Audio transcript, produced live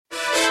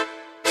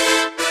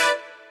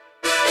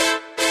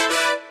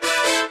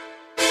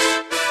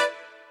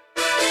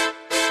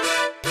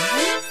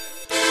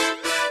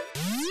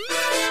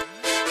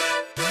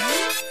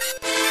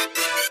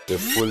The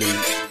Fully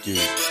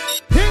Geek.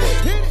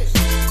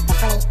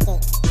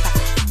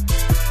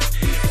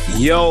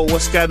 Yo,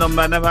 what's going on,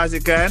 man? How's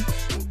it going?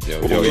 Yo.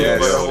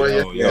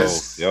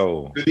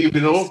 Good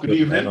evening, all. Good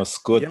evening. That's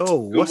good.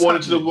 Yo, Good what's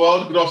morning to the happening?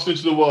 world. Good afternoon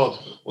to the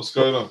world. What's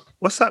going on?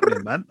 What's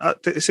happening, man?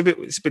 It's a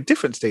bit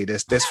different today.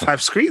 There's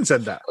 5 screens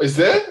and that. Is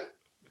there?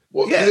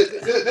 What, Yeah.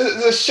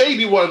 There's a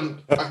shady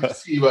one I can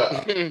see,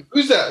 but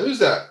who's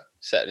that?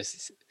 So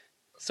it's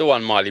the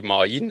one Marley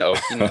Mar, you know.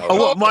 Oh,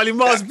 what? Marley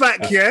Mar's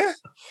back, yeah?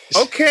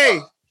 Okay.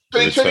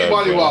 2020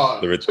 Marley Mar.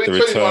 The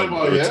 2020 Marley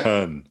Mar, yeah?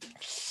 return.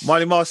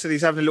 Marley Mar said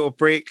he's having a little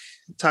break.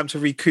 Time to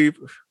recoup,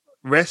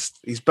 rest.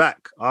 He's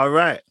back. All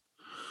right.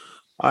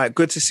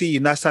 Good to see you.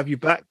 Nice to have you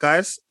back,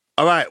 guys.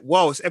 All right.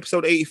 Well, it's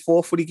episode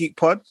 84, Fully Geek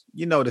Pod.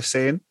 You know the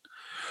saying.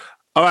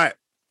 All right.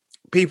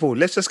 People,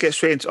 let's just get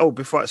straight into... Oh,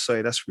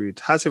 sorry, that's rude.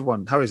 How is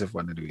everyone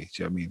anyway?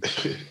 Do you know what I mean?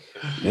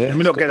 Yeah, Let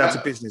me not get down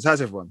to business.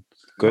 How's everyone?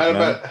 good,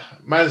 man.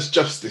 Man's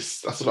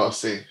justice. That's what I'll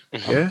say.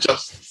 Yeah?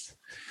 Justice.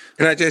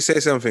 Can I just say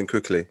something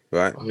quickly,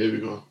 right? Oh, here we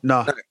go.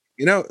 No.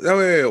 You know,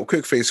 wait,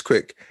 quick things,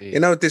 quick. Yeah. You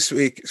know, this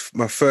week, it's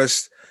my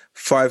first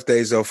 5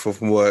 days off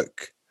of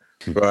work,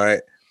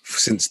 right?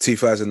 Since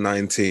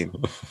 2019.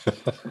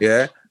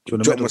 Yeah? Do you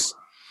want Dropped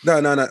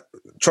to No.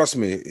 Trust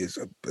me,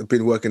 I've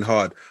been working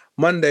hard.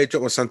 Monday,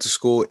 dropped my son to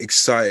school,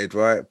 excited,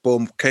 right?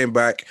 Boom, came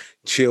back,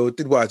 chilled,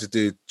 did what I had to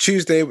do.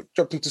 Tuesday,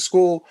 dropped him to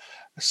school.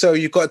 So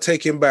you got to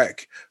take him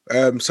back.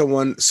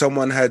 Someone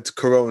had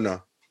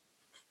corona.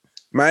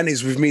 Man,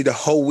 he's with me the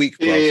whole week,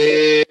 bro.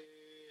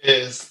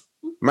 Yes.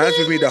 Man's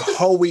with me the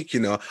whole week, you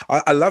know.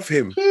 I love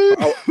him.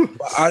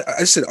 I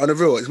listen, on the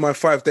real, it's my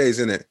 5 days,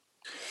 isn't it?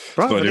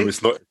 Bro,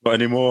 It's not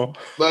anymore.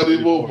 Not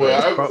anymore, boy.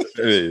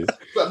 Hey,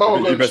 That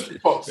man You was best- going to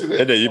box,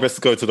 innit? you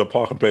best go to the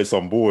park and play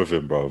some ball with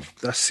him, bro.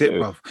 that's it,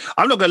 bro.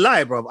 I'm not gonna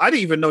lie, bro. I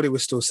didn't even know they were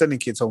still sending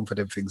kids home for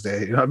them things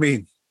there. You know what I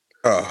mean?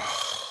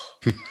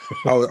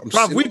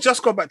 Bruv, we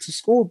just got back to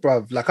school,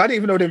 bruv. Like, I didn't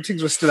even know them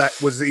things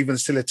was even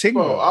still a thing,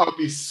 Bro, bro. I'll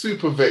be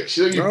super vexed.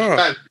 You know,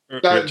 you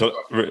Oh.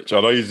 Rich, I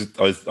know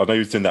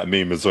you've seen that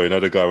meme as well. You know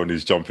the guy when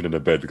he's jumping in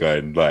the bed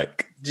going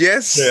like,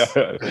 yes,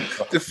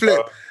 the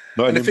flip.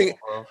 not And the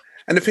anymore.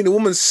 thing, the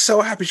woman's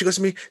so happy. She goes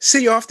to me,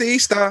 "See you after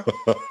Easter."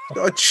 Oh,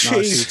 Nah,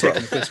 chief, see,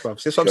 taking the piss,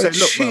 bruv. That's what I'm saying.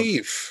 Look, bruv,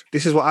 chief.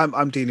 this is what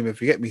I'm dealing with.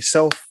 You get me?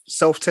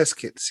 Self-test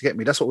kits. You get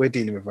me? That's what we're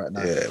dealing with right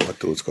now. Yeah, my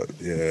daughter's got.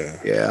 Yeah,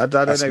 Yeah, I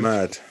don't that's know.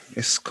 mad.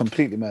 It's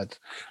completely mad.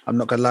 I'm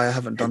not gonna lie, I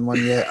haven't done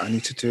one yet. I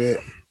need to do it.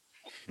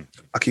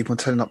 I keep on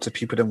turning up to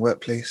people in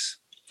workplace.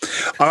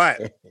 All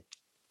right.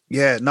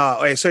 Yeah, no,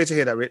 hey, sorry to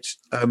hear that, Rich.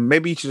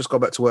 Maybe you should just go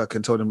back to work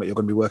and tell them that you're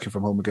going to be working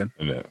from home again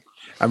Innit?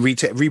 and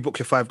rebook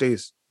your 5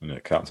 days.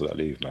 Cancel that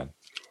leave, man.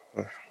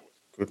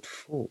 Good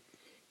thought.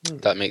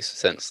 That makes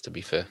sense, to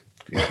be fair.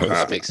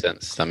 That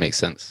makes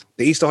sense.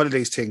 The Easter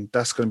holidays thing,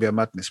 that's going to be a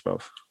madness, bro.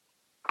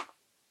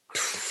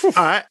 All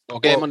right. I'll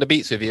get him on the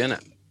beats with you,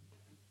 innit?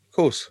 Of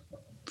course.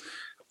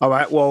 All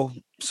right. Well,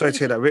 sorry to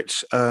hear that,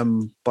 Rich.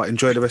 But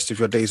enjoy the rest of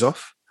your days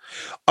off.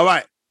 All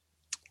right.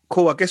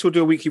 Cool. I guess we'll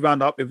do a weekly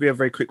roundup. It'll be a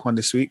very quick one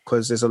this week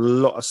because there's a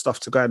lot of stuff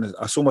to go. And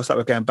it's almost like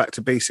we're going back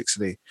to basics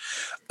today.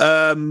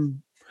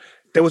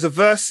 There was a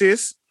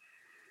versus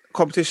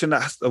competition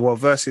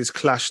versus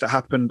clash that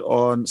happened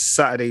on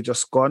Saturday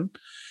just gone.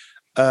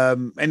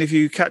 Any of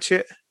you catch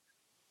it?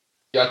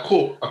 Yeah, I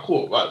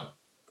caught like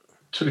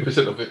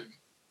 20% of it.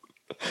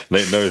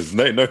 Nate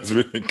knows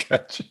we didn't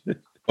catch it.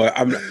 Well,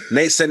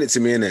 Nate sent it to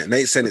me, innit?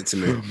 Nate sent it to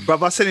me.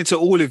 Bruv, I sent it to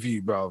all of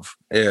you, bruv.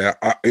 Yeah,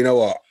 you know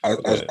what?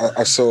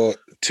 I saw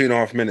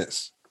 2.5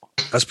 minutes.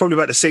 That's probably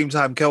about the same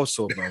time Kel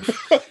saw, bruv.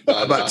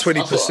 About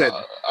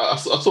 20%. I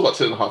saw about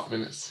 10.5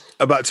 minutes.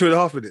 About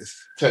 2.5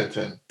 minutes. 10.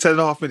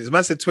 10.5 minutes.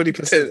 Man said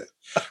 20%.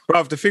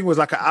 Bruv, the thing was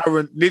like an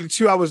hour, nearly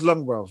 2 hours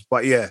long, bruv.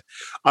 But yeah.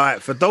 All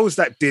right, for those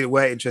that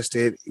were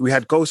interested, we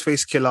had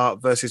Ghostface Killer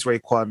versus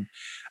Raekwon.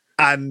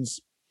 And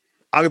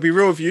I'm going to be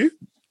real with you,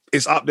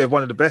 it's up there,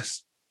 one of the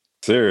best.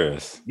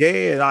 Serious.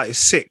 Yeah, that is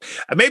sick.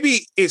 And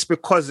maybe it's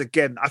because,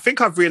 again, I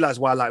think I've realised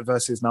why I like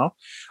verses now.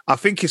 I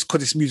think it's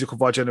because it's music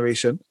of our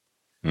generation.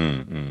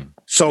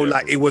 So, Yeah.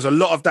 like, it was a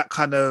lot of that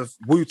kind of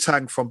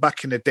Wu-Tang from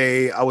back in the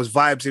day. I was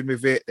vibes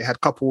with it. They had a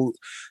couple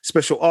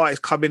special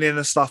artists coming in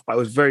and stuff, but it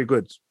was very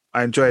good.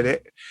 I enjoyed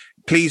it.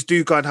 Please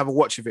do go and have a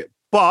watch of it.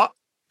 But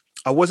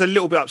I was a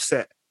little bit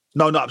upset.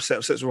 No, not upset.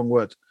 Upset's the wrong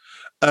word.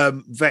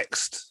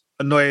 Vexed,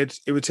 annoyed,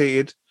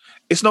 irritated.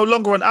 It's no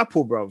longer on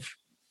Apple, bruv.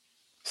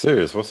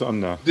 Serious. What's it on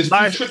now?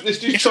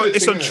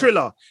 It's on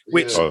Triller,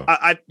 which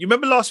Yeah. you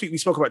remember last week we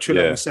spoke about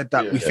Triller. Yeah. We said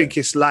that we Yeah. think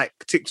it's like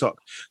TikTok.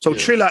 So Yeah.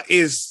 Triller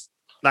is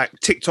like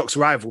TikTok's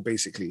rival,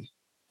 basically.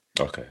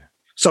 Okay.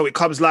 So it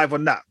comes live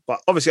on that.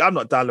 But obviously, I'm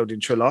not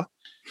downloading Triller.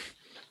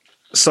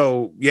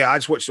 So yeah, I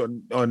just watched it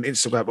on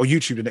Instagram or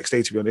YouTube the next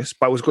day, to be honest.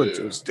 But it was good.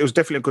 Yeah. It was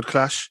definitely a good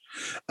clash.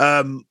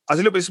 I was a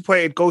little bit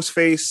disappointed.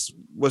 Ghostface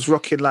was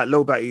rocking like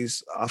low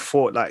batties. I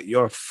thought like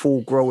you're a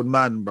full grown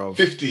man, bro.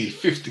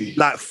 50.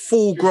 Like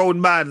full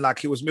grown man.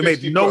 Like it made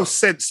 50 no plus.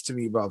 sense to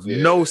me, bro.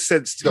 Yeah. No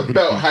sense to The me.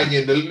 belt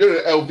hanging, the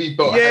little LV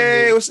belt Yeah,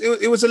 hanging.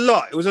 it was a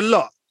lot. It was a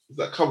lot. It's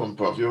like, come on,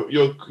 bruv.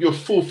 You're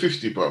full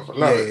 50, bruv. Yeah,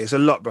 Allow it. it's a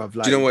lot, bruv.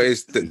 Like, Do you know what it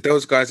is?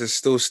 Those guys are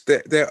still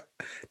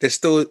they're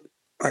still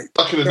like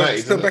Back in the they're 90s,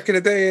 still innit? back in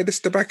the day. Yeah, this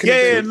is the back in the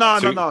yeah,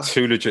 day. no.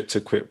 Too legit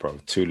to quit, bro.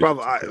 Too legit. Bro,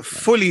 to quit, man.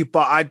 fully,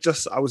 but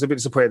I was a bit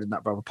disappointed in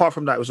that, bro. Apart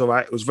from that, it was all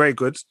right. It was very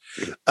good.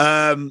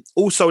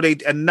 Also, they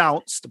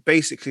announced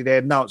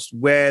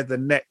where the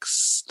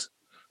next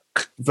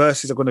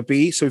verses are going to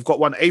be. So we've got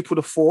one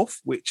April the 4th,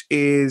 which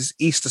is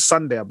Easter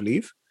Sunday, I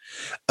believe.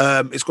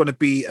 It's going to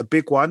be a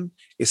big one.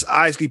 It's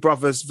Isley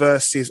Brothers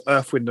versus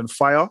Earth, Wind and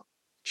Fire.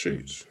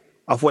 Jeez.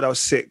 I thought that was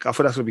sick. I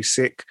thought that's going to be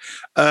sick.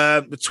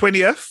 The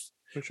 20th,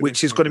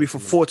 which is going to be for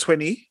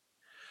 420.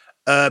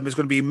 It's going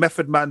to be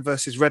Method Man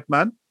versus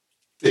Redman.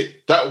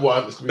 That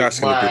one is going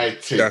to be my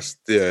team. That's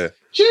yeah.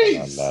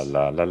 Jeez.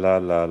 La.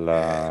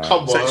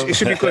 Come So on. it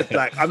should be good.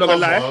 Like, I'm not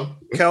going to lie. on.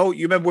 Kel,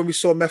 you remember when we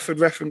saw Method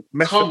Come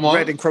on.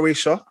 Red in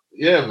Croatia?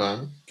 Yeah,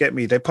 man. Get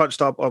me? They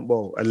punched up on,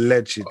 well,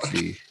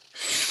 allegedly.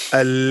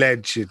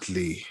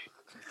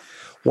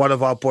 One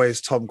of our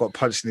boys, Tom, got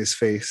punched in his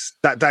face.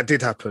 That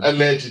did happen.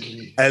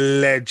 Allegedly.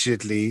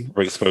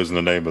 We're exposing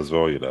the name as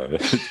well, you know.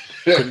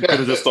 Could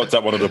have just stopped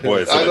at one of the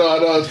boys. I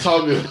know,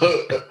 Tom.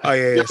 Oh,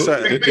 yeah.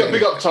 So,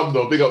 Big up Tom,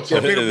 though. Big up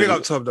Tom. big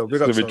up Tom, though. Big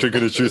up We've been Tom.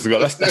 drinking the juice and go,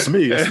 that's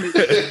me. That's me.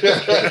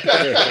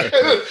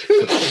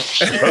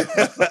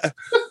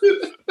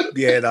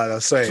 Yeah, no,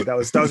 sorry. That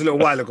was a little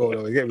while ago,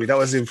 though. You get me? That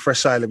was in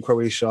Fresh Island,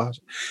 Croatia.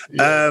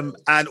 Yeah.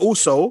 And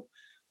also,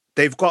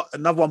 they've got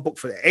another one booked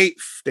for the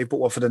 8th. They've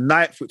booked one for the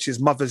 9th, which is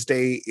Mother's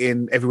Day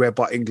in everywhere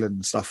but England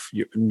and stuff,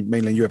 in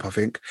mainland Europe, I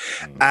think.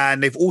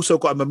 And they've also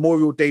got a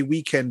Memorial Day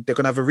weekend. They're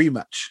going to have a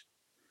rematch.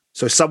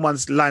 So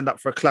someone's lined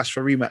up for a clash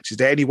for a rematch. Is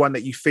there anyone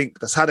that you think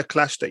that's had a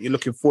clash that you're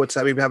looking forward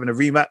to maybe having a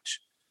rematch?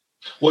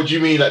 What do you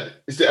mean? Like,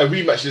 is it a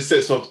rematch in the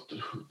sense of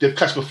they've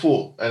clashed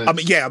before? And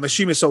I'm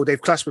assuming so.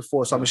 They've clashed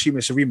before, so I'm assuming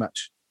it's a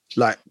rematch.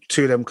 Like,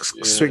 two of them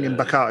swinging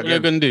back out What are they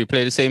again. going to do?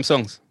 Play the same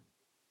songs?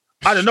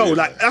 I don't know.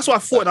 Like, that's what I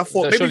thought. And I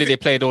thought Surely maybe they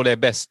played all their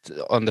best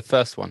on the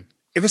first one.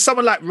 if it's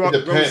someone like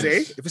It depends.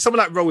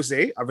 Rose,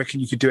 I reckon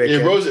you could do it yeah,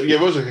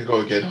 again. Rosa can go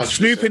again. 100%.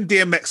 Snoop and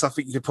DMX, I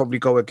think you could probably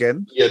go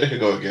again. Yeah, they can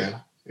go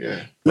again.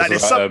 Yeah. Like,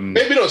 there's some.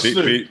 Maybe not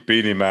Snoop.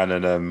 Beanie Man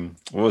and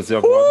what was the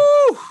other one?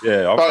 Woo!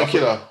 Yeah, I Fire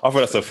Killer. thought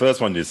that's the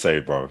first one you'd say,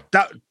 bro.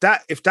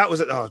 That if that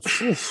was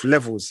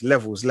levels.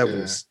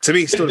 Yeah. To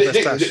me, it's still the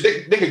best clash.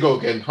 They can go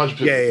again.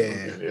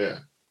 100%. Yeah.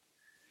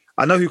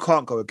 I know who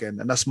can't go again,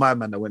 and that's my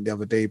man that went the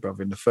other day,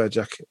 brother, in the fur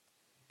jacket.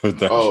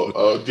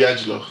 Oh,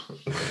 D'Angelo.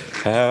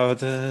 How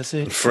does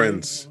it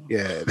Friends.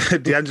 Yeah,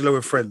 D'Angelo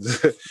with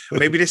friends.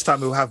 Maybe this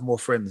time we'll have more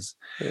friends.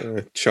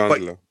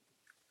 Chandler.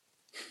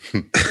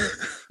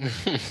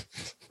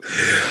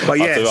 But I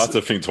yeah, had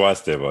to think twice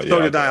there, but So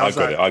yeah, did I. I was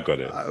like, I got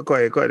it. I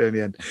got it in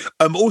the end.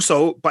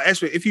 Also, but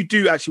Esme, if you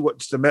do actually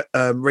watch the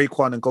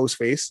Raekwon and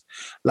Ghostface,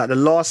 like the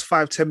last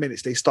 5-10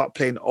 minutes, they start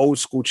playing old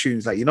school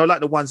tunes, like like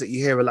the ones that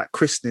you hear at like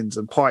christenings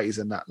and parties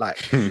and that,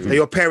 like that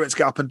your parents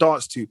get up and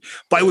dance to.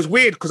 But it was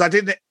weird because I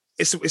didn't.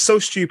 It's so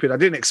stupid. I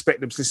didn't expect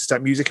them to listen to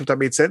that music, if that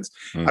made sense.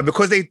 And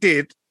because they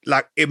did,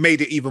 like, it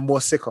made it even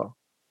more sicker.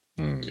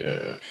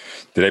 Yeah.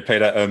 Did they play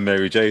that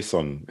Mary J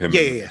song?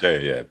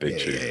 Yeah. Big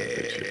tune.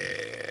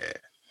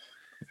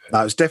 No,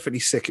 it was definitely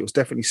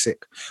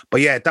sick. But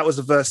yeah, that was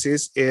the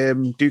verses.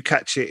 Do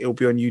catch it. It'll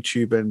be on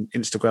YouTube and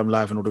Instagram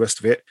Live and all the rest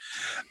of it.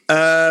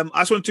 I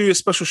just want to do a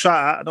special shout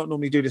out. I don't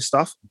normally do this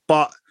stuff,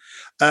 but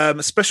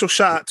a special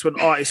shout out to an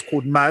artist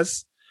called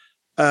Maz.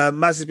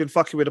 Maz has been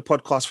fucking with the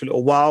podcast for a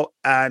little while,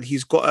 and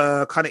he's got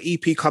a kind of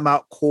EP come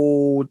out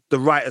called The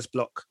Writer's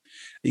Block.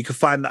 You can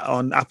find that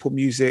on Apple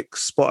Music,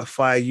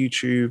 Spotify,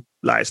 YouTube.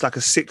 Like, it's like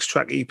a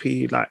 6-track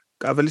EP. Like,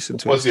 have a listen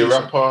to it. Was he a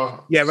rapper?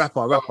 Yeah,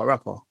 rapper.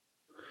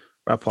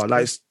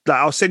 Like,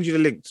 I'll send you the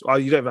link. Oh,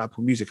 you don't have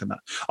Apple Music and that.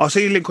 I'll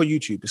send you the link on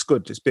YouTube. It's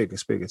good. It's big.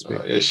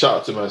 Yeah, shout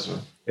out to Maz, man.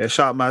 Yeah,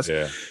 shout out Maz.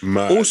 Yeah.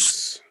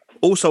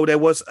 Also, there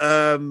was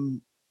a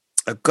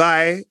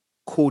guy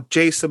called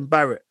Jason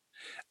Barrett,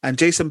 and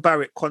Jason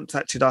Barrett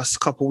contacted us a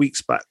couple of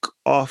weeks back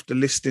after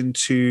listening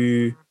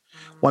to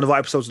one of our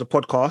episodes of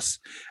the podcast,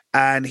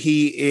 and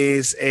he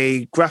is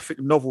a graphic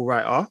novel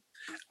writer,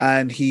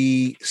 and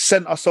he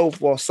sent us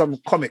over some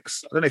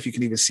comics. I don't know if you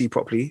can even see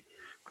properly.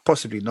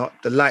 Possibly not.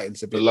 The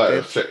lighting's a bit. The light dead.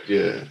 effect,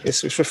 yeah.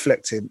 It's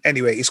reflecting.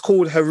 Anyway, it's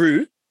called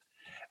Haru,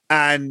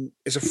 and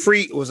it's a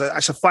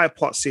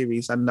 5-part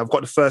series, and I've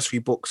got the first 3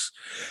 books.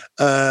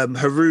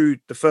 Haru,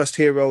 the first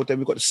hero. Then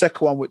we've got the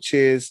second one, which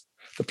is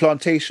The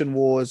Plantation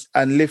Wars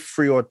and Live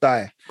Free or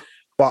Die.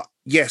 But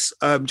yes,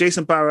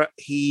 Jason Barrett,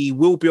 he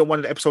will be on one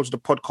of the episodes of the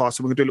podcast,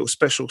 and we're gonna do a little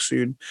special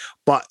soon.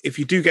 But if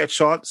you do get a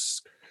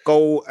chance,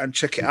 go and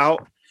check it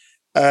out.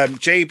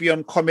 JB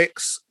on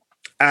Comics,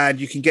 and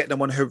you can get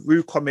them on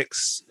Haru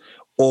Comics,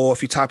 or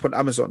if you type on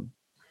Amazon.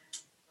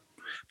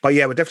 But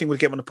yeah, we're definitely going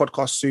to get them on the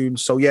podcast soon.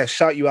 So yeah,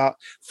 shout you out.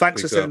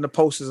 Thanks for sending the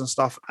posters and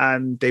stuff,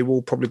 and they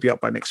will probably be up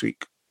by next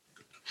week.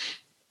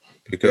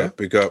 Big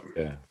up.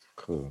 Yeah,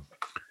 cool.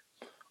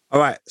 All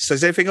right. So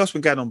is there anything else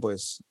we're going on,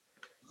 boys?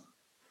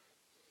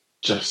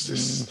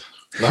 Justice.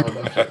 No.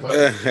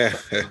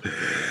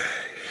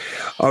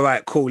 All All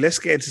right, cool. Let's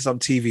get into some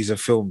TVs and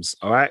films.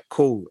 All right,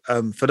 cool.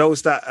 For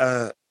those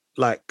that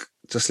like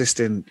just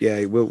listening,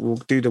 yeah, we'll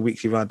do the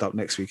weekly roundup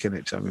next week,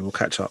 innit? I mean, we'll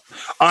catch up.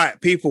 All right,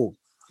 people.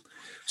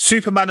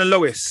 Superman and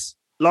Lois.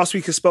 Last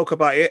week I spoke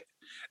about it.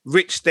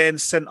 Rich then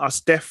sent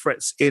us death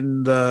threats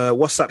in the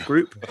WhatsApp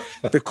group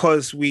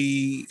because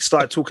we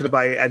started talking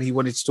about it and he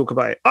wanted to talk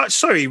about it. Oh,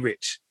 sorry,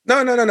 Rich.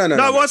 No.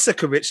 No, 1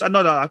 second, Rich.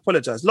 No, I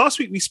apologize. Last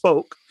week we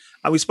spoke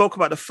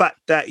about the fact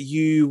that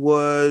you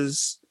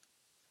was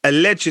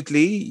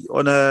allegedly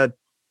on a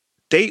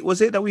date,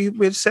 was it that we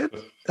had said?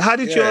 How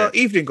did your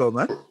evening go,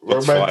 man?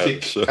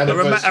 Romantic fired.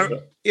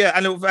 anniversary.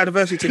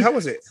 Anniversary thing. How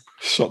was it?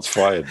 Shots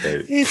fired,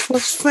 mate. It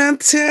was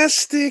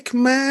fantastic,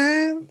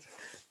 man.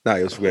 No,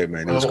 it was great,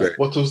 man. It was great.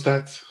 What was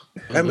that?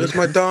 It was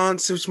my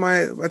dance. It was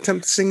my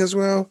attempt to sing as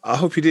well. I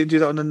hope you didn't do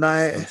that on the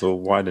night. It's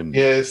all whining.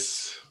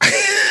 Yes.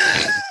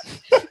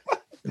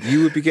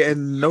 You would be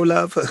getting no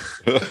love.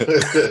 No,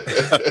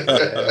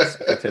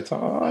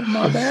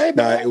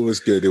 it was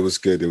good. It was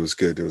good. It was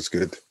good. It was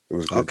good. It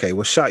was good. Okay,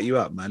 we'll shout you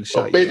up, man.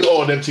 Shout you Baby up.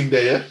 all them thing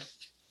there, yeah?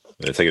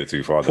 They're taking it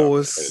too far.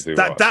 Pause.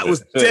 That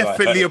was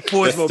definitely a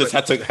pause moment.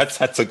 Just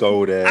had to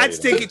go there. I had to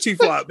take it too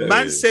far.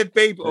 Man said,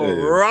 "Babe," or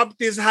rubbed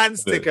his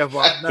hands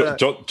together. No.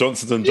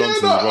 Johnson and Yeah,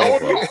 Johnson no, as I well,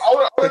 bro.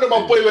 want to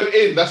know my boy went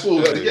in. That's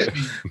all to get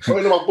me. I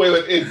want to know my boy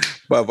went in.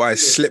 But I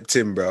slipped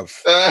in, bruv.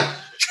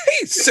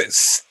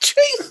 Jesus.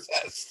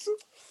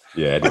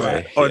 Yeah,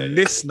 anyway. On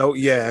this note,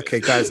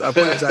 okay, guys, I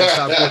apologize that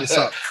I brought this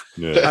up.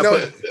 Yeah.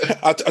 No,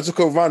 I took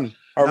a run.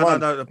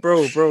 No,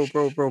 bro.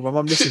 My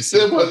mum listens to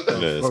Yeah,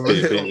 me. From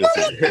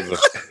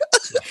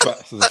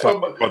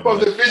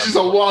the visions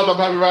of wild I'm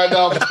having right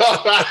now.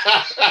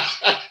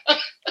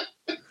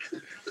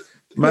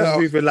 Man's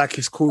moving like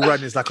his cool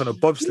run is like on a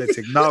bobsled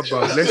thing. Nah, bro,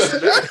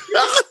 listen.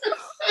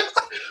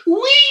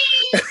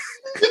 Whee!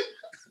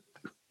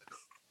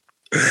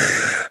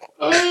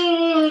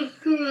 Oh,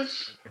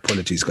 gosh.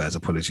 Apologies, guys.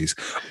 Apologies.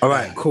 All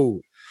right, cool.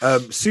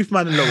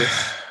 Superman and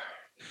Lois.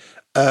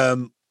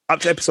 Up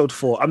to episode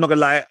 4. I'm not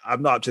gonna lie,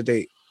 I'm not up to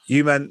date.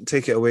 You man,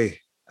 take it away.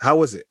 How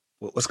was it?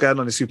 What's going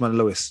on in Superman and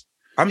Lois?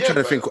 I'm trying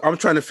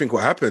to think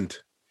what happened.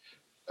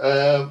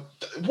 What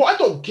I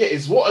don't get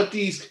is what are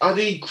these? Are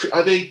they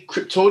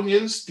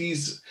Kryptonians?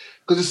 These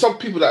because there's some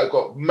people that have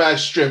got mad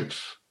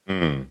strength,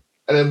 and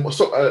then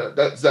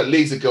that's that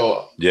laser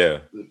girl. Yeah.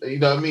 You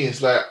know what I mean?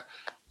 It's like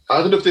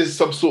I don't know if there's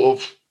some sort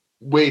of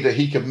way that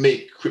he can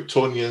make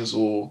Kryptonians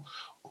or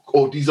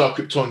these are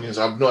Kryptonians.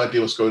 I have no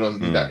idea what's going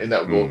on in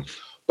that world.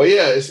 But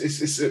yeah,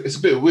 it's a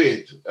bit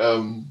weird.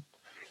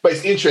 But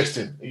it's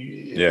interesting.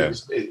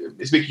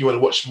 It's making you want to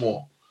watch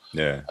more.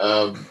 Yeah.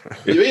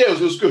 It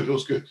was good. It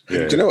was good.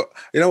 Yeah. Do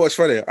you know what's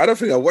funny? I don't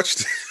think I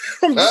watched it.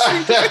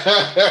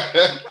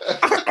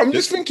 I'm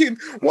just thinking,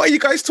 what are you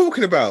guys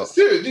talking about?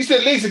 Dude, you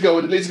said laser girl,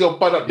 and the laser girl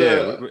bun up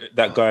there.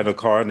 That guy in the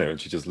car in there, and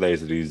she just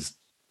lays these.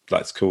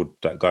 Like, killed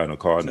that guy in the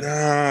car.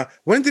 Nah.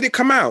 When did it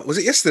come out? Was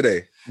it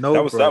yesterday? No,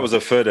 that was the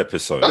 3rd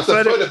episode. That's the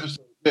 3rd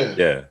episode.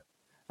 Yeah.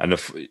 And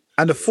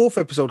the 4th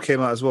episode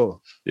came out as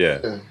well. Yeah.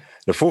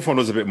 The 4th one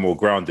was a bit more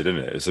grounded, isn't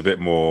it? It's a bit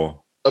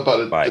more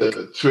about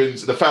the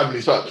twins, the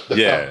families. A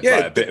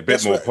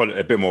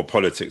bit more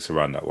politics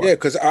around that one. Yeah,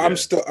 because I'm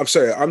still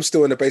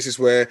on the basis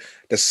where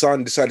the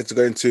son decided to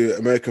go into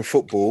American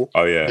football.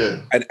 Oh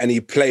yeah. And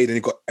he played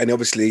and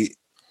obviously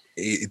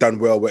he done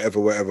well,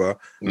 whatever.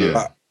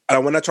 Yeah.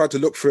 And when I tried to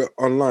look for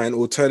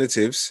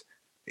alternatives,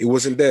 it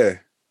wasn't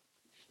there.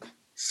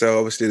 So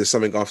obviously there's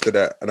something after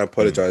that, and I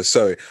apologize.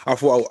 Sorry, I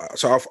thought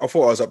I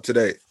was up to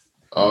date.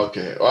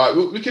 Okay, all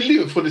right, we can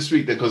leave it for this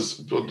week then, because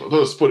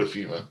don't spoil it for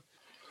you, man.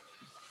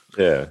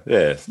 Yeah.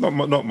 It's not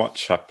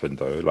much happened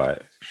though.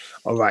 Like,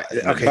 all right,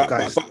 okay,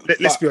 guys.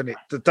 Let's be honest.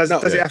 Does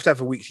it have to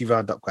have a weekly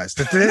roundup, guys?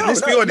 Let's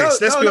be honest.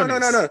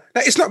 No.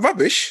 It's not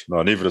rubbish.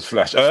 No, neither does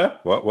Flash.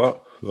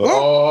 What?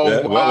 Oh,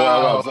 yeah,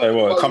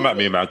 wow. Come at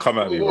me, man. Come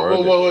at me, bro.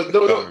 Look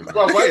at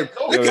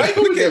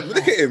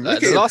him.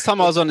 The last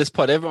time I was on this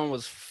pod, everyone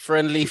was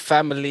friendly,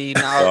 family.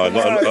 Now, a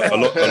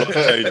lot's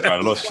changed, man.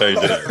 A lot's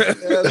changed.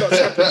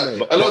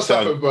 A lot's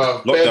happened,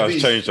 bro.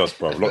 Lockdown's changed us,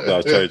 bro.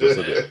 Lockdown's changed us,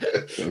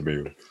 isn't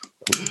it?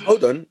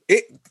 Hold on.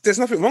 There's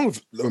nothing wrong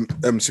with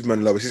Superman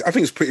and Lois. I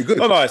think it's pretty good.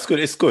 No, it's good.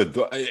 It's good.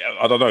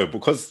 I don't know,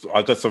 because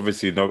I guess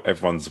obviously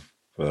everyone's.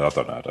 I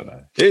don't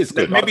know. It is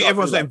good. Maybe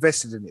everyone's not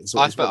invested in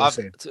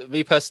it.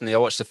 Me personally, I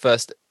watched the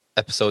first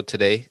episode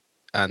today,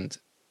 and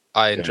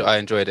I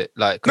enjoyed it.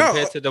 Like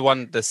compared to the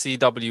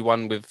CW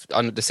one with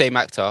the same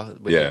actor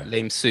with the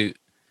lame suit.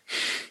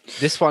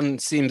 This one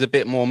seems a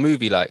bit more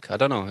movie-like. I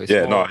don't know. It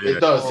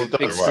does.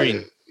 Big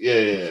screen.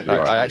 Yeah.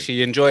 Like, I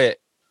actually enjoy it.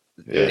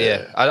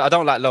 Yeah. I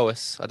don't like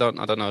Lois. I don't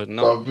know.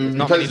 Not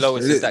many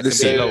Loises that can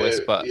be Lois,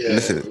 but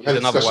there's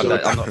another one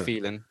that I'm not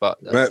feeling.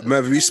 But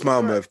Merv, you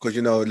smile, Merv, because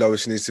you know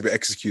Lois needs to be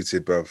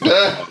executed, bro.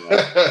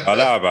 I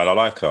know, man. I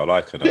like her.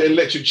 The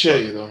electric chair,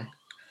 you know.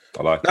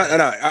 I like. No.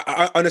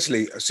 I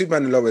honestly,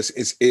 Superman and Lois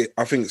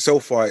I think so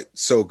far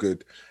it's so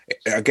good.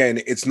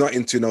 Again, it's not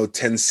into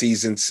 10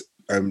 seasons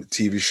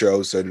TV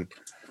shows, and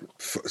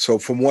so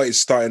from what it's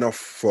starting off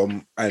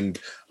from, and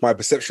my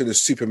perception of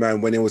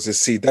Superman when it was a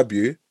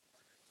CW.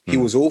 he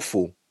was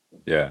awful.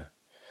 Yeah.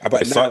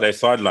 But they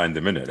sidelined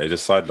him, innit? They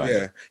just sidelined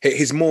him. Yeah.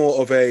 He's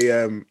more of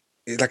a,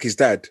 like his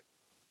dad.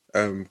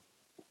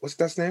 What's his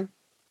dad's name?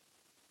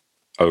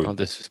 Oh, I'll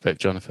disrespect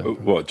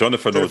Jonathan. What,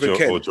 Jonathan or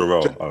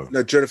Jarrell?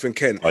 No, Jonathan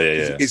Kent. Oh,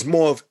 yeah. He's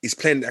more of, he's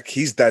playing like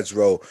his dad's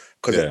role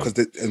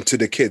and to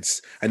the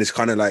kids, and it's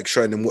kind of like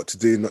showing them what to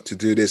do, not to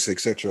do this,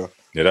 etc.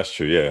 Yeah, that's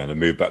true. Yeah, and they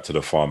moved back to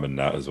the farm and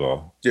that as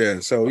well. Yeah,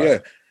 so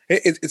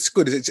it's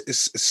good.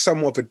 It's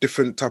somewhat of a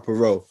different type of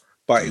role,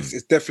 but it's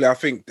definitely, I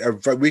think,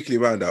 a weekly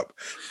roundup,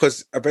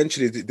 because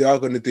eventually they are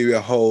going to do a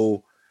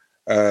whole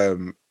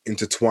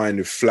intertwine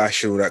with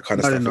Flash and all that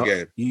kind of stuff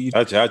again.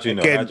 How do you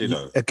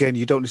know? Again,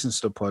 you don't listen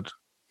to the pod.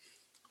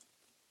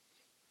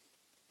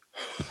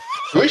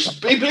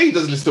 Blade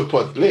doesn't listen to the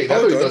pod. Blade,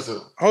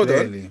 Hold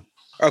on.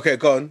 Okay,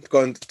 go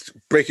on.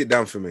 Break it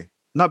down for me.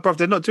 No, bruv,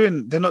 they're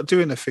not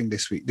doing a thing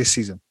this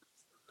season.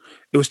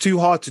 It was too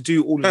hard to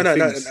do all of the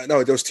things.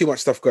 No, there was too much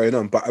stuff going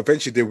on, but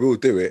eventually they will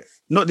do it.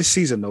 Not this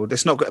season, though.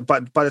 That's not good.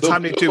 But by the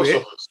time they do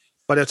it,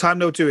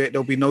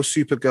 there'll be no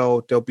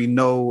Supergirl. There'll be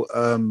no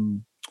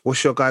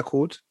what's your guy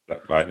called?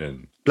 Black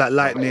Lightning.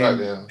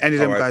 Any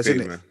of them guys,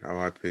 isn't it?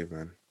 R.I.P.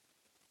 man.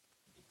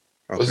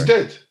 Okay. Was he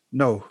dead?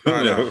 No. You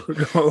can't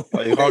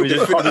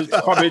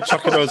be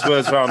chucking those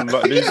words around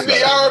like this.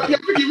 I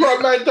think he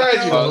wrote man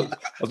died, you know. I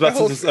was about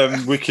to just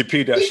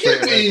Wikipedia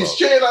straight away.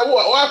 Straight like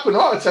what happened?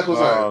 Heart attack was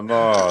like.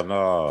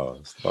 No.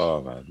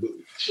 Stop, man.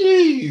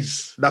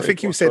 Jeez. I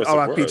think you said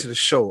RIP to the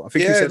show. I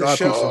think you said RIP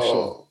to the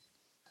show.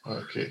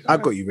 Okay. I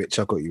got you, Rich.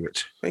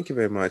 Thank you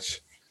very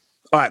much.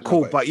 All right,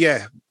 cool. But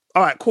yeah.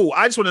 All right, cool.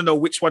 I just want to know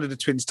which one of the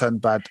twins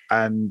turned bad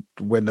and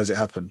when does it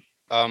happen?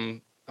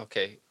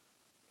 Okay.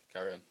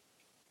 Carry on.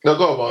 No,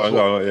 go on.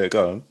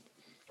 Go on.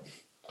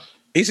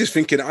 He's just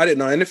thinking, I didn't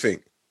know anything.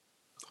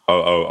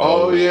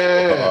 Oh,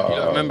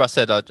 yeah. Remember I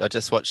said I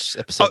just watched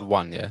episode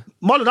 1, yeah?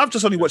 Marlon, I've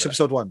just only watched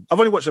episode 1. I've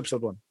only watched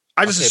episode 1.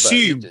 I just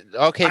assume.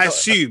 I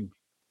assume.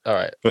 All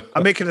right.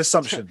 I'm making an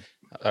assumption.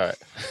 All right.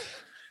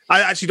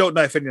 I actually don't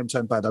know if any of them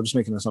turned bad. I'm just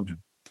making an assumption.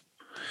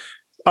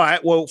 All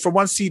right. Well, from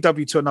one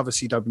CW to another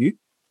CW.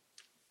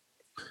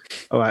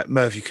 All right,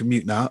 Merv, you can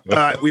mute now. All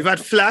right, we've had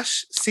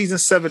Flash, season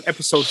 7,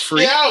 episode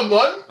 3. Yeah,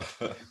 man.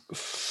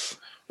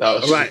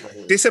 All right,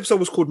 this episode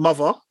was called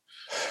Mother.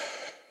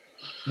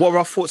 What are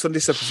our thoughts on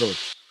this episode?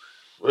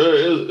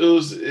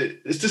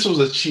 This was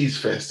a cheese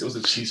fest. It was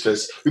a cheese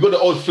fest. We got the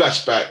old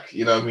flashback,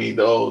 you know what I mean?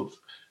 The old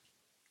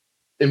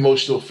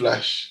emotional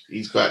Flash.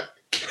 He's back.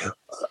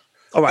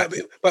 All right.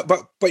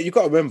 But you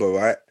got to remember,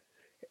 right?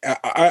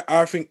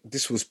 I think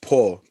this was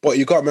poor, but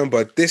you got to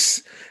remember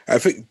this. I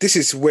think this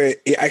is where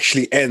it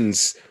actually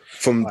ends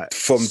from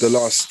the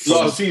last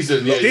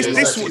season.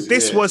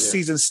 This was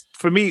season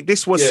for me.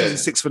 This was season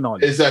 6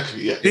 finale.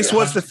 Exactly. Yeah. This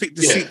was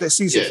the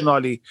season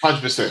finale.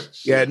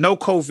 100%. Yeah. No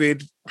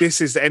COVID.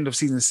 This is the end of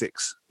season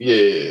 6.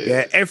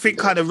 Yeah. Everything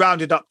kind of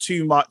rounded up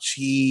too much.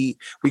 We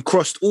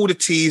crossed all the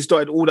T's,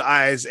 dotted all the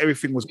I's.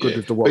 Everything was good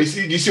with the world. But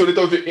you see what they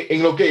done with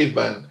England Gabe,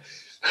 man.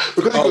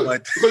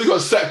 Because he got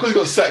sacked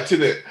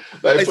in it.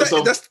 Like, because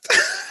he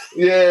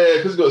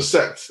got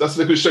sacked. That's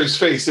they could show his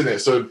face in it.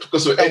 So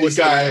because of any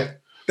guy,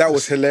 that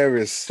was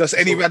hilarious. Just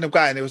any random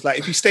guy, and it was like,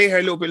 if you stay here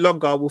a little bit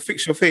longer, we'll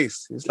fix your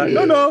face. It's like,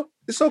 no,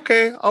 it's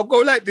okay. I'll go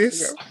like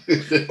this.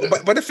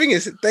 but the thing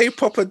is, they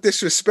proper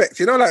disrespect.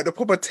 You know, like the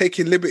proper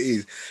taking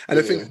liberties. And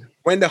the thing,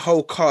 when the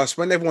whole cast,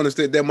 when everyone was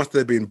doing, they must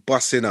have been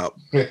bussing up.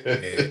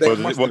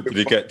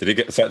 Did he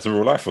get sacked in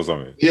real life or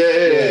something?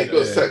 Yeah, he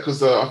got sacked because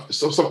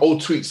some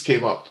old tweets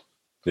came up.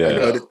 Yeah, you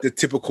know, the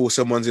typical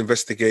someone's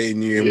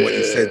investigating you and what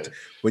you said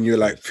when you were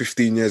like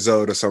 15 years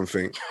old or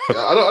something. I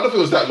don't think it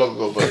was that long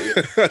ago, but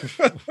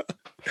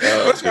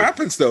that's what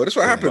happens, though. That's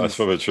what happens. That's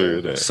probably true,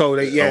 isn't it? So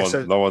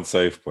no one's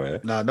safe, boy.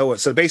 No one.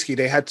 So basically,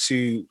 they had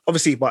to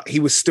obviously, but he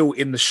was still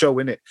in the show,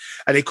 innit?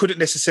 And they couldn't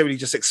necessarily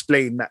just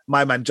explain that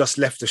my man just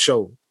left the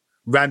show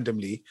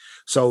randomly.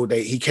 So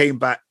he came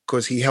back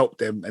because he helped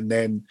them, and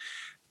then.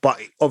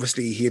 But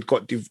obviously, he had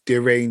got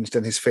deranged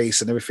and his face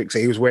and everything. So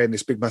he was wearing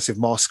this big, massive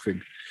mask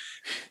thing.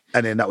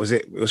 And then that was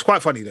it. It was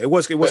quite funny though. It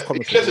was comical.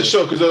 It gets a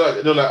show because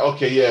they're like,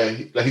 okay, yeah,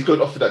 he's going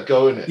off for that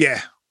girl, isn't it?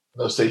 Yeah.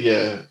 They'll say,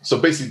 yeah. So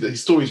basically,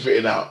 his story's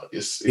written out.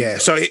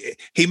 So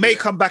he may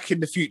come back in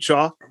the future,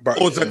 or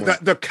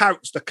the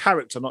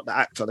character, not the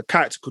actor. The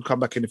character could come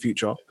back in the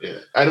future. Yeah.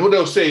 And what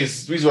they'll say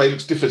is the reason why he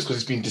looks different is because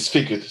he's been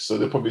disfigured. So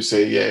they'll probably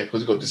say, yeah,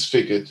 because he got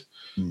disfigured.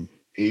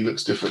 He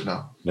looks different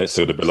now. Next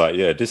year they'll be like,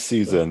 yeah, this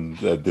season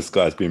this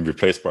guy's been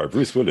replaced by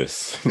Bruce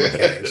Willis.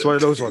 It's one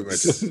of those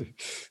ones.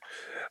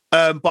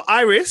 But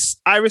Iris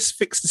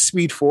fixed the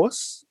Speed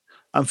Force,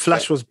 and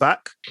Flash was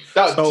back.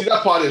 That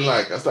part I didn't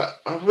like. I was like,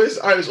 where's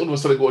Iris all of a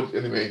sudden going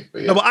anyway?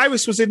 But No, but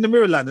Iris was in the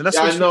Mirror Land, and that's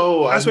where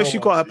she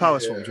got her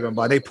powers from. Do you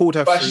remember? They pulled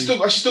her. But she still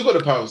got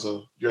the powers,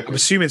 though. I'm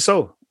assuming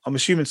so.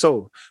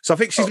 So I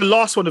think she's the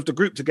last one of the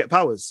group to get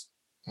powers.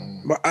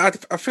 But I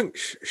think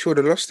she would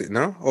have lost it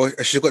now, or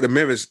she's got the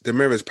mirror's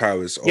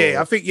powers.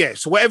 I think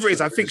So whatever it is,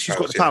 I think she's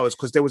got the powers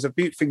because there was a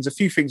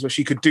few things where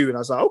she could do, and I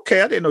was like,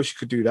 okay, I didn't know she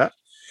could do that.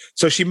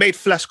 So she made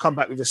Flash come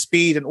back with the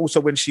speed, and also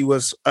when she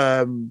was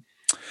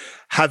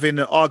having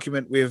an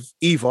argument with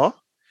Eva,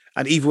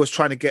 and Eva was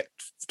trying to get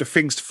the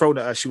things thrown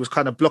at her. She was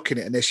kind of blocking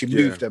it, and then she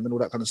moved them and all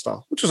that kind of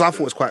stuff, which I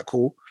thought was quite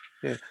cool.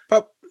 Yeah,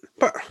 but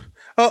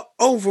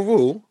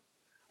overall,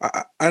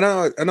 I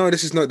know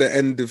this is not the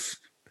end of.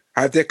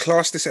 Have they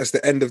classed this as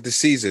the end of the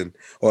season?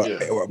 Or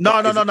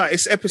no.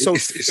 It's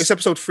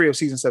episode 3 of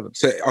season 7.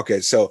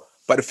 So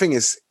but the thing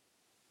is,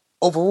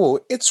 overall,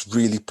 it's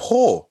really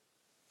poor.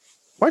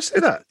 Why'd you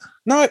say that?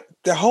 No,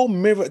 the whole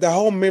mirror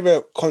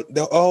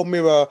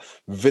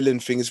villain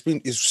thing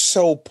is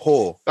so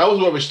poor. That was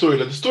a rubbish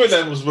storyline. The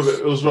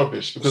storyline was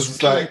rubbish because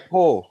it's like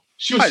poor.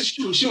 She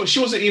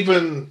wasn't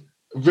even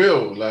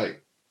real.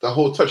 Like the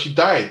whole time, she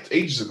died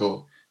ages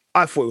ago.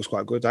 I thought it was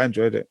quite good. I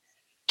enjoyed it.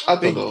 I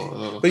don't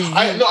know.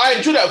 I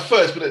enjoyed it at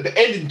first, but the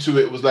ending to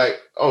it was like,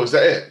 oh, is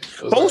that it?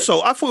 But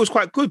also, I thought it was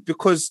quite good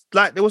because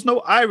like there was no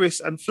Iris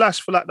and Flash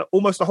for like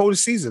almost the whole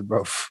season,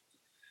 bro. Do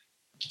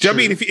you know what I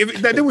mean?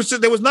 If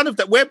there was none of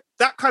that, where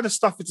that kind of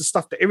stuff is the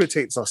stuff that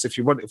irritates us. If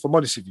I'm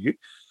honest with you,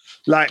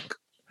 like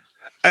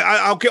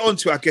I'll get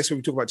onto it, I guess, when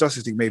we talk about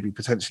Justice League, maybe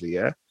potentially.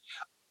 Yeah,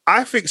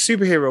 I think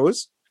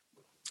superheroes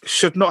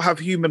should not have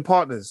human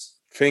partners.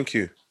 Thank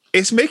you.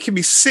 It's making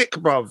me sick,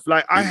 bruv.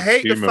 Like I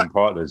hate human the fact,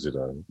 partners, you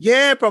know.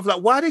 Yeah, bruv.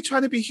 Like, why are they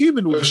trying to be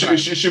human all the time? It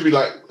should be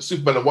like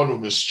Superman and Wonder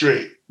Woman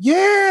straight.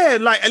 Yeah,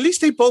 like at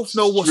least they both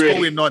know what's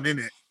going on in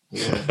it.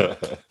 Yeah.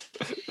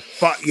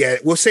 But yeah,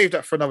 we'll save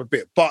that for another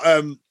bit. But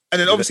and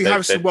then obviously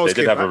Harrison Wells.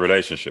 They did have a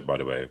relationship, by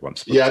the way,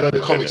 once. Yeah, I know the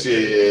comics.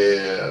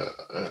 Yeah.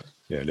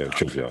 Yeah, little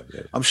trivia.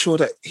 Yeah. I'm sure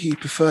that he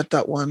preferred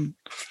that one.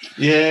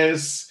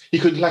 Yes, he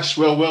could lash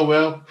well.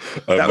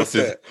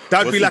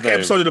 That'd be like an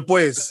episode of The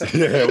Boys.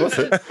 Yeah, what's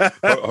it?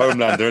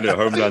 Homelander, isn't it?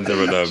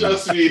 Homelander and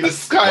Trust me, the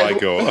sky, my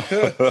girl,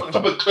 on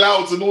top of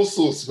clouds and all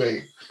sorts,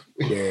 mate.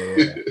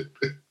 Yeah,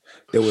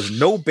 there was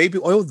no baby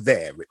oil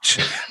there, Rich.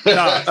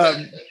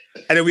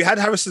 And then we had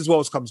Harrison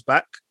Wells comes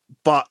back,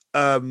 but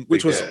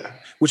which was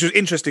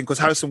interesting because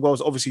Harrison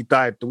Wells obviously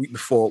died the week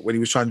before when he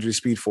was trying to do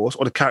Speed Force,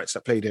 or the characters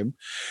that played him.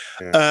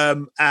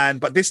 Yeah.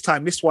 But this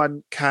time, this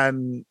one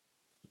can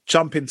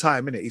jump in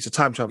time, innit? He's a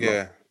time traveler.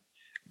 Yeah.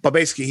 But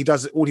basically,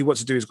 all he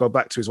wants to do is go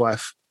back to his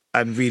wife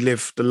and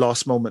relive the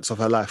last moments of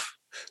her life.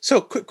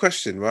 So, quick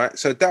question, right?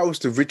 So that was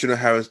the original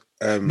Harrison.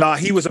 Nah,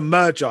 he was a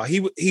merger.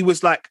 He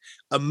was like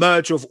a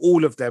merger of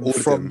all of them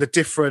from the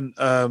different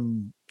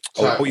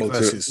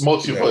multiverses.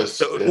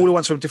 Multiverse. Yeah. All the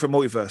ones from different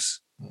multiverse.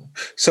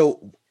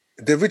 So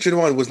the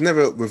original one was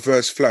never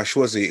Reverse Flash,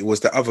 was he? It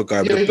was the other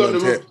guy.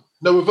 Yeah,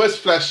 no, Reverse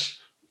Flash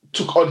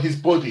took on his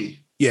body.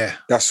 Yeah,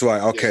 that's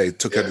right. Okay,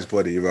 took on his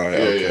body. Right.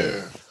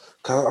 Okay.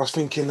 I was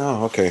thinking,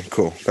 okay,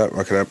 cool.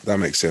 That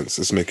makes sense.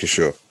 Just making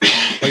sure.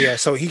 But yeah,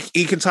 so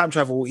he can time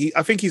travel.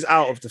 I think he's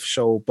out of the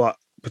show, but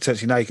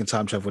potentially now he can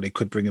time travel. They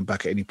could bring him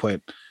back at any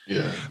point.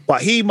 Yeah.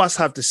 But he must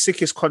have the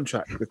sickest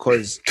contract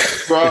because...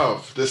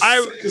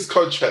 sickest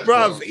contract.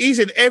 Bruv, he's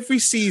in every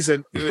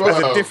season as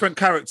a different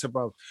character,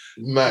 bruv.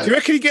 Man. Do you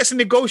reckon he gets to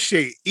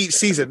negotiate each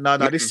season? No,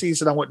 this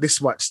season I want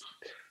this much.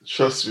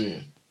 Trust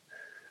me.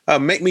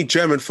 Make me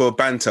German for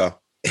banter.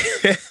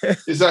 Exactly.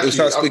 We'll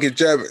start speaking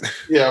German.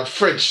 Yeah, I'm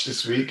French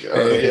this week.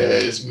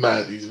 It's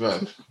mad. He's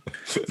mad.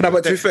 No,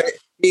 but to be fair,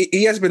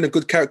 he has been a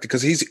good character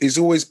because he's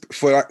always,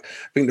 for like,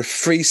 I think the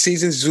 3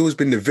 seasons, he's always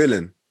been the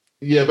villain.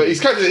 Yeah, but his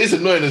character is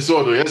annoying as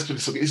well, though. Some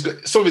of his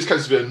characters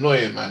have been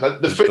annoying, man.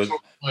 Like, the French are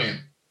annoying.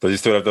 Does he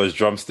still have those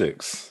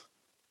drumsticks?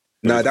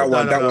 No, that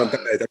one died.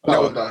 That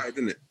one died,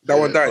 didn't it? That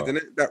one died, didn't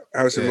it? That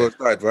Harrison Wells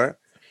died, right?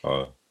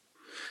 Oh.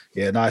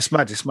 Yeah, no, it's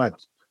mad.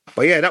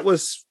 But yeah, that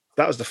was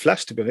the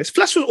Flash, to be honest.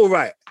 Flash was all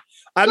right.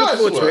 I look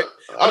forward to it.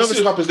 I'll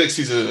see what happens next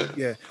season.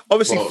 Yeah.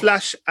 Obviously,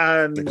 Flash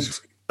and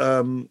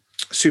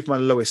Superman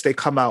and Lois, they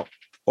come out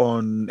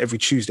on every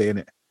Tuesday,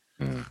 innit?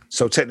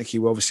 So technically,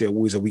 we're obviously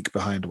always a week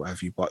behind or what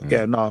have you. But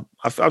yeah, no,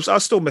 I'll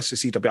still mess with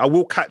CW. I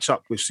will catch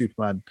up with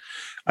Superman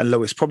and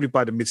Lois probably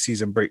by the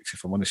mid-season breaks,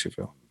 if I'm honest with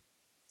you.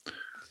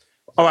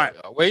 All right.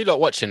 Where are you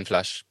lot watching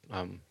Flash?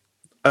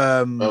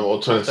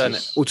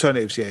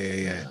 Alternatives.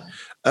 Yeah.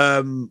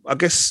 I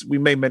guess we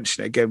may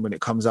mention it again when it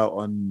comes out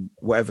on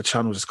whatever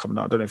channels is coming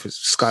out. I don't know if it's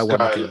Sky One.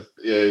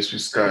 Yeah, it's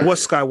with Sky. It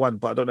was Sky One,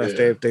 but I don't know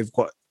if they've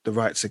got the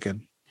rights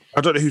again.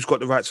 I don't know who's got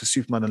the rights for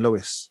Superman and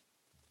Lois.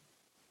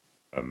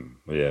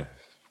 Yeah,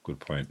 good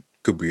point.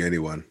 Could be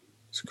anyone.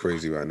 It's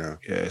crazy right now.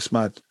 Yeah, it's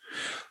mad.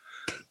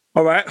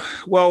 All right.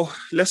 Well,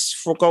 let's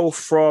go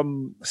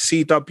from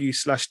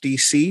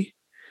CW/DC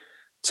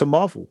to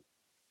Marvel.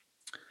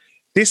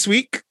 This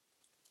week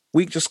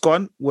just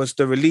gone, was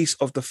the release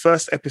of the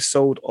first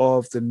episode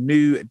of the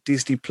new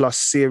Disney Plus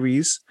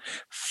series,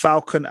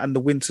 Falcon and the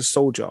Winter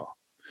Soldier,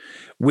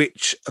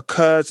 which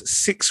occurs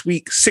 6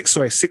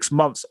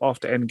 months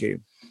after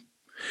Endgame.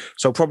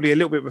 So probably a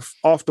little bit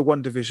after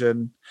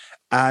WandaVision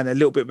and a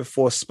little bit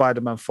before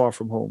Spider-Man Far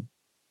From Home.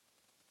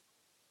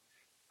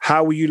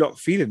 How were you lot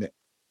feeling it?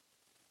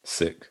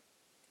 Sick.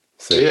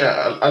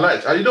 Yeah, I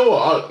like. You know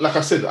what? Like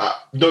I said,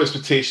 no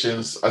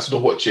expectations. I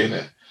started watching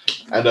it,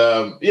 and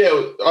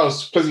I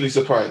was pleasantly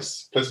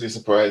surprised.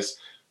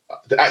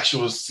 The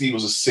actual scene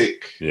was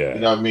sick. Yeah, you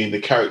know what I mean. The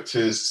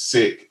characters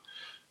sick.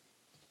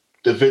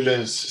 the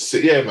villains.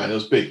 Yeah, man, it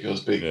was big. It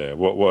was big. Yeah,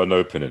 what an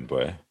opening,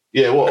 boy.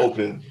 Yeah, what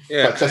opening?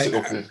 Yeah, Fantastic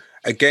opening.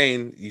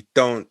 Again, it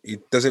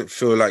doesn't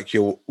feel like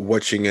you're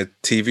watching a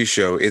TV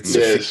show. It's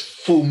it's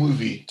full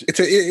movie.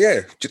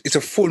 It's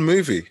a full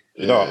movie.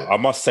 You know, I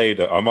must say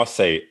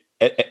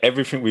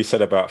everything we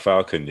said about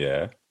Falcon,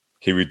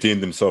 he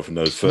redeemed himself in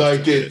those first. No,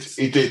 he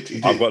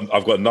did.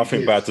 I've got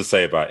nothing bad to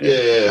say about it.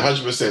 Yeah,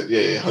 100%.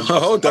 Yeah, 100%.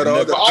 Hold on.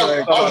 I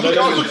was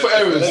looking for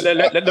errors.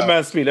 Let the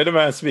man speak. Let the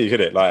man speak.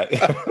 Innit? Like,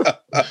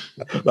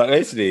 like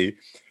basically,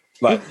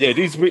 like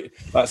these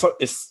so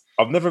it's.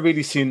 I've never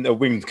really seen a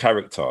winged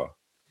character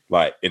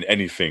like in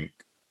anything,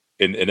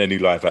 in any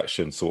live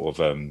action sort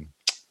of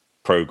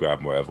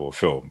program, whatever, or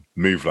film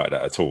move like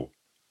that at all.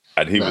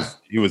 And he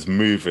was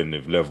moving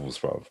with levels,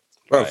 bro.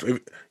 Like,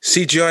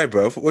 CGI,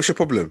 bro. What's your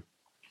problem?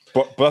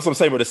 But that's what I'm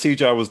saying. But the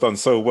CGI was done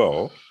so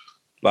well.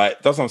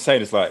 Like that's what I'm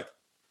saying. It's like,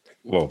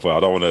 well, I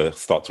don't want to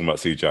start talking about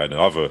CGI and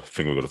another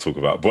thing we're going to talk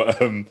about. But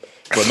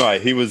no,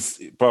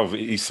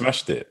 he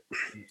smashed it.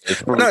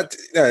 No,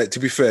 to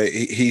be fair,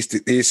 he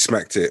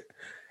smacked it,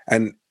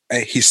 and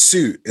his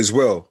suit as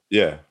well.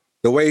 Yeah,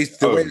 the way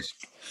he's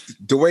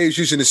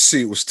using his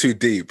suit was too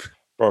deep.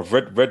 Bro,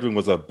 Red Wing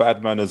was a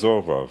bad man as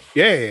well, bro.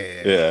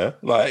 Yeah.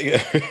 Like,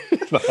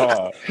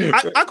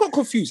 I got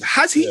confused.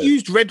 Has he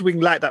used Red Wing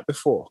like that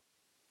before?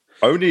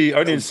 Only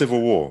in Civil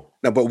War.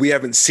 No, but we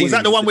haven't seen. Was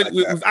that the one with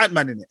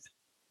Ant-Man in it?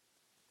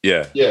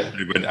 Yeah.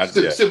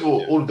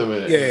 Civil, all of them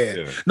in it.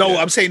 Yeah. No,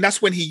 I'm saying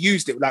that's when he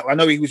used it. Like I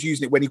know he was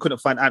using it when he couldn't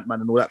find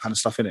Ant-Man and all that kind of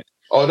stuff in it.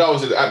 Oh, that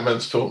was in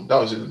Ant-Man's film. That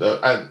was in the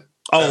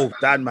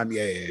the Ant-Man.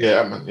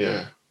 Yeah, Ant-Man.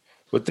 Yeah.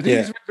 But did he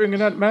use Red Wing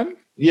in Ant-Man?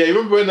 Yeah, you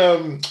remember when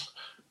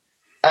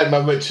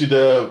Ant-Man went to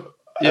the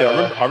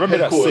I remember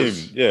that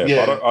scene.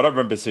 Yeah. But I don't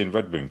remember seeing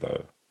Red Wing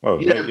though. Oh,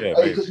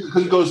 because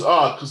he goes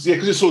because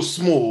it's so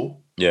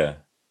small. Yeah.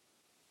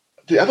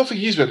 I don't think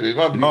he used Red Wing.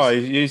 No,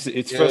 it's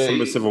first from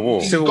the Civil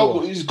War.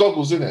 He's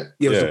goggles, isn't it?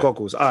 Yeah, it was the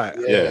goggles. All right.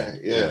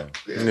 Yeah.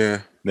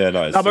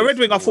 No, but Red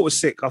Wing, I thought was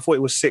sick. I thought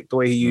it was sick the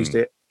way he used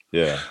it.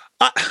 Yeah.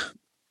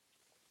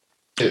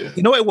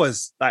 You know what it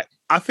was? Like,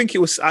 I think it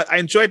was. I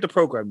enjoyed the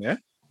program,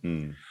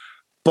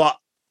 but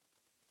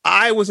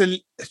I was you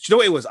know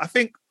what it was? I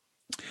think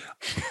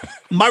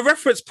my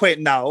reference point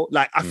now,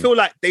 like, I feel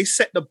like they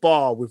set the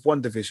bar with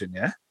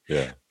WandaVision,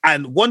 Yeah.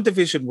 And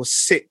WandaVision was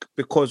sick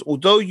because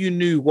although you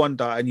knew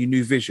Wanda and you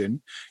knew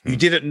Vision, you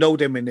didn't know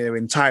them in their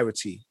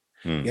entirety.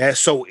 Yeah.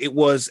 So it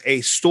was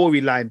a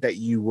storyline that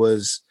you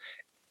was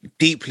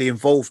deeply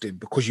involved in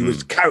because you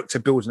was character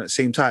building at the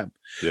same time.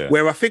 Yeah.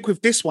 Where I think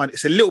with this one,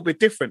 it's a little bit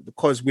different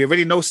because we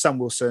already know Sam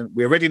Wilson,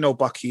 we already know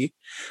Bucky.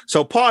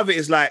 So part of it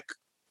is like,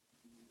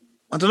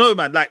 I don't know,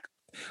 man, like,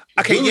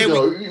 okay, we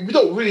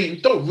don't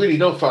really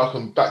know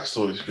Falcon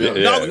backstories. We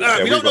don't know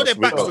their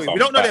backstory. We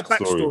don't know their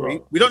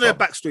backstory. We don't know their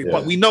backstory,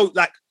 but we know,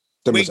 like,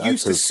 we're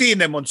used to seeing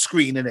them on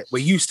screen, innit?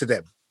 We're used to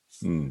them.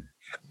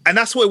 And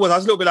that's what it was. I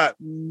was a little bit like,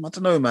 I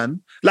don't know,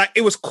 man. Like,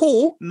 it was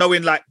cool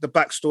knowing, like, the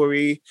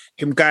backstory,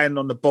 him going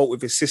on the boat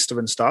with his sister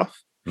and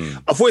stuff.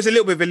 I thought it was a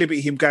little bit of a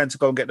liberty, him going to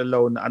go and get the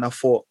loan, and I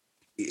thought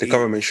the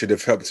government should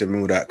have helped him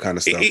and all that kind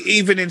of stuff.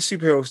 Even in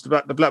superheroes,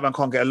 the black man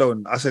can't get a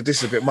loan. I said,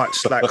 this is a bit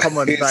much. Like, come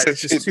on, like,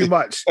 it's just too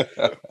much.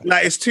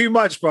 Like, it's too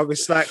much, bro.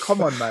 It's like,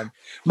 come on, man.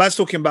 Man's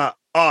talking about,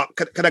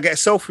 can I get a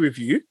selfie with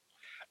you?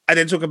 And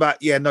then talking about,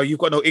 no, you've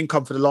got no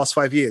income for the last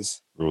 5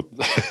 years.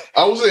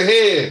 I wasn't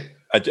here.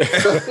 And you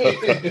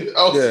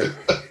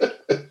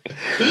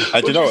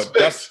know what?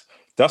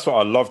 That's what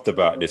I loved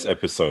about this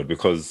episode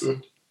because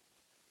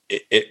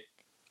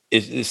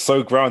it's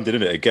so grounded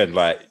in it. Again,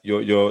 like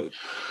you're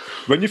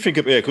when you think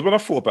of it, because when I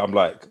thought about it, I'm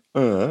like,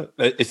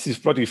 it's this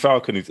bloody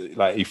Falcon.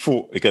 Like he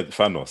fought against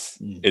Thanos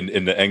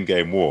in the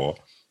Endgame war,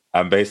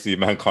 and basically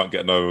man can't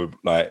get no,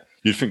 like,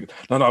 you think,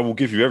 no, I will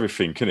give you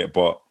everything, innit?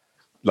 But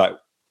like,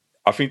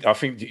 I think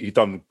he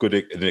done good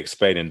in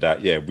explaining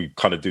that, we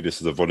kind of do this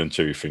as a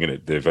voluntary thing,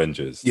 innit? The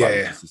Avengers.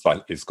 It's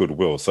like it's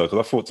goodwill. So because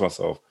I thought to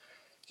myself,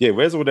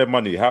 where's all their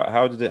money?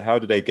 How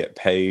did they get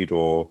paid?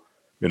 Or,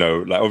 you know,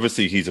 like,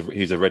 obviously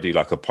he's already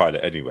like a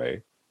pilot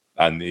anyway,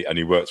 and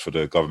he works for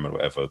the government or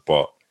whatever,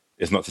 but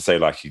it's not to say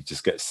like he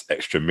just gets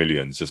extra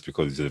millions just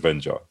because he's an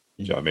Avenger.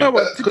 Do you know what I mean? No,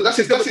 but that's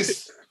his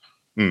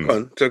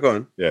Go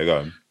on. Yeah, go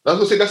on. I was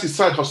gonna say that's his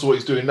side hustle. What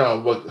he's doing now,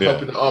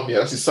 helping the army.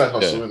 That's his side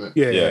hustle, isn't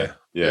it?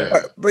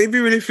 Yeah. But if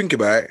you really think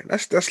about it,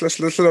 that's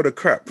a lot of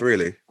crap,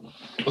 really.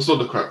 That's a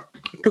lot of crap.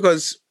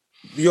 Because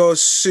you're a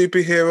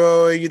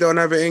superhero, you don't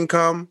have an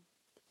income.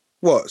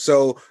 What?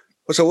 So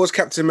what's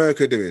Captain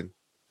America doing?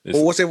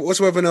 Or what's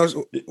everyone else?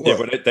 What? Yeah,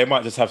 but they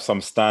might just have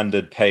some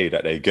standard pay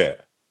that they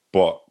get,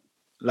 but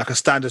like a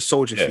standard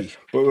soldier fee.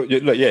 But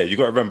you got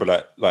to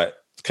remember, like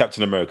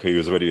Captain America, he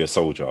was already a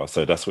soldier,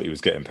 so that's what he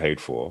was getting paid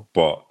for.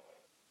 But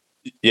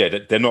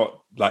they're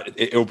not, like,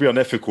 it'll be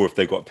unethical if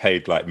they got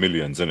paid like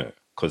millions, innit?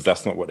 Because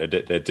that's not what they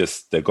did.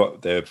 They've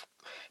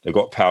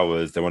got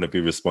powers. They want to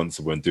be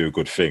responsible and do a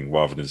good thing,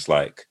 rather than just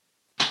like,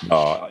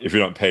 if you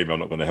don't pay me, I'm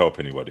not going to help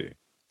anybody.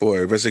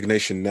 Boy,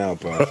 resignation now,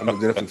 bro. I'm not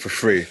doing nothing for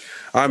free.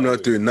 I'm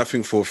not doing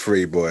nothing for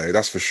free, boy.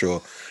 That's for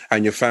sure.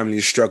 And your family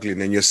is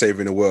struggling, and you're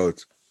saving the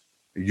world.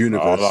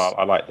 universe.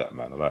 I like that,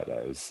 man. I like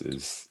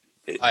that.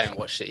 I haven't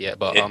watched it yet,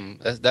 but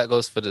that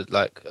goes for the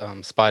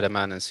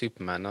Spider-Man and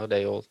Superman. No,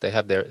 they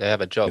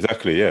have a job.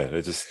 Exactly, yeah.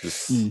 They're just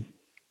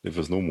if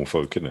it's normal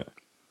folk, innit?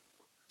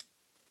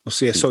 We'll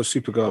see. So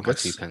Supergirl, I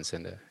guess. 2 pence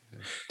in there.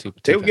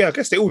 Yeah, I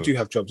guess they all do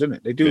have jobs,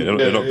 innit? They do.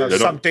 They're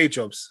some not, day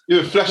jobs.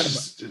 Even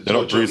Flash. They're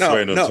not Bruce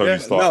Wayne and Tony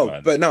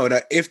Stark, man. No.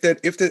 If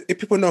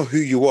people know who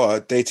you are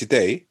day to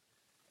day,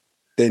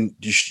 then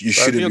you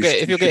shouldn't.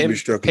 If you're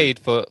getting paid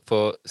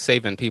for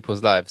saving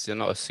people's lives, you're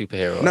not a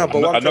superhero. No,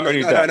 but no.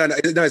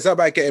 It's not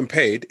about getting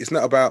paid. It's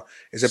about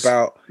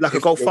like a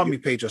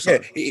GoFundMe page or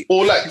something,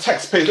 or like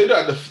taxpayers. They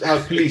don't have to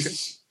have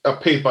police are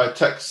paid by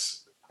tax.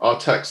 Our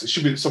tax. It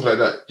should be something like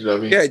that. You know what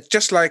I mean? Yeah,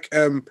 just like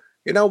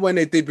when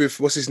they did with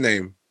what's his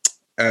name?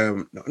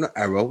 Not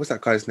Arrow. What's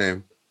that guy's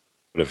name?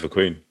 Oliver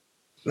Queen.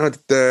 No,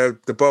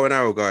 the bow and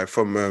arrow guy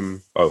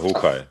from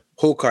Hawkeye.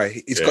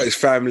 Hawkeye. He's got his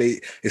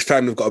family. His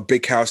family have got a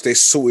big house. They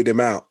sorted him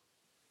out.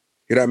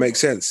 You know, that makes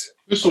sense.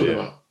 Who sorted him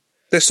out?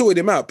 They sorted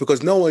him out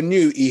because no one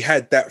knew he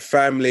had that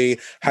family,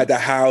 had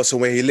that house,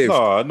 and where he lived.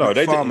 No,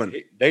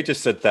 they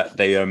just said that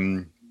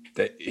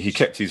that he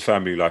kept his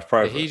family life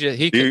private.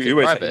 He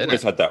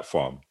always had that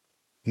farm.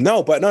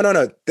 No.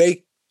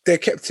 They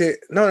kept it.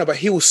 No, but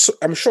he was.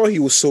 I'm sure he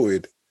was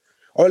sorted.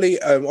 Ollie,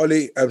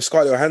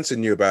 Scarlett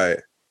Johansson knew about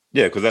it.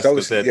 Yeah, because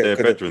that's their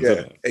bedrooms,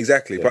 isn't it?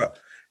 Exactly, yeah.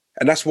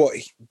 And that's what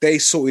they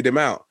sorted him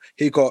out.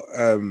 He got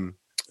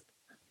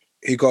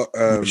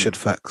Richard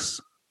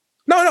Facts.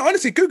 No,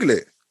 honestly, Google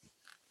it.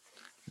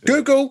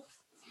 Google.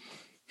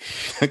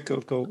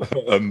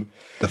 The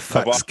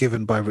facts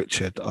given by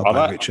Richard are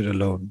by Richard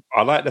alone.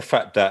 I like the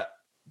fact that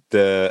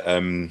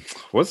the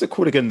what's it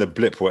called again? The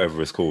blip,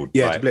 whatever it's called.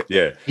 Yeah, the blip.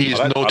 Yeah, he's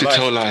known to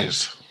tell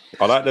lies.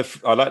 I like the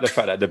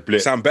fact that the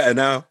blip sound better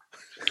now.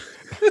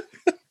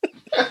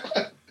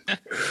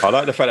 I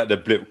like the fact that the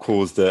blip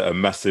caused a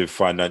massive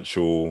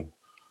financial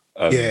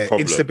problem.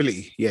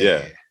 Instability.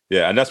 Yeah,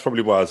 and that's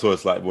probably why I saw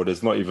it's like, well,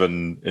 there's not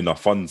even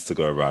enough funds to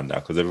go around now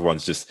because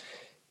everyone's just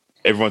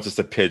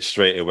appeared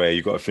straight away.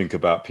 You got to think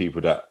about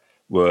people that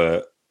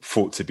were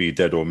thought to be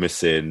dead or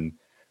missing.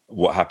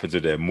 What happened to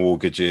their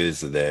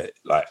mortgages and their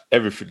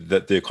everything?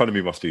 That the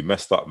economy must be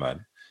messed up,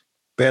 man.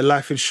 Their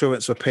life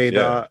insurance were paid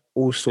out,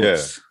 all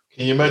sorts. Yeah.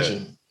 Can you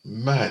imagine?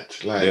 Mad,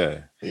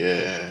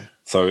 yeah.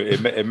 So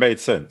it made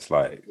sense.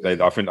 Like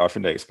I think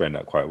they explained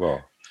that quite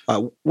well.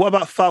 What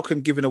about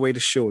Falcon giving away the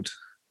shield?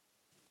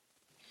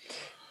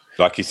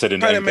 Like he said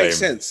in Endgame, makes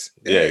sense.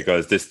 Yeah, he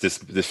goes, this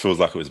feels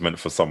like it was meant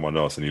for someone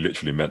else, and he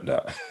literally meant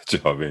that. Do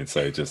you know what I mean?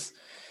 So he just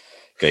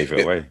gave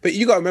it away. But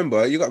you got to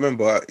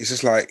remember, it's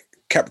just like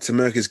Captain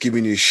America's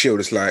giving you a shield.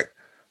 It's like,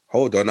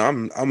 hold on,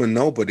 I'm a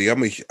nobody.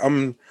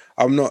 I'm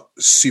not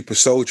super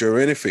soldier or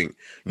anything.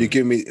 You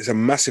give me, it's a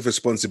massive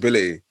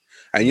responsibility.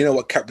 And you know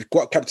what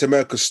Captain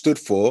America stood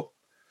for,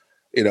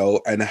 you know,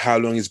 and how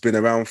long he's been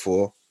around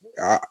for.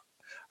 I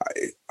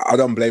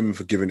don't blame him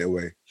for giving it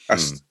away.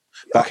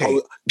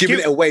 Giving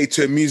it away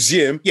to a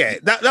museum. Yeah,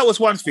 that was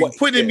one thing.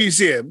 Putting it in a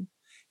museum,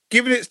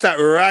 giving it to that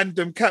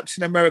random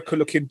Captain America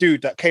looking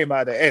dude that came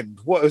out at the end.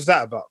 What was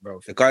that about,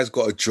 bro? The guy's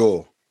got a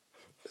jaw.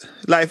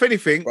 Like, if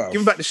anything,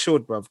 give him back the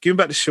shield, bro. Give him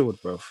back the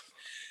shield, bro.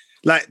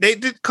 Like, they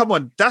did, come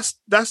on, that's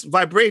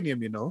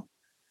vibranium, you know?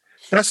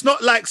 That's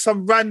not like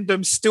some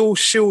random steel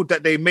shield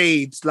that they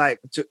made,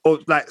 or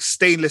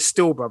stainless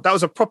steel, bro. That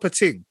was a proper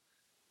thing.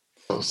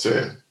 I'm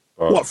saying.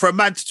 What, for a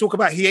man to talk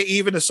about he ain't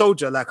even a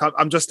soldier? Like,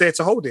 I'm just there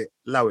to hold it.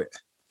 Allow it.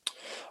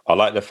 I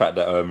like the fact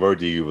that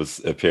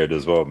Rhodey appeared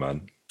as well,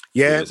 man.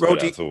 Yeah,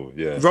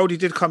 Rhodey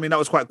did come in. That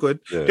was quite good.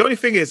 Yeah. The only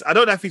thing is, I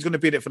don't know if he's going to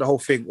be in it for the whole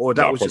thing or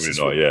that was just...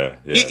 Not, yeah.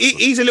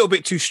 He's a little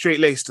bit too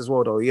straight-laced as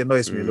well, though. He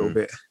annoys me a little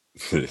bit.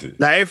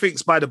 Like,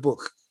 everything's by the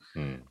book.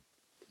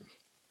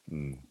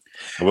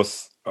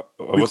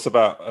 What's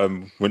about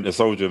Winter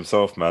Soldier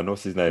himself, man?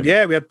 What's his name?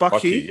 Yeah, we had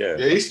Bucky. Yeah,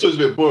 he's still a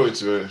bit boring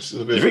to be honest.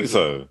 You think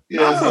so?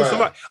 Yeah, I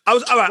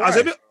was all right. I was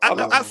a bit,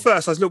 at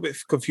first, I was a little bit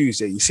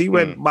confused here. You see,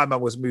 when my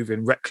man was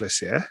moving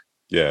reckless,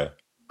 yeah.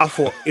 I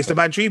thought, is the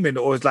man dreaming,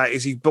 or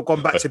is he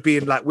gone back to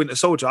being like Winter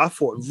Soldier? I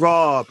thought,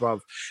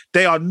 bruv,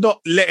 they are not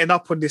letting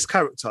up on this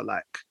character.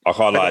 Like, I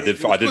can't lie,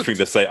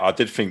 I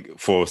did think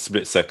for a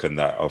split second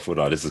that I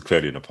thought, this is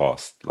clearly in the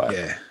past. Like,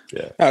 yeah.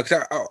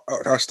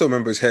 I still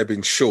remember his hair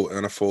being short,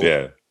 and I thought,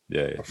 yeah.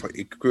 I thought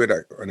he grew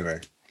that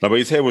anyway. No, but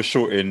his hair was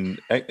short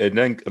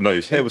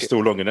his hair was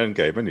still long in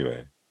Endgame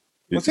anyway.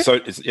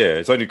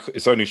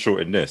 It's only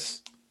short in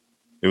this.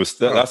 It was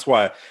that's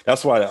why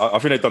I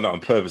think they've done that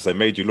on purpose. They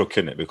made you look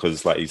in it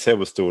because like his hair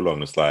was still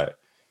long. It's like,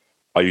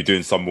 are you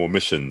doing some more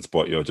missions,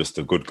 but you're just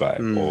a good guy,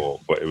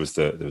 but it was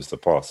the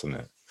past, isn't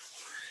it?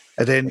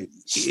 And then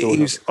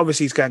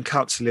he's going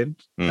counselling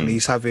and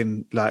he's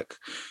having like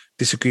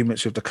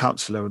disagreements with the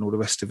counsellor and all the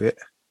rest of it.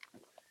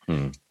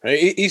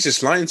 He's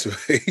just lying to her.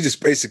 He's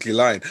just basically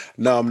lying.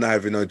 No, I'm not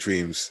having no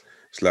dreams.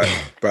 It's like,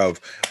 bruv,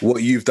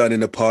 what you've done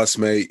in the past,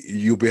 mate,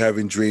 you'll be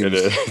having dreams.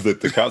 Yeah,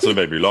 the counsellor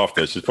made me laugh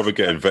there. She's probably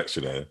getting vexed,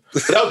 you know.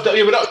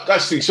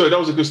 That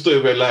was a good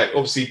story where, like,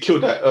 obviously he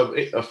killed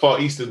that Far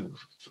Eastern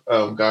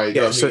guy. You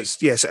know what I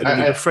mean?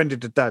 And he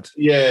befriended the dad.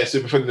 Yeah, so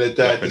he befriended their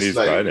dad. Japanese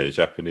guy, isn't it?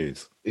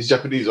 Japanese. He's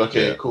Japanese.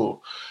 Okay,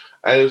 cool.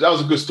 And that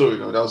was a good story,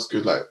 though. That was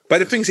good. Like, but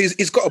the thing is,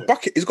 he's got a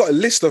bucket. He's got a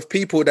list of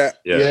people that.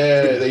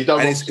 That he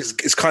done. And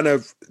it's kind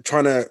of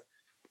trying to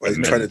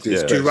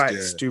do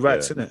rights,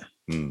 isn't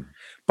it?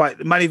 But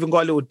the man even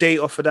got a little date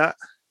off of that.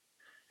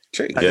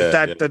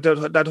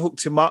 Dad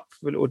hooked him up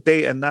with a little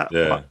date and that.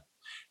 Yeah. But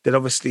then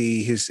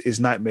obviously his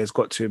nightmares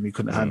got to him. He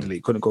couldn't handle it.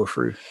 He couldn't go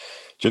through.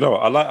 Do you know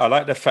what? I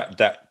like the fact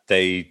that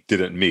they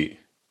didn't meet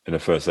in the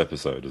first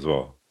episode as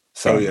well.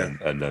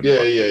 And then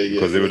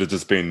because it would have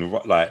just been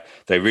like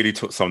they really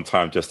took some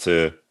time just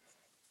to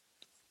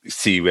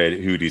see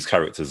who these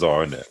characters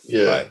are, innit?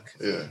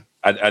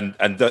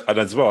 And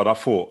as well. And I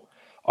thought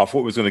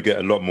we was going to get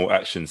a lot more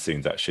action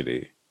scenes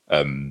actually.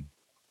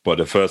 But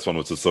the first one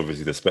was just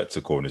obviously the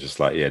spectacle, and it's just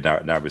like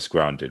now it's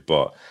grounded.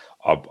 But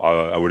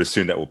I would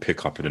assume that will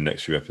pick up in the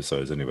next few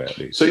episodes anyway, at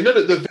least. So you know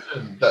that the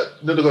villain,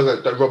 the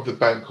guy that robbed the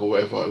bank or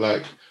whatever,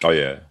 like, oh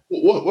yeah,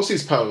 what's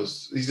his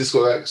powers? He's just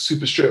got like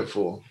super strength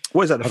or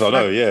what is that? I don't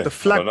know. Yeah, the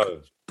flag. What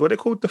are they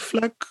called? The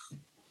flag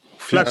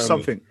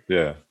something.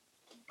 Yeah,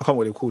 I can't remember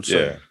what they're called.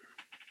 Sorry.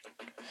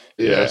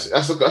 Yeah.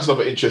 That's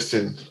another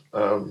interesting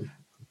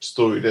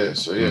story there.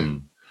 So yeah,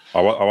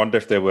 I wonder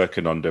if they're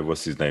working on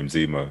what's his name,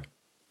 Zemo,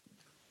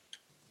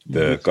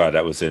 the guy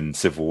that was in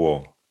Civil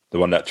War. The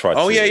one that tried.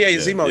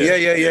 Zemo.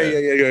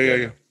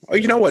 Yeah. Oh,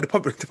 you know what? They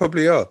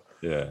probably are.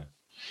 Yeah,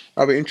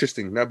 that'd be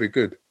interesting. That'd be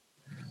good.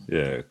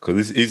 Yeah,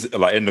 because he's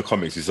like in the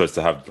comics, he's supposed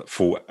to have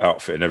full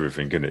outfit and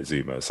everything, isn't it,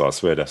 Zemo? So I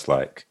swear that's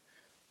like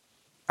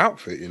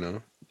outfit, you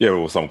know. Yeah,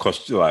 or some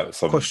costume, like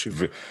some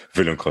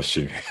villain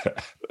costume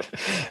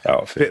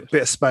outfit.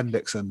 Bit of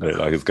spandex and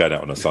like he's going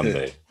out on a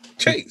Sunday.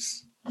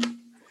 Chase.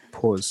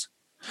 Pause.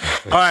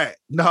 All right,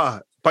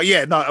 But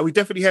are we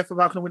definitely here for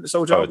Falcon and Winter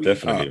Soldier? Oh,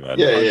 definitely, man.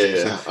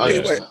 Yeah.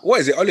 Wait,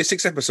 what is it? Only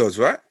 6 episodes,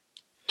 right?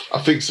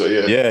 I think so,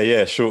 yeah.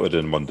 Yeah, shorter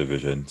than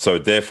WandaVision. So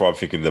therefore, I'm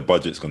thinking the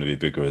budget's going to be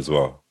bigger as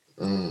well.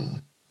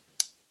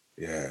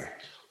 Yeah.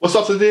 What's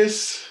after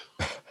this?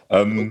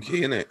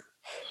 Loki, innit?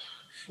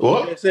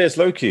 What? It's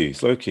Loki.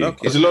 It's Loki.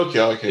 Is it Loki?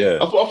 Okay.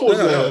 Yeah. I thought it was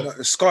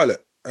no,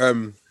 Scarlet.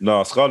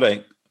 No, Scarlet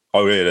ain't.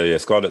 Oh yeah,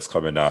 Scarlet's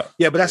coming out.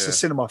 Yeah, but that's a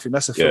cinema thing.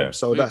 That's a film. Yeah.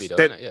 So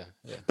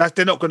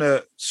they're not going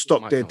to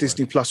stop their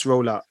Disney Plus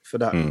rollout for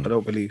that. I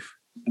don't believe.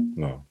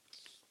 No.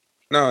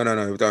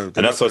 Don't.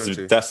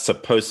 And that's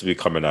supposed to be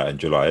coming out in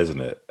July,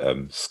 isn't it?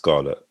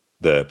 Scarlet,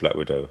 the Black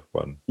Widow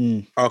one.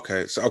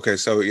 Okay.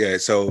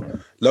 So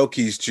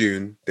Loki's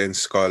June, then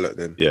Scarlet,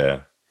 then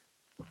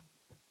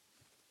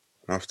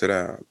after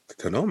that, I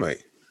don't know,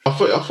 mate. I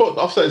thought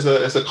after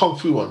it's a kung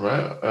fu one,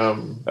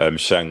 right?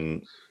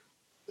 Shang.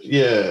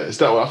 Yeah, it's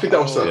that one. I think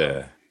that was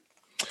that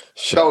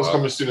was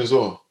coming soon as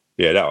well.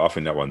 Yeah, I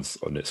think that one's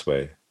on its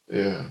way.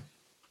 Yeah.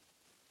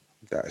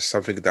 That's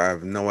something that I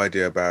have no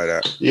idea about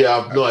that. Yeah,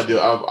 I have no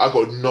idea. I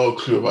got no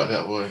clue about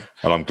that one.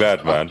 And I'm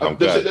glad, man. I'm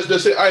glad. They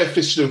say Iron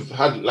Fist should have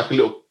had like a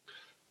little.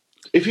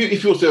 If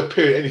he was to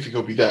appear in anything,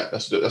 it'll be that.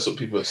 That's what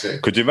people are saying.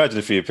 Could you imagine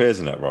if he appears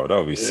in that role? That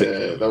would be sick.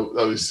 Yeah, that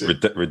would be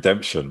sick.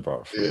 Redemption,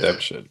 bro. Yeah.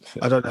 Redemption.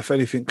 I don't know if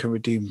anything can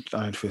redeem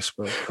Iron Fist,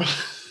 bro.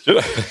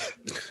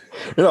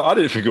 I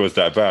didn't think it was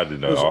that bad. You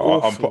know,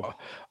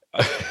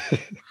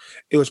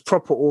 it was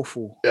proper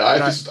awful. Yeah,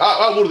 I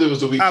thought it was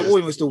the weakest.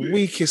 It was the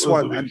weakest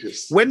one.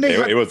 When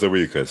it was the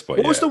weakest. But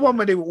what was the one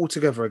when they were all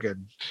together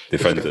again?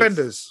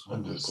 Defenders.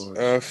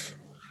 Earth.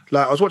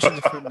 Like I was watching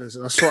Defenders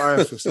and I saw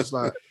Iron Fist. It's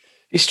like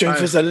his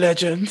strength is a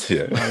legend.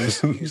 Yeah,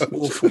 he's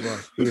awful, bro.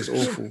 He is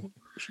awful.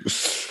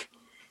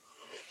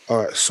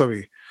 All right,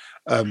 sorry.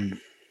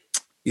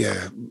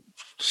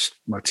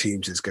 My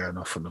Teams is going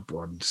off on the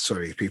bond.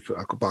 Sorry, people,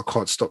 but I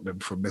can't stop them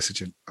from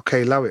messaging.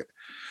 Okay, allow it.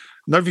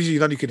 None of you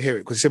can hear it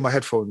because it's in my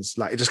headphones.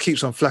 Like it just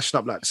keeps on flashing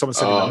up like someone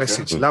sending a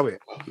message. Allow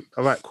it.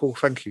 All right, cool.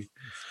 Thank you.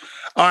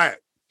 All right.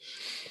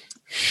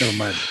 Never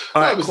mind.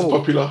 All right, cool.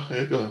 Popular.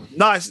 Yeah, go on.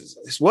 No,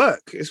 it's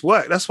work. It's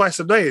work. That's why it's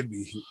annoying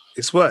me.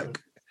 It's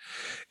work.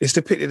 It's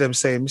the pity of them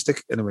saying, Mr.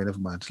 Anyway, never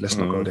mind. Let's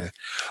not go there.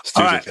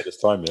 All right. This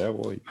time, yeah.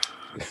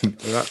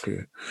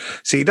 Exactly.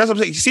 See, that's what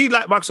I'm saying. You see,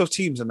 like Microsoft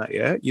Teams and that,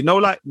 yeah? You know,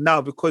 like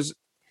now, because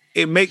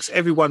it makes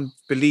everyone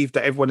believe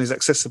that everyone is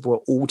accessible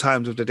at all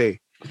times of the day.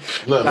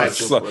 No, like,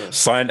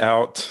 sign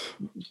out.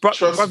 Bro,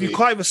 you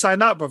can't even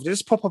sign out, bro. They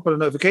just pop up on the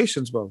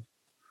notifications, bro.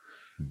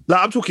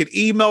 Like, I'm talking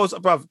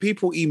emails, bro.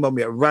 People email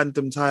me at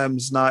random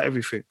times now,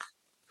 everything.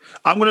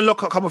 I'm going to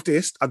come off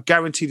this. I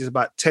guarantee there's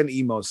about 10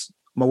 emails,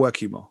 my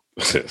work email.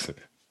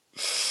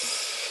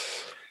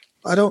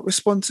 I don't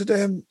respond to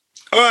them.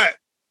 All right.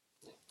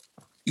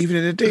 Even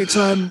in the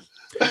daytime.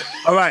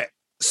 All right.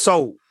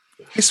 So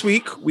this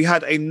week we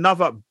had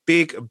another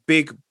big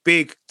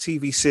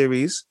TV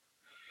series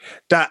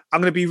that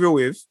I'm going to be real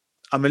with.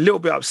 I'm a little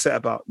bit upset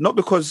about. Not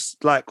because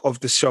like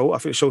of the show. I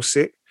think the show's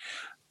sick.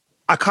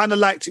 I kind of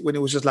liked it when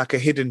it was just like a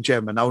hidden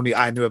gem and only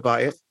I knew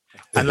about it.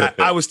 And like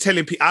I was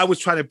telling people, I was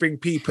trying to bring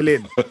people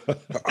in.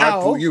 I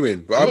brought you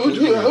in.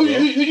 Who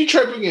you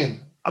try to bring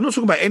in? I'm not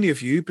talking about any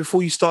of you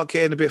before you start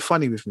getting a bit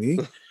funny with me.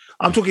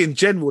 I'm talking in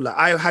general. Like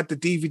I had the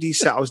DVD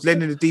set. I was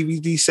lending the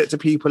DVD set to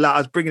people. Like I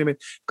was bringing them in.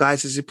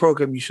 Guys, there's a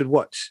program you should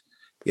watch.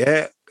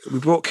 Yeah, we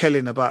brought Kelly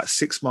in about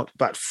 6 months,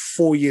 about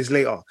 4 years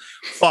later.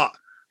 But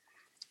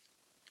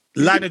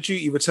Line of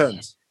Duty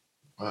returns.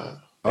 Wow.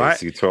 All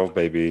right, AC-12,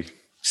 baby.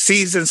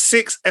 Season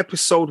 6,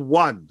 episode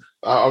 1.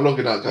 I'm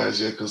logging out,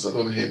 guys, because I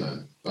don't hear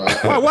nothing.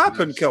 What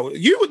happened, Kel?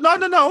 You no.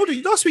 Hold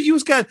on. Last week you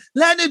was going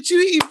Line of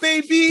Duty,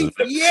 baby.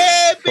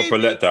 Yeah, baby.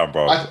 Proper letdown,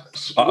 bro.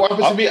 What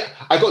happened to me?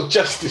 I got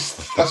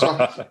justice. That's what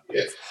happened.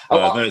 Yeah.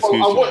 I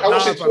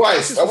watched it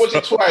twice. I watched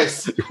it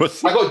twice.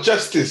 I got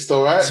justice,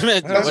 all right?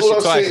 That's all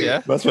I'm saying.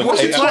 Yeah? Watch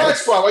it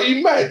twice, bro. Are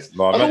you mad?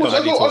 No, I was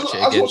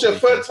watching it a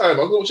third time.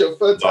 I got to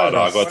third time.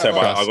 I got to take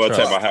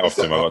my hat off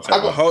to him.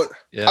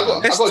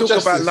 Let's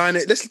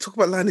talk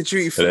about Line of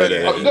Duty for a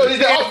minute. No,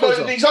 he's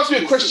asking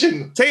me a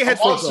question. Take your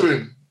headphones Answer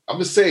him. I'm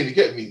just saying, you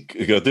get me?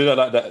 You gotta do that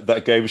like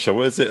that game show.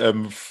 What is it?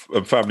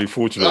 Family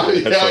Fortune.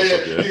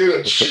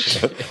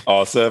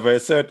 Our survey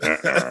said. All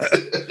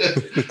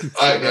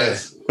right,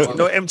 guys.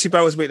 No empty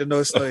barrels make the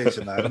most noise.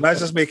 You know? The man's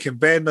just making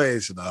bare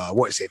noise. You know?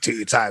 Watch it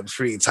 2 times,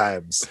 3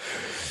 times.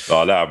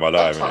 Oh, that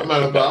was.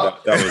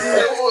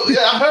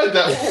 Yeah, I heard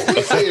that. What are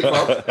you saying,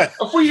 bro? I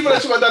thought you were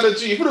talking about Line of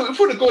Duty. If we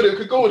could go there, we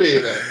could go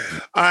there.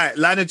 All right,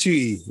 Line of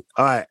Duty.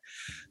 All right.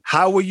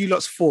 How were you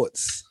lot's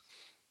thoughts?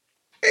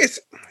 It's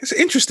an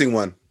interesting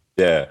one.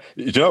 Yeah.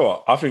 You know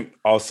what? I think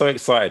I was so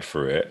excited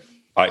for it.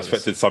 I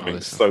expected something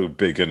so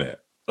big in it.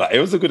 Like, it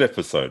was a good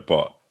episode,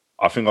 but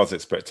I think I was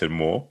expecting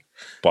more.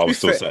 But I was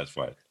still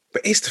satisfied.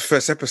 But it's the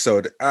first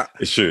episode.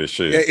 It's true.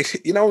 Yeah,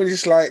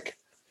 it's like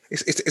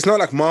it's not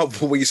like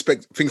Marvel where you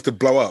expect things to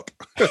blow up.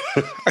 Do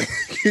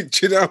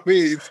you know what I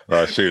mean?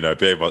 Right, true. No,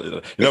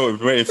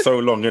 we've waited so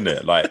long,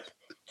 innit? Like,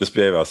 just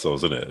behave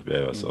ourselves, innit?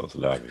 Behave ourselves.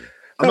 Allow me.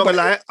 I'm not gonna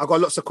lie. I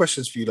got lots of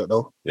questions for you,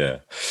 though. Yeah.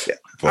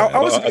 I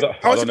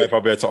don't know if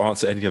I'll be able to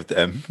answer any of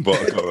them,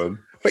 but go on.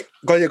 Wait,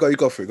 you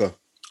go for it. Go.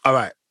 All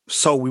right.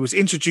 So we was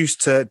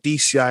introduced to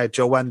DCI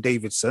Joanne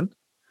Davidson.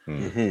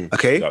 Mm-hmm.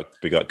 Okay.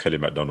 Big up Kelly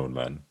MacDonald,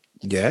 man.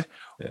 Yeah.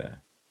 Yeah.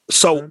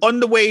 So on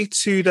the way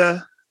to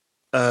the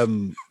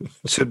to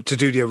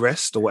do the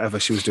arrest or whatever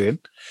she was doing,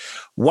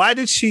 why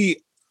did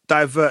she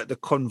divert the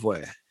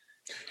convoy?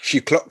 She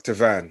clocked a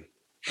van.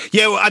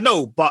 Yeah, well, I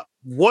know, but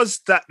was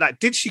that like,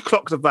 did she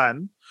clock the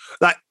van?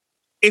 Like,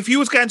 if you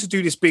was going to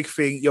do this big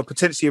thing, you're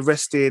potentially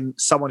arresting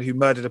someone who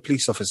murdered a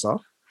police officer.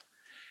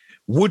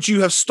 Would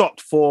you have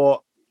stopped for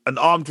an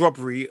armed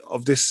robbery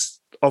of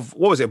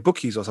what was it,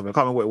 bookies or something? I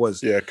can't remember what it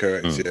was. Yeah,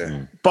 correct.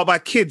 Yeah, but by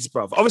kids,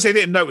 bruv. Obviously,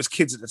 they didn't know it was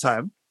kids at the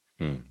time,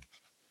 and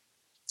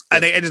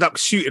they ended up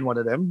shooting one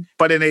of them.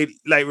 But then they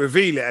like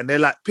reveal it, and they're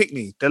like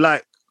pickney. They're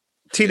like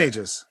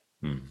teenagers.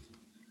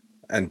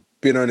 And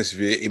being honest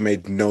with you, it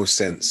made no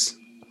sense.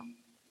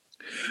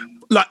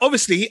 Like,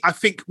 obviously, I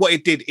think what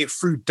it did, it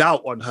threw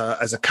doubt on her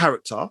as a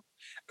character.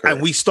 Correct.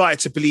 And we started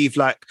to believe,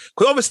 like,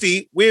 because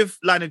obviously with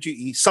Line of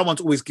Duty,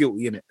 someone's always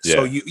guilty in it. Yeah.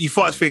 So you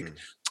start to think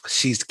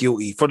she's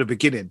guilty from the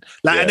beginning.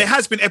 Like, and there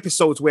has been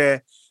episodes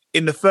where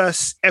in the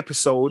first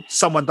episode,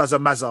 someone does a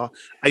mazza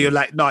and you're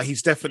like, nah,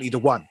 he's definitely the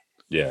one.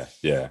 Yeah.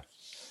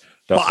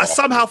 But I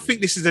somehow think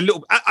this is a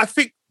little, I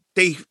think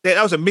that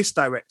was a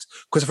misdirect,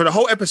 because for the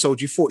whole episode,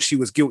 you thought she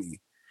was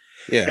guilty.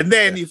 Yeah, and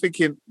then you're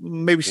thinking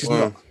maybe she's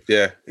not.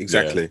 Yeah,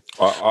 exactly.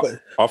 Yeah.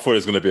 I thought it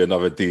was going to be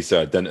another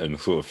DC Denton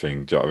sort of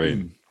thing. Do you know what I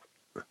mean?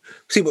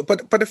 See,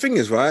 but the thing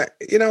is, right?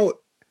 You know,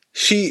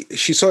 she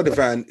saw the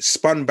van,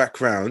 spun back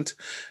round,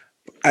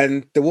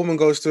 and the woman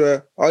goes to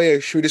her, "Oh yeah,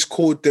 should we just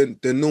call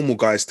the normal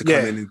guys to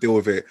come in and deal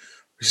with it?"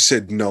 She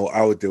said, "No,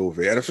 I will deal with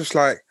it." And I was just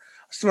like,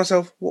 I said to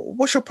myself,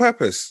 "What's your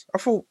purpose?" I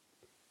thought,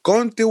 go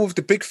and deal with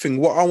the big thing.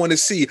 What I want to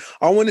see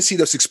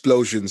those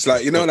explosions.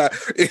 Like, like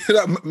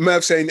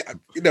Merv saying,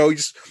 you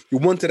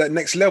wanted that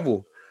next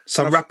level.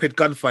 Some rapid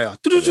gunfire.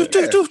 Get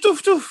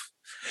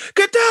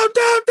down.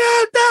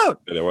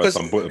 Yeah, there was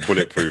some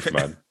bulletproof,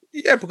 man.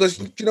 Yeah, because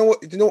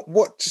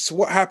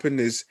what happened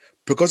is,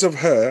 because of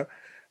her,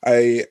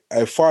 a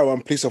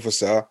firearm police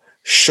officer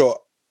shot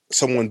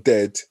someone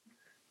dead,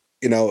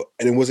 and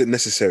it wasn't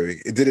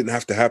necessary. It didn't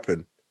have to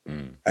happen.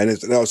 And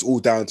that was all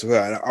down to her.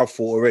 And I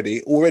thought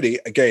already,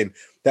 again,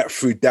 that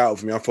threw doubt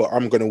of me. I thought,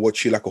 I'm going to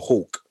watch you like a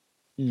hawk.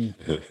 Do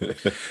you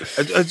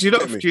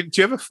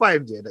ever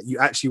find that you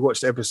actually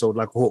watch the episode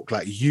like a hawk?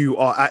 Like, you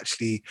are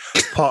actually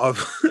part of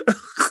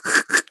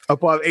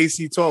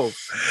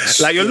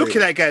AC-12. Like, you're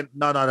looking at it again,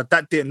 no,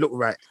 that didn't look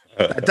right.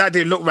 That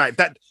didn't look right.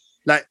 That,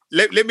 like,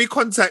 let me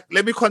contact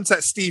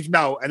Steve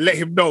now and let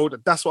him know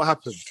that that's what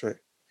happened. Right.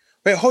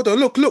 Wait, hold on.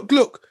 Look.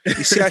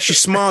 You see how she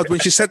smiled when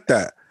she said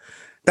that?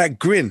 That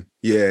grin,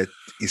 is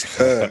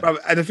her.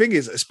 And the thing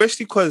is,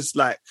 especially because,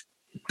 like,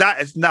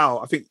 that is now,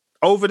 I think,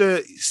 over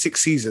the 6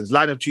 seasons,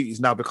 Line of Duty has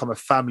now become a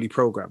family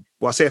program.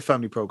 Well, I say a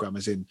family program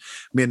as in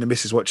me and the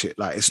missus watch it.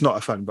 Like, it's not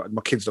a family, but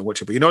my kids don't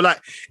watch it. But, like,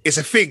 it's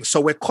a thing.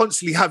 So we're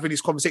constantly having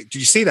this conversation. Do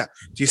you see that?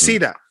 Do you see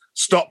that?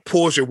 Stop,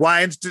 pause,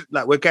 rewind.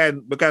 Like, we're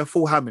going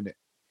full ham in it.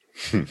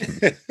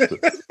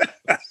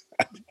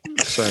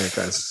 Sorry,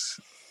 guys.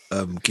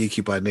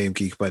 Geeky by name,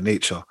 geeky by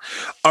nature.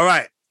 All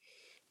right.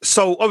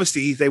 So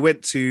obviously they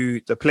went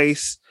to the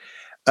place,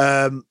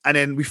 and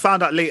then we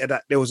found out later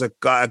that there was a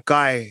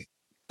guy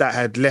that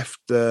had left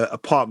the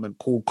apartment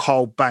called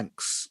Carl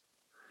Banks,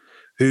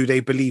 who they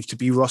believe to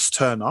be Ross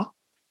Turner,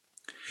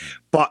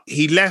 but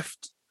he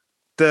left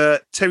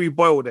the Terry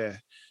Boyle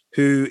there,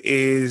 who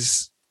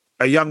is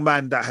a young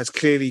man that has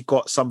clearly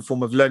got some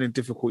form of learning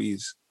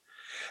difficulties.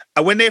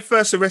 And when they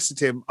first arrested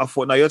him, I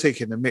thought, no, you're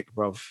taking the mick,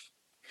 bruv.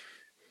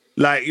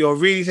 Like, you're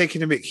really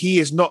taking the mick. He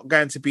is not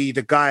going to be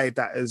the guy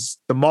that is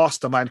the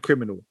mastermind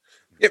criminal.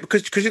 Yeah,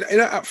 because you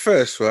know, at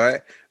first,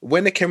 right,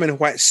 when they came in a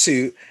white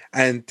suit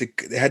and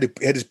they had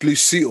his blue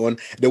suit on,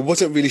 they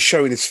wasn't really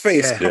showing his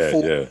face.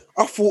 Yeah.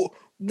 I thought,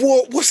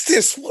 what's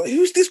this?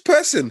 Who's this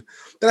person?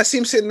 Then I see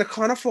him sitting in the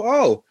car, and I thought,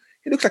 oh,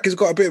 he looks like he's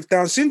got a bit of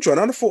Down syndrome.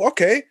 And I thought,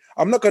 okay,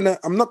 I'm not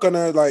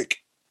gonna like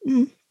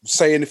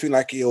say anything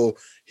like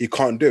he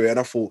can't do it. And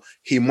I thought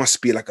he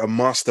must be like a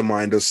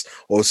mastermind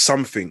or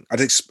something.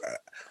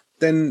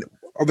 Then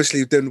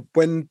obviously,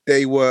 when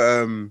they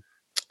were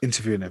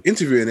Interviewing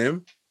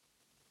him,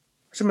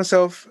 I said to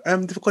myself,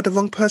 they've got the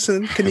wrong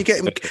person. Can you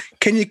get him?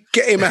 Can you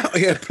get him out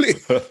here,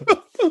 please?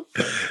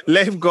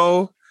 Let him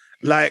go.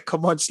 Like,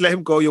 come on, just let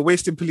him go. You're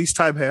wasting police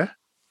time here.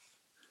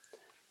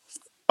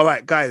 All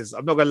right, guys,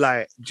 I'm not gonna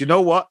lie. Do you know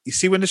what? You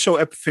see, when the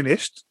show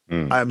finished,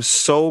 I am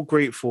so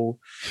grateful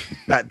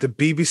that the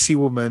BBC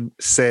woman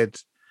said,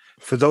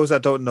 for those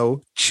that don't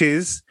know,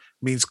 CHIS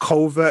means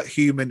covert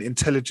human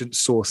intelligence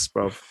source,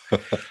 bruv.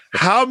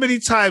 How many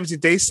times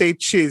did they say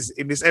CHIS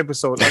in this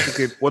episode? I'm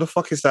thinking, what the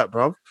fuck is that,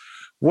 bruv?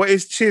 What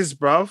is CHIS,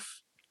 bruv?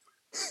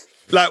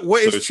 Like,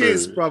 what is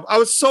CHIS, bruv? I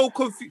was so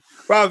confused.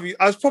 Bruv,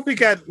 I was probably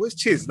going, what's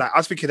CHIS? Like, I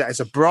was thinking that it's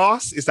a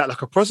brass. Is that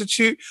like a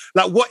prostitute?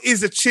 Like, what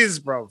is a CHIS,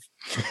 bruv?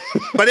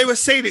 But they were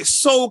saying it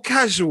so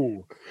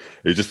casual.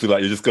 You just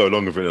go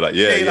along with it. Like,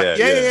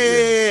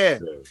 yeah.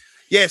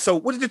 Yeah, so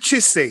what did the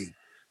CHIS say?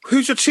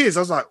 Who's your CHIS? I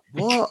was like,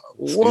 what?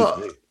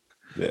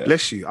 Yeah.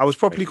 Bless you. I was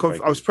probably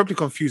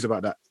confused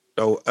about that,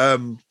 though.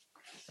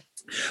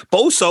 But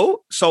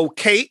also, so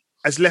Kate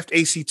has left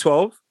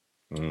AC12.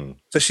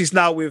 So she's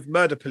now with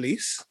Murder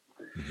Police.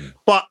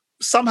 But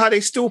somehow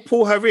they still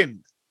pull her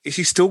in. Is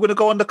she still going to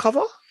go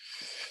undercover?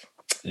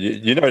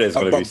 You know there's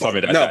going to be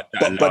something that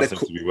allows them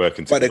to be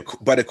working together.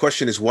 But the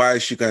question is, why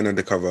is she going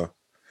undercover?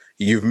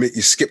 You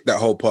skipped that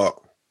whole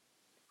part.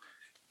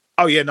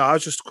 Oh, yeah, no, I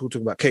was just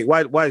talking about Kate.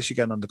 Why is she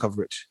going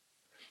undercover, Rich?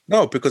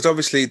 No, because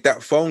obviously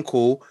that phone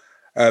call,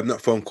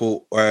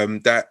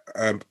 that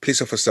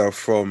police officer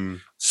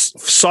from...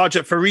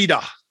 Sergeant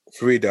Farida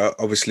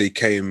obviously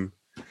came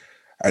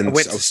and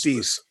went to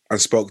Steve and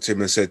spoke to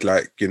him and said,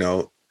 like, you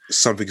know,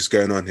 something is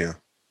going on here.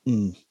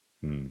 And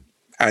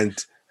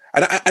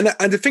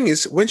the thing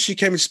is, when she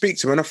came and speak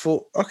to him, and I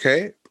thought,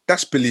 okay,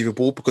 that's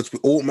believable because we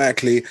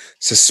automatically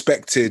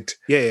suspected.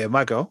 Yeah,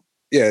 my girl.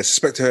 Yeah,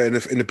 suspected her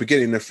in the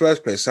beginning, in the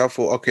first place. So I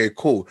thought, okay,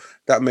 cool,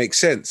 that makes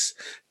sense.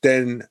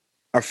 Then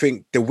I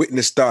think the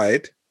witness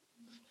died.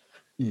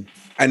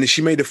 And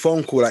she made a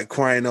phone call, like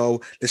crying,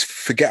 "Oh, let's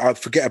forget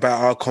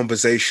about our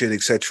conversation,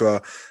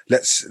 etc.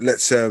 Let's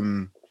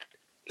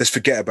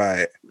forget about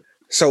it."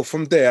 So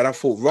from there, and I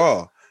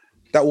thought,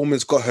 that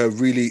woman's got her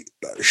really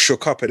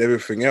shook up and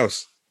everything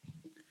else.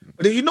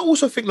 But did you not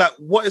also think, like,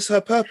 what is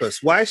her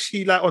purpose? Why is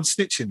she like on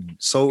snitching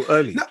so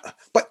early? No,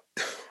 but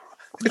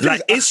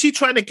like, is she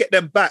trying to get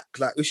them back?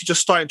 Like, is she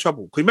just starting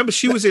trouble? Because remember,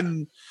 she was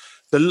in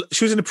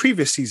the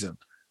previous season.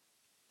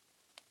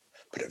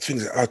 But the thing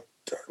is,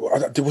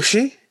 was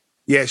she?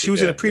 Yeah, she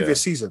was in the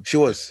previous season. She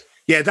was.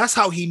 Yeah, that's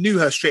how he knew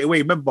her straight away.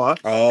 Remember,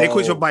 they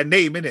called her by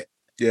name, innit?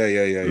 Yeah.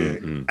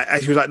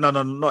 And she was like, no,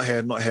 not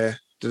here.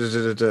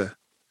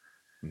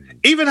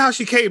 Even how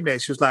she came there,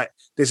 she was like,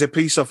 "There's a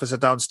police officer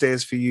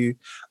downstairs for you.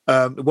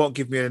 It won't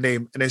give me a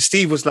name." And then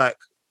Steve was like,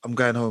 "I'm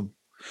going home."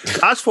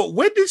 I just thought,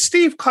 when did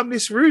Steve come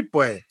this rude,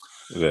 boy?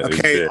 Yeah,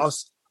 okay,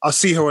 I'll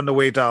see her on the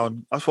way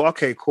down. I thought,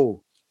 okay,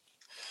 cool.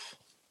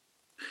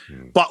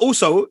 But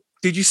also,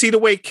 did you see the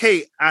way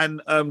Kate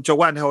and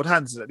Joanne held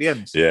hands at the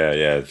end? Yeah.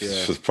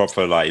 It was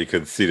proper, like, you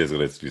could see there's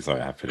going to be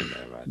something happening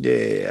there, man.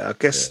 Yeah. I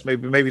guess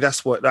maybe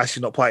that's what,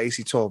 actually not part of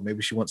AC12.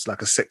 Maybe she wants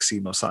like a sex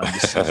scene or something.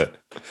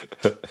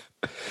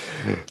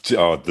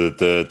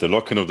 The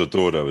locking of the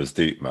door, though, is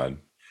deep, man.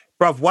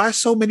 Bruv, why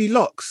so many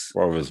locks?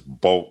 Bruv, there's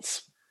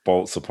bolts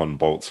upon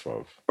bolts,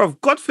 bruv. Bruv,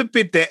 God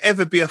forbid there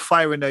ever be a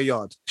fire in her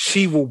yard.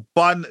 She will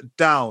burn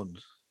down.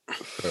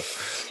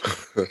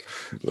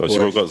 Well, she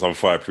would have got some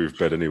fireproof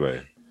bed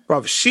anyway.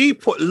 Bruv, she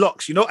put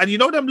locks, and you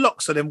know them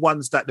locks are them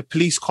ones that the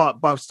police can't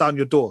bounce down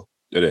your door.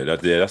 Yeah,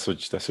 that's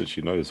what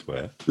she knows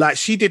where. Like,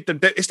 she did them.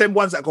 It's them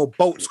ones that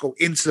bolts go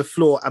into the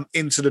floor and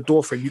into the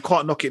door frame. You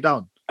can't knock it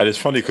down. And it's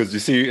funny because you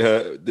see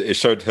it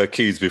showed her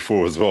keys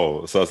before as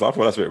well. So I was like,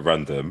 well, that's a bit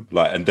random.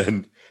 Like, and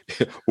then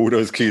all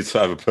those keys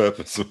have a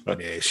purpose.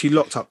 Yeah, she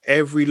locked up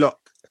every lock.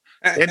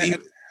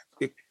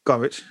 Go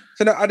on, Rich.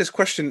 So now I just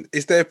question: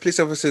 is there police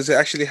officers that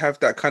actually have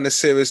that kind of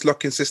serious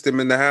locking system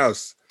in the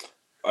house?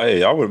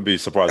 Hey, I wouldn't be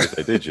surprised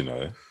if they did,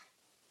 Yeah,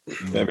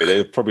 I mean,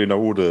 they probably know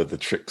all the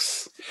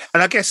tricks.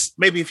 And I guess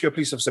maybe if you're a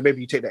police officer, maybe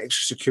you take that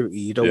extra security.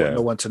 You don't want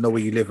no one to know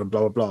where you live and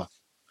blah, blah, blah.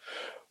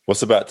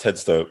 What's about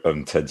Ted's though?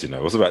 Ted, you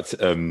know. What's about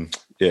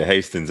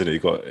Hastings?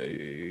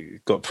 Innit? He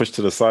got pushed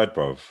to the side,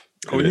 bruv.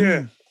 Oh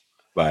yeah.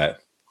 Like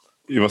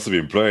he must have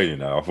been blowing, you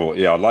know. I thought,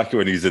 I like it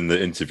when he's in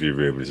the interview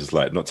room. It's just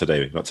like, not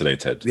today,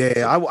 Ted.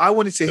 Yeah, I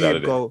wanted to hear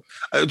him go.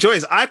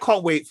 Joyce, I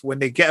can't wait for when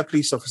they get a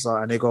police officer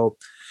and they go,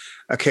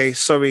 okay,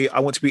 sorry, I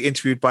want to be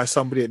interviewed by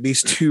somebody at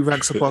least 2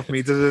 ranks above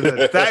me.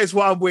 That is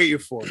what I'm waiting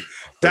for.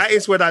 That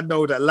is when I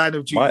know that line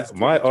of duty.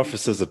 My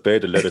officers obey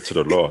the letter to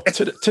the law.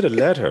 to the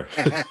letter.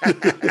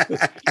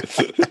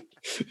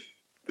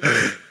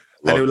 And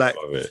they were like,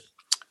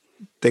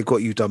 they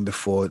got you done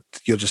before.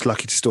 You're just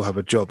lucky to still have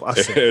a job. I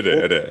said,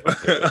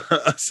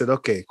 I said,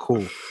 okay,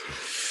 cool.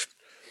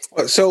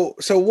 So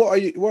what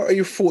are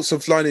your thoughts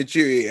of Line of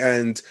Duty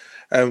and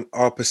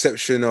our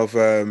perception of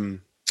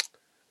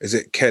is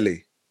it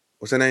Kelly?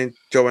 What's her name?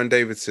 Joanne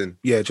Davidson.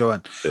 Yeah,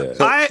 Joanne. Yeah.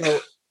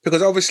 So,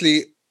 because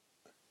obviously,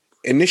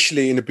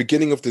 initially in the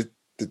beginning of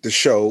the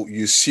show,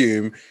 you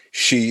assume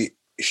she's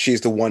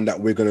the one that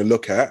we're going to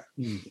look at,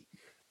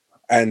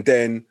 and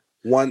then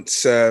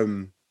once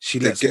she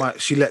lets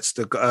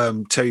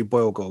the Terry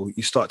Boyle go,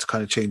 you start to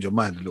kind of change your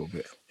mind a little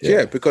bit.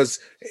 Yeah, because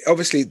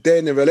obviously they're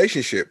in a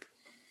relationship.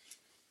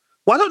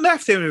 Well, I don't know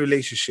if they're in a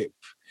relationship.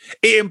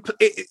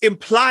 It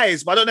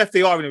implies, but I don't know if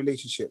they are in a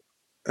relationship.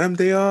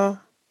 They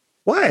are.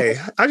 Why?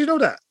 How do you know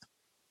that?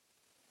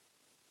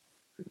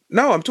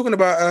 No, I'm talking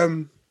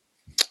about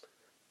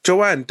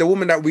Joanne, the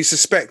woman that we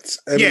suspect.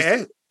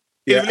 An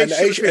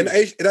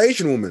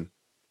Asian woman.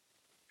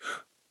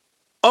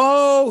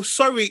 Oh,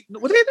 sorry.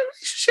 Were they in a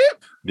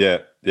relationship?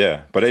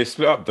 Yeah. But they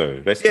split up though.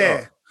 They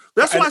split up.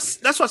 That's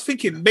what I was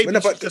thinking. Maybe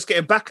she's just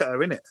getting back at her,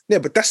 innit? Yeah,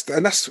 but that's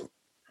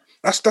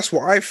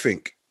what I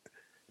think.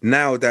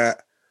 Now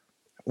that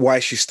why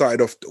she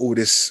started off all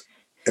this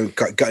and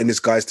getting these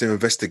guys to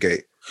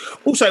investigate.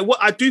 Also, what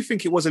I do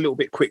think it was a little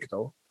bit quick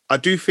though. I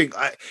do think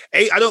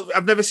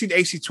I've never seen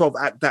AC-12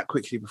 act that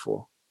quickly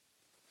before.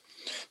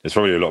 There's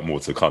probably a lot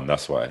more to come.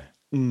 That's why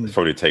it's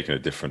probably taking a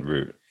different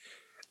route.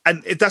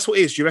 And if that's what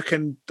it is, do you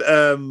reckon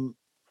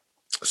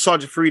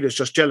Sergeant Farida's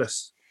just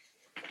jealous,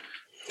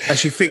 and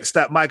she thinks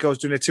that my girl's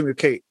doing a thing with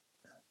Kate?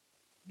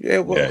 Yeah.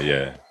 Well,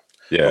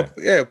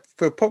 yeah,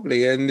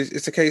 probably. And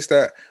it's a case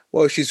that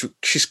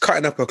she's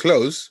cutting up her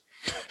clothes.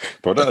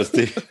 But that was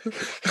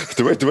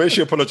the way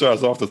she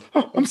apologized after.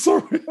 Oh, I'm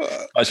sorry.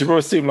 Like, she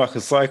probably seemed like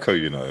a psycho,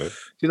 you know.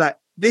 She's like,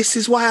 "This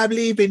is why I'm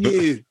leaving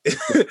you,"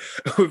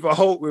 with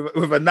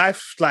a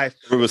knife slice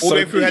all the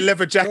way through her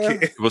leather jacket.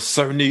 Yeah. It was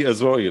so neat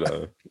as well, you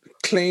know.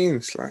 Clean,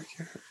 it's like.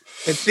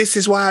 And this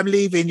is why I'm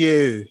leaving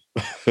you.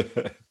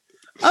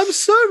 I'm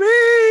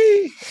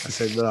sorry. I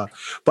said no,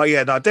 but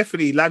yeah, no,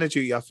 definitely. Line of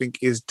Duty, I think,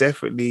 is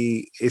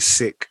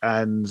sick,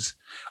 and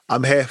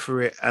I'm here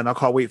for it, and I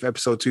can't wait for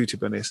episode 2. To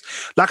be honest,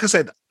 like I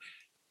said,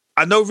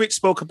 I know Rich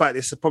spoke about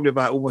this probably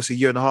about almost a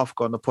year and a half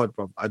ago on the pod,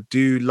 bro. I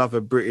do love a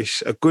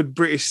good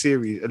British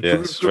series,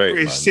 good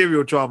British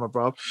serial drama,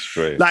 bro.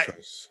 Straight. Like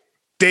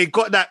they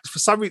got that for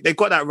some reason. They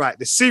got that right.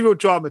 The serial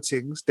drama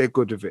things, they're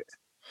good with it.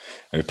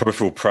 And you probably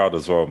feel proud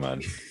as well,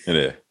 man.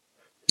 Innit?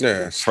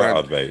 Yeah,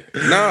 proud, mate.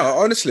 No,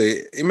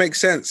 honestly, it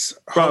makes sense.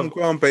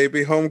 Homegrown,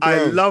 baby, homegrown.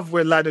 I love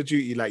when Line of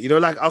Duty, like, you know,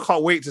 like I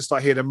can't wait to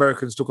start hearing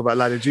Americans talk about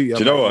Line of Duty. Do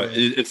you know what?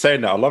 It's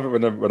saying that I love it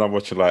when I'm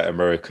watching like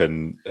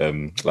American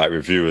like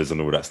reviewers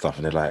and all that stuff,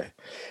 and they're like,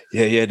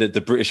 yeah,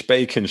 the British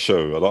Bacon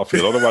Show. I don't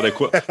know why they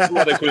call it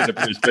the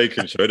British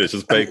Bacon Show. It's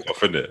just Bake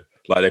Off, isn't it?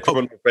 Like they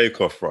call it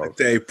Bake Off, bro.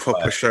 They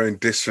proper like, showing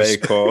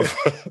disrespect. Bake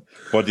Off,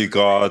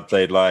 Bodyguard.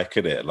 They like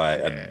it,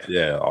 like, and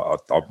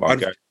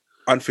I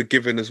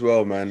Unforgiven as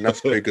well, man.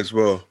 That's big as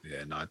well.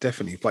 Yeah, no,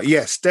 definitely. But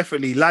yes,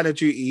 definitely. Line of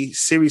Duty,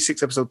 Series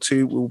 6, Episode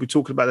 2. We'll be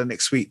talking about it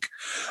next week.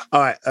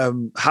 All right.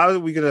 How are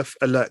we going to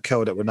alert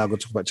Kel that we're now going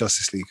to talk about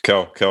Justice League?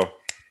 Kel.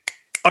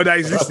 Oh, no,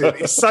 he's listening.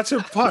 He's such a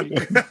punk.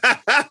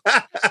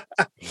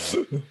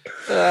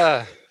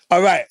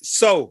 All right.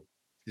 So.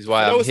 This is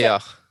why I'm here.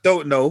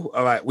 Don't know.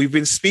 All right. We've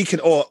been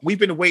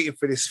waiting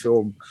for this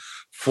film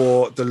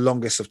for the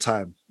longest of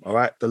time. All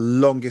right. The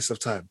longest of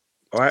time.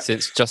 All right.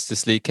 Since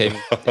Justice League came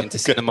into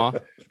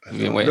cinema, we've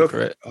been waiting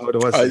for it.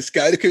 This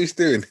guy, look what he's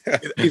doing.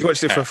 He's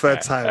watched it for a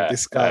third time.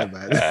 This guy,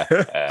 man.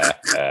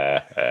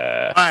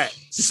 All right.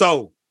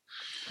 So,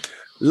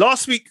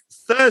 last week,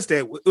 Thursday,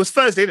 it was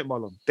Thursday, didn't it,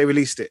 Marlon? They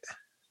released it.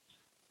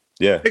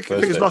 Yeah. I think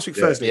it was last week,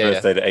 Thursday. Yeah.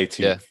 Thursday the 18th.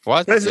 Yeah.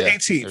 What? Thursday the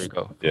 18th. There we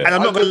go. Yeah. And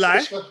I'm not going to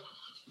lie.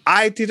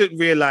 I didn't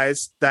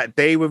realize that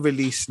they were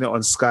releasing it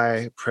on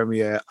Sky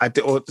Premiere,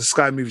 or the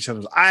Sky Movie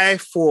channels. I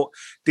thought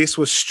this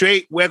was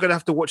straight. We're going to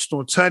have to watch the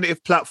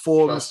alternative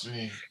platforms.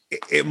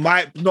 It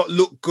might not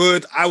look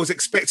good. I was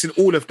expecting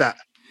all of that.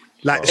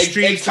 Like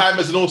streams,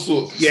 timers and all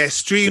sorts. Yeah,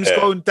 streams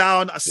going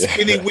down,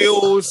 spinning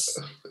wheels,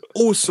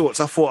 all sorts.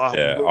 I thought,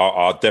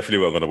 I definitely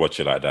weren't going to watch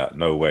it like that.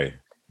 No way.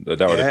 That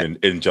would have been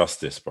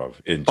injustice, bro.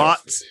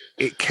 Injustice.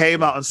 But it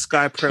came out on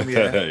Sky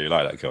Premiere. You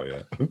like that, girl,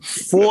 yeah.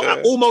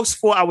 Almost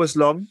 4 hours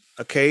long.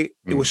 Okay,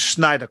 it was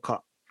Snyder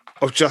Cut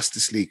of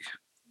Justice League.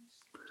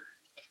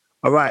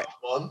 All right,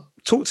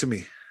 talk to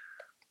me.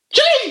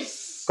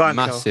 Jeez,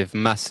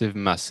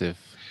 massive.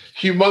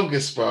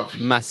 humongous, bro.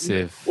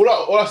 Massive.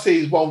 All I say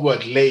is one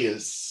word: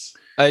 layers.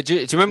 Do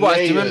you remember?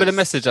 Do you remember the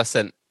message I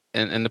sent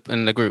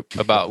in the group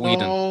about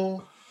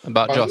Whedon,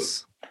 about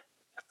Joss?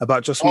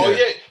 About Joss Whedon?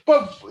 Whedon. Yeah,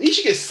 but he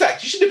should get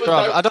sacked. He should never.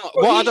 I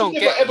don't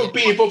never ever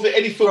be involved in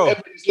any film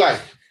ever in his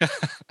life.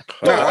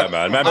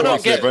 Man brought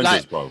us the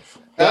Avengers, bro.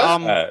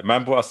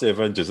 Man brought us the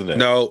Avengers, isn't it?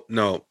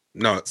 No.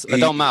 It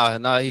don't matter.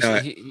 No, you know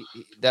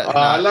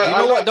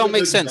what? Don't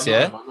make sense,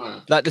 yeah.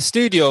 Like the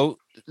studio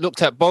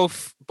looked at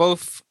both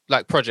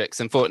like projects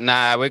and thought,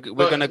 nah, we're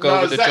gonna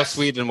go with the Joss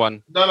Whedon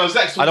one. No,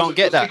 Zach's I don't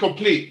get that.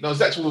 Complete. No,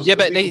 Zach's was. Yeah,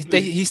 but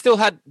he still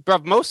had,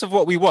 bruv, most of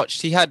what we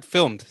watched, he had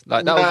filmed.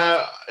 Like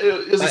that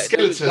it was a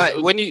skeleton. Like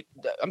when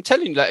I'm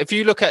telling you, like if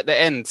you look at the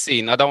end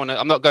scene,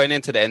 I'm not going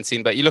into the end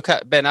scene, but you look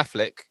at Ben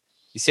Affleck,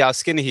 you see how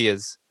skinny he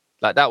is.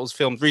 Like that was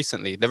filmed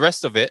recently. The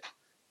rest of it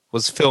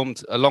was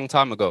filmed a long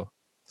time ago.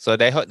 So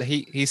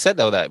he said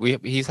though that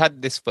he's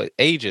had this for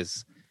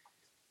ages.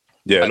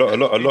 Yeah, like, a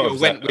lot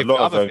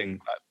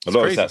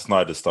of Zack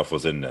Snyder stuff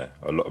was in there.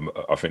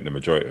 I think the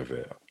majority of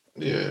it.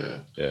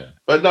 Yeah.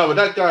 But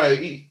that guy,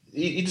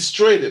 he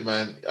destroyed it,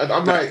 man.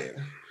 I'm like,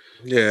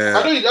 yeah.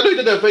 I know he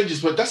did the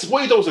Avengers, but that's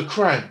what he did was a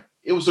crime.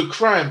 It was a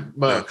crime,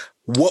 man.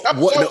 What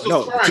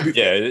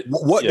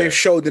they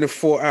showed in the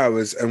 4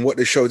 hours and what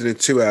they showed in the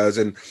 2 hours,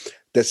 and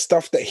the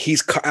stuff that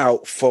he's cut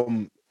out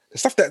from. The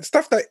stuff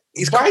that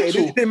he's cut, it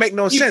didn't make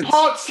no sense. He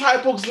parted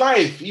Cyborg's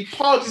life. He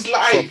parted his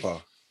life.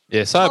 Proper.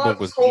 Yeah, Cyborg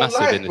was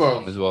massive in this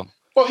film as well.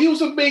 But he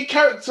was a main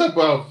character,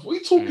 bro. What are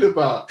you talking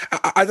about?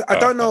 I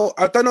don't know.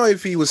 I don't know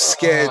if he was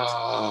scared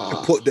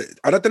to put the.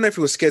 I don't know if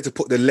he was scared to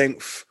put the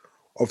length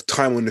of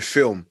time on the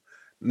film,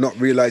 not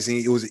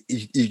realizing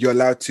you're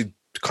allowed to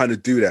kind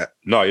of do that.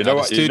 No, you know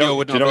what? The studio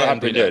what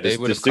happened? Yeah,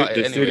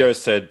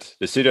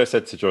 the studio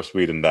said to Joss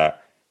Whedon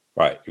that,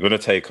 right, you're going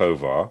to take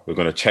over. We're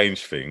going to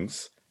change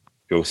things.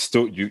 You'll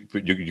still you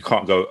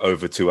can't go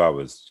over 2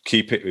 hours.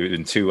 Keep it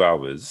in 2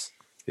 hours.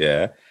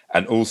 Yeah.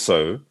 And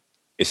also,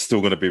 it's still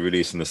going to be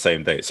released on the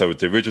same date. So with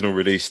the original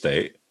release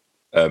date,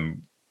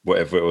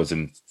 whatever it was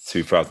in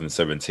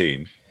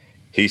 2017,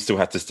 he still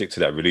had to stick to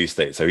that release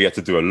date. So he had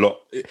to do a lot.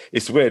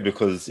 It's weird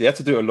because he had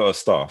to do a lot of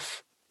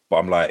stuff. But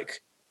I'm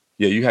like,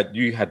 yeah, you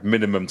had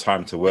minimum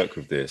time to work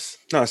with this.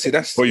 No, see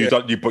that's. But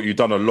you've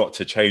done a lot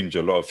to change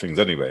a lot of things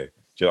anyway.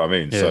 Do you know what I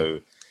mean? Yeah. So.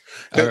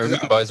 I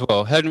remember as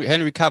well,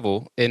 Henry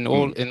Cavill in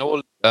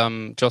all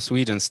Joss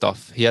Whedon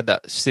stuff, he had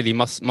that silly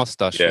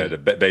mustache. Yeah, the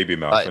baby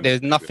mouth. Like,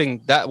 there's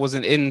nothing that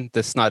wasn't in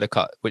the Snyder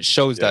cut, which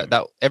shows that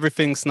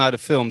everything Snyder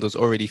filmed was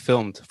already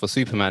filmed for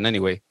Superman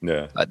anyway.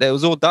 Yeah, like, it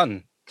was all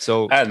done.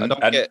 So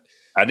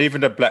and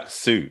even the black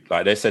suit,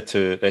 like they said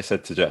to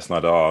Jack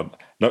Snyder,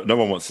 no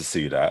one wants to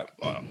see that.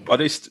 Are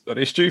they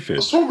stupid?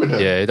 What's wrong with them?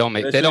 Yeah,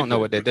 they don't know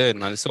what they're doing,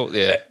 man. It's all,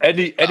 yeah.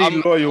 Any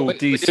loyal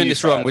DC. We're doing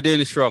this wrong. We're doing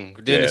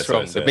this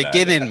wrong. The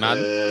beginning, man.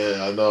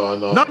 Yeah, I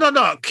know.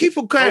 No. Keep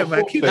on going,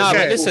 man. Keep on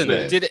going. Listen,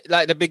 did it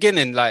like the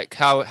beginning, like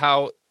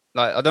how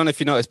like I don't know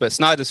if you noticed, but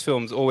Snyder's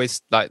films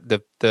always like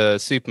the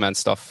Superman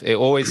stuff. It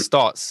always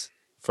starts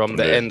from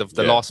the end of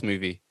the last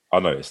movie. I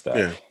noticed that.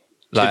 Yeah.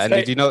 Like, and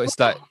did you notice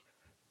that?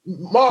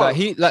 Mark,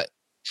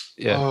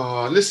 yeah.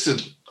 Oh, listen.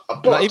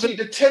 But even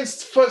the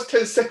first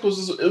 10 seconds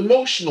was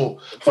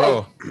emotional.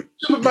 Bro,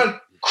 Superman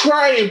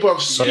crying, bro.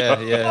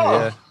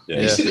 Yeah.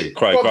 You see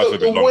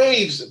the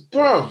waves,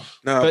 bro.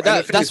 No, but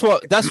that's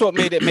what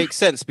made it make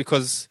sense,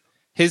 because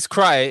his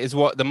cry is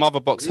what the mother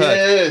box heard.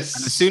 Yes.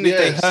 And as soon as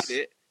they heard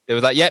it, they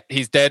was like, "Yep,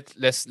 he's dead.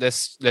 Let's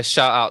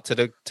shout out to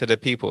the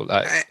people."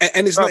 Like,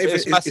 and it's not even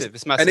massive.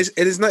 It's massive. And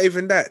it is not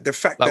even that. The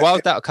fact like, why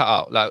was that cut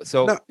out? Like,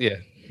 so yeah.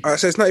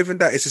 So it's not even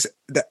that. It's just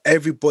that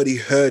everybody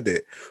heard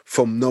it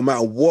from no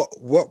matter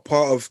what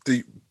part of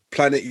the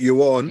planet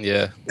you're on.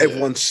 Yeah,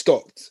 everyone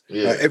stopped.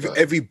 Yeah, like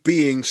every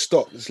being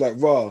stopped. It's like,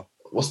 rah.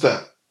 What's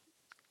that?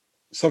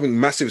 Something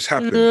massive's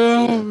happened.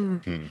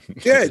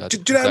 Yeah, do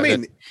you know what I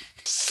mean?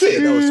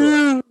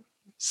 Sick.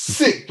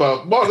 Sick,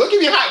 bro. Mark, don't give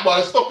me hype,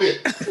 bro. Stop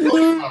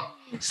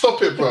it.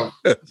 Stop it, bro.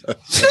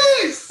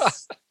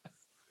 Jeez.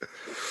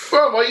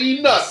 Bro, are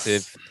you nuts?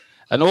 Massive.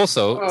 And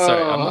also,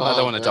 sorry, I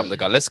don't want to jump the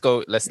gun. Let's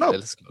go. Let's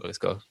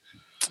go.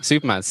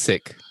 Superman's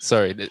sick.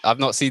 Sorry, I've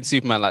not seen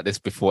Superman like this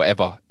before,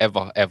 ever.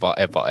 But Yeah,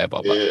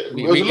 it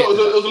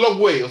was a long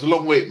wait. It was a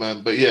long wait,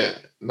 man. But yeah,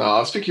 no, I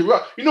was thinking,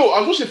 right. You know, I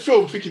was watching the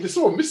film thinking there's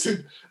someone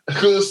missing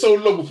because it was so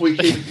long before he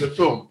came into the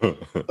film.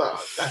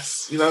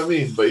 That's, you know what I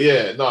mean. But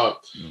yeah, no,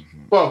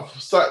 bro.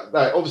 So,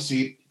 like,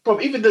 obviously,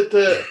 bro, even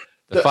the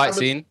fight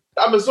scene,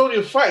 the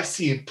Amazonian fight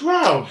scene,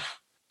 bro.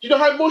 You know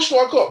how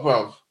emotional I got,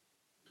 bro.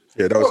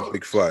 Yeah, that was a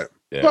big fight.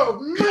 Yeah. Bro,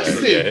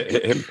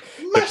 massive.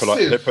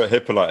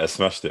 Hippolyta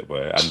smashed it,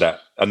 boy, and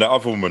the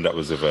other woman that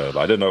was with her,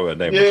 I don't know her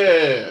name.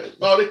 Yeah,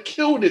 no, they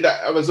killed it.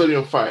 That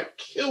Amazonian fight,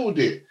 killed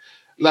it.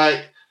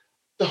 Like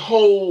the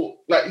whole,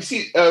 like you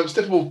see,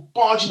 Steppenwolf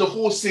barging the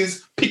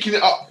horses, picking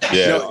it up.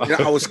 Yeah,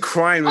 I was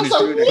crying when he was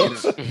doing it.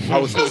 You know? I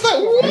was like,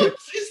 what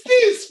is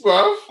this,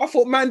 bro? I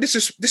thought, man, this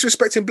is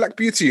disrespecting Black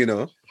Beauty, you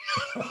know.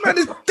 Man,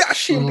 there's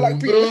dashing black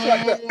people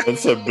like that. And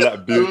some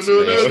black boots.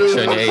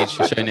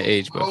 Showing your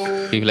age,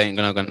 bro. People ain't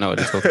gonna know what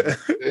they're talking about.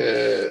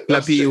 Yeah,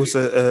 Black Beauty was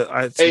a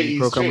ITV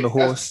program on the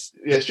horse.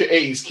 Yeah, straight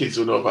 80s kids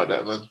will know about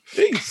that, man.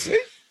 Jeez,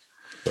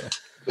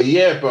 But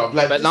yeah, bro.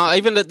 Like, But now,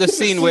 even the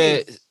scene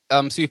where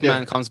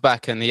Superman comes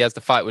back and he has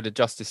the fight with the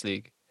Justice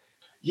League.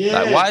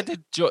 yeah. Like,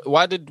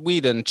 why did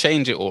Whedon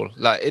change it all?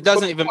 Like, it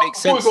doesn't even make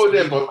sense. Before we go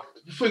there, bro.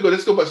 Before we go,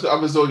 let's go back to the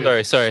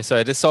Amazonian. Sorry.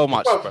 There's so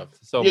much, bro.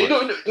 So Yeah, much.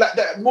 you know, like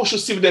that emotional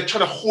scene where they're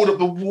trying to hold up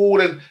the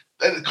wall and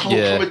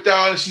coming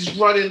down and she's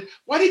running.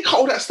 Why did they cut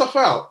all that stuff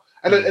out?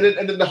 And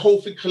then the whole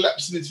thing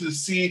collapsing into the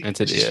sea. And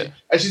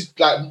she's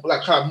like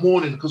kind of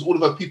mourning because all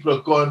of her people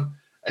are gone.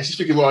 And she's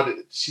thinking, well,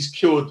 she's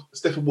killed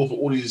Steppenwolf with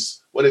all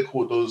these, what they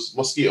call those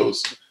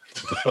mosquitoes.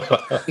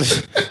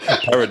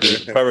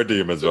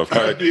 Parademons, bro.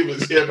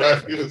 Parademons, yeah,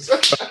 parademons.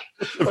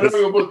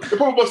 They're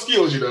probably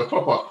mosquitoes, you know,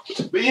 proper.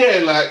 But yeah,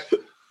 it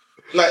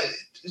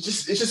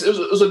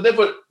was a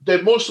never. The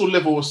emotional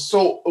level was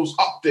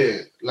up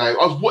there. Like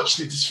I was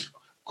watching it, just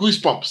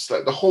goosebumps,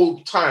 like the whole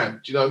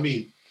time. Do you know what I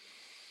mean?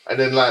 And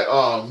then like,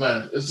 oh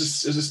man, it's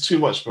just too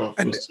much, bro.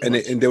 And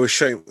they were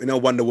showing,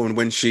 Wonder Woman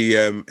when she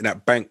in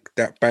that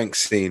bank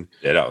scene.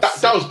 Yeah,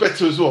 that was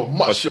better as well.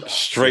 Much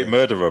straight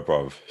murderer,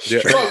 bro.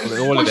 Yeah. Bro,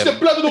 the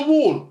blood on the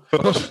wall.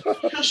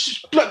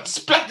 blood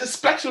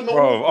splatter on the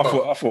wall.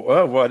 Bro, I thought,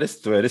 oh, wow,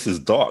 this is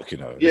dark, you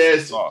know. Yeah,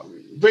 it's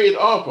rated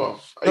R, bro.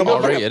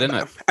 Rated, isn't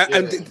it?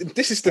 And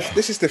this is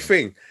the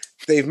thing.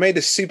 They've made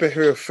a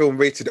superhero film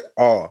rated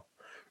R,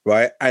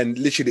 right? And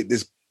literally,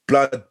 there's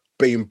blood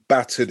being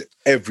battered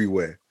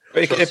everywhere.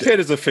 But it appeared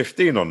as a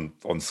 15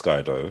 on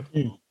Sky though.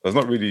 That's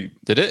not really.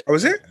 Did it? Oh,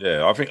 was it?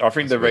 Yeah, I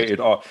think the rated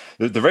R.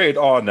 The rated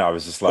R now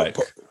is just like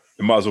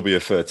it might as well be a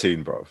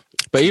 13, bro.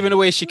 But even the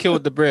way she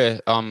killed the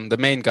Brer, the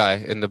main guy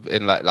in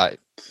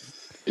like.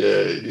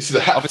 Yeah, you see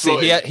the hat. Obviously,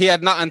 he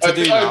had nothing to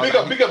do.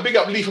 Big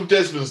up Lee from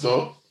Desmond's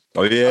though.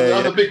 Oh yeah,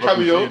 another big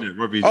cameo.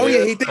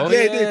 He did.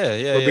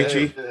 Yeah. Robbie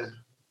G.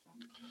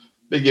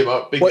 Big him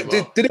up.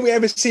 Didn't we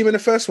ever see him in the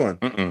first one?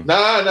 No. We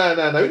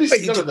didn't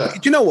see none of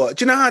that. Do you know what?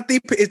 Do you know how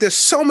deep it is? There's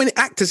so many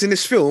actors in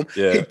this film.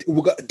 Yeah.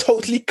 We got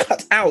totally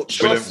cut out.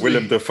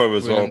 Willem Dafoe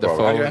as well,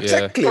 bro. Yeah.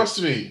 Exactly.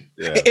 Trust me.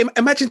 Yeah.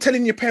 Imagine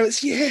telling your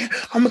parents, "Yeah,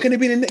 I'm going to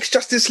be in the next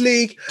Justice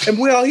League, and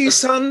where are you,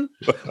 son?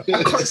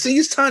 I can't see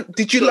you, son.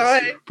 Did you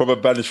lie?" Proper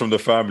banished from the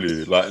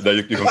family. Like, no,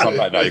 you can come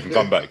back now. You can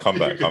come back.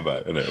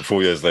 Innit?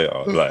 4 years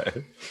later,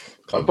 like.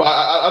 But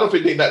I don't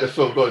think they like the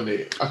film, don't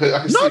they? I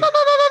can see. No.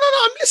 I'm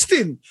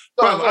listening,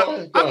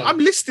 I'm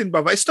listening,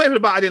 brother. It's not even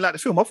about I didn't like the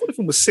film. I thought the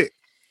film was sick.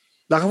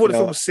 Like I thought the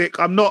film was sick.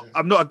 I'm not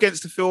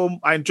against the film.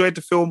 I enjoyed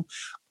the film.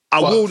 I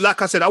will,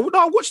 like I said, I'll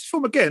watch the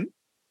film again.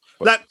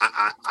 Like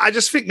I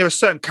just think there are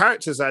certain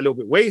characters that are a little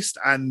bit waste,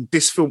 and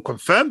this film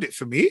confirmed it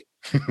for me.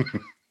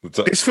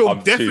 This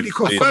film definitely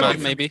confirmed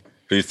it. Maybe.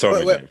 Please tell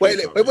me. Wait.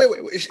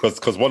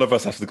 Because one of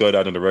us has to go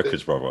down in the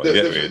wreckage, brother. No.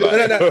 There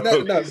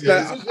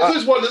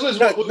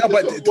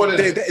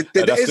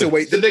is a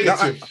waste.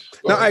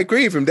 No, I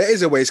agree with him. There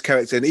is a waste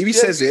character, and if he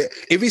says it,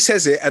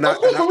 and we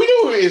know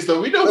who it is,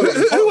 though. We know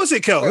who was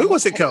it, Kel? Come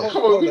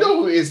on, we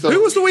know who it is, though.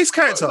 Who was the waste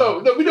character?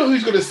 No, we know who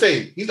he's gonna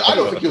say. I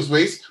don't think he was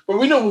waste, but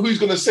we know who he's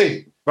gonna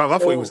say. Bro, I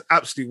thought he was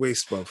absolute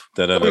waste, bro.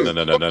 No.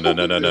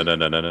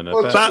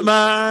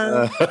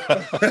 Batman.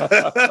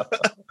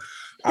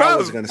 I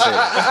was going to say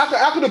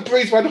how could the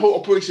brains behind the whole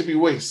operation be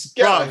waste?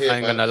 Get out of here, I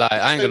ain't gonna lie.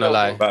 I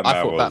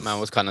thought was... Batman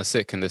was kind of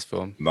sick in this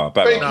film. No,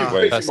 Batman.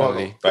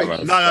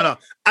 No.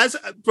 As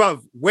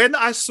bro, when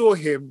I saw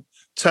him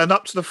turn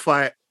up to the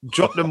fight,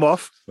 drop them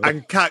off,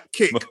 and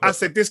kick, I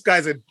said, "This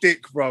guy's a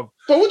dick, bro."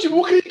 But what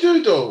can he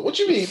do, though? What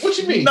do you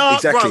mean? No,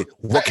 exactly. Bro.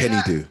 What can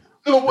he do?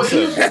 No, he was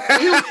in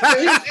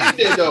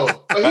there,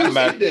 though.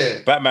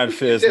 Batman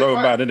fears no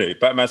man, innit?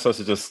 Batman's supposed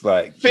to just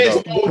like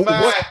fears no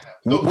man.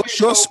 What's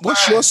your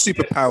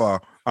superpower?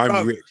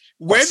 I'm rich.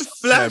 When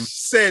Flash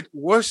said,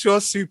 "What's your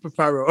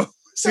superpower?"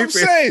 I'm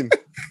saying,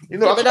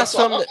 but that's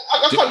from. You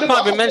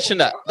can't even mention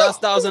that.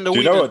 That was in the. Do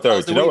you know what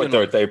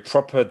though? They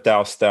proper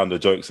doused down the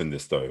jokes in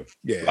this though.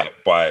 Yeah, like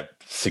by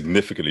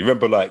significantly.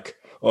 Remember, like,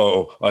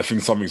 oh, I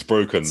think something's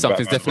broken.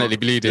 Something's definitely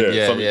bleeding.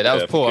 Yeah, that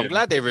was poor. I'm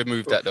glad they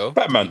removed that though.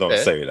 Batman don't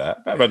say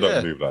that. Batman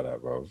don't move like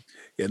that, bro.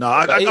 Yeah, no.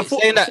 I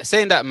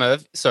saying that,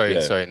 Merv. Sorry,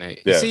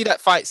 Nate. You see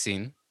that fight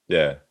scene?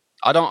 Yeah.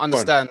 I don't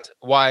understand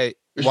why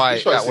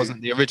that wasn't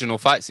the original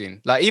fight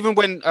scene. Like even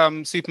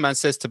when Superman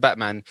says to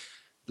Batman,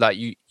 like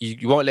you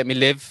won't let me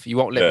live, you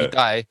won't let me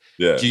die.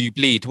 Yeah. Do you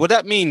bleed? Well,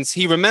 that means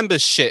he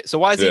remembers shit. So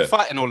why is he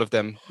fighting all of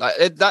them? Like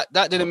that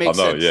didn't make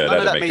sense. Yeah, None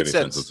of that made made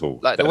sense at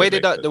all. Like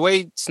the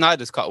way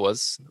Snyder's cut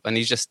was, and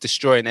he's just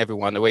destroying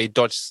everyone. The way he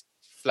dodged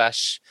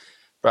Flash,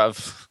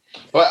 bruv.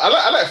 But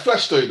I like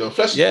Flash though.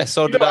 Flash,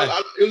 so did I.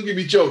 It was giving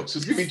me jokes.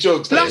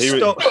 Flash, he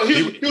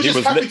was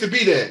just happy to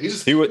be there.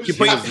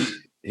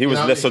 He was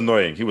less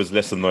annoying. He was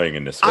less annoying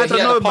in this one. I don't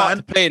know, man.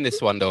 To play in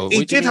this one though.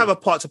 He did have a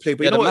part to play,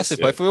 but you know what? Massive.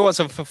 But if we want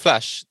something for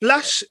Flash,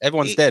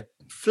 everyone's dead.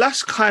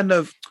 Flash kind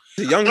of.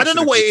 I don't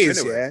know what it is.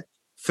 Anyway. Yeah,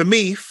 for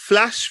me,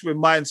 Flash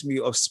reminds me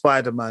of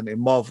Spider-Man in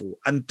Marvel,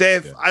 and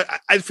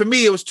for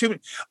me, it was too many.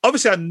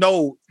 Obviously, I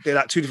know they're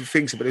like two different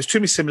things, but there's too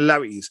many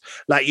similarities.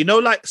 Like, you know,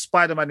 like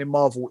Spider-Man in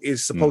Marvel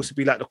is supposed to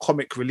be like the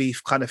comic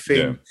relief kind of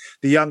thing. Yeah.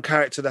 The young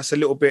character that's a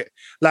little bit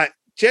like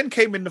Jen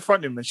came in the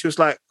front of him and she was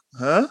like,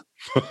 "Huh?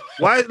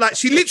 Why?" Like,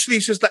 she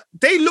was like,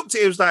 they looked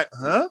at it, it was like,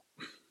 "Huh?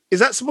 Is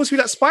that supposed to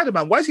be like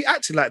Spider-Man? Why is he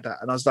acting like that?"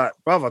 And I was like,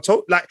 "Brother,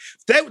 like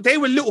they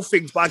were little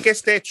things, but I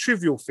guess they're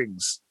trivial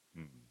things."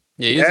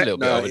 Yeah, he's a little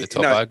bit over the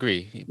top. I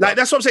agree. Like,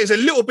 that's what I'm saying. It's a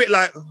little bit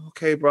like,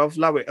 okay, bruv,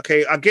 love it.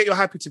 Okay, I get you're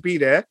happy to be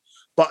there,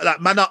 but like,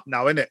 man up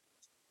now, innit?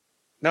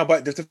 No,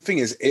 but the thing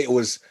is, it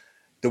was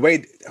the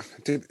way.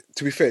 To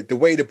be fair, the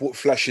way they brought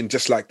Flash in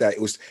just like that,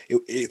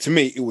 to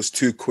me, it was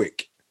too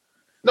quick.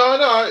 No,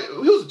 it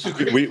wasn't too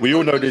quick. We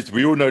all know this.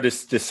 We all know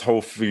this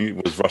whole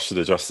thing was rushed to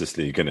the Justice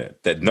League, innit?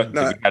 We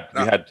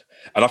had,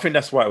 and I think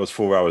that's why it was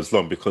 4 hours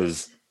long,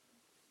 because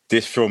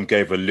this film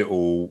gave a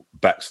little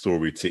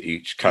backstory to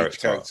each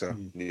character.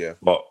 Yeah.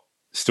 But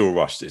still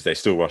rushed. They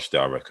still rushed it,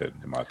 I reckon,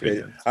 in my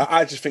opinion. Yeah.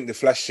 I just think the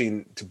Flash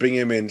scene, to bring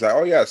him in, like,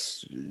 oh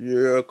yes,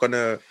 you're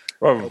gonna.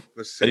 Well,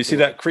 and you see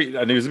that creep,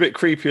 and he was a bit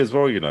creepy as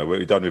well, you know, what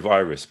he done with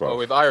Iris, bro. Oh,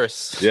 with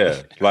Iris.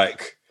 Yeah,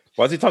 like,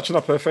 why is he touching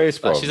up her face,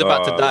 bro? Like, she's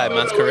about to die,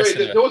 man's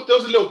caressing her. There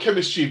was a little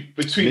chemistry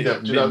between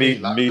them. Do you know what I mean?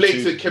 Like,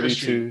 blatant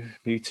chemistry.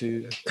 Me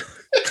too.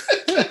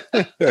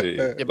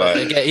 Yeah, but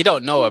again, he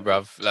don't know her,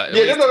 bruv. Like,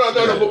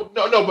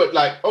 no, but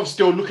like,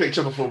 obviously, they'll look at each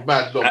other for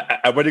mad long.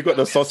 And when he got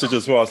the sausage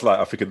as well, I was like,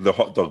 I think the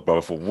hot dog, bro.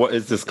 I thought, what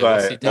is this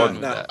guy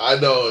on? I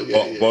know,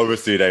 But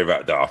obviously, they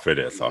wrapped that up in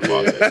it, so I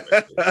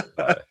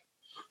thought,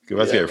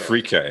 let's get a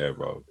freak out here,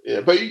 bro.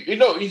 Yeah, but you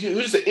know, he's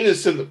just an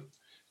innocent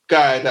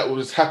guy that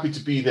was happy to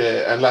be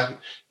there, and like,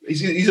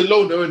 he's a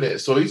loner, isn't it?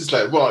 So he's just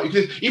like, wow.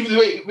 Even the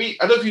way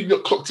I don't know if you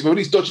clocked him, when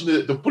he's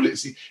dodging the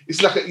bullets,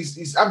 it's like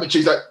he's amateur.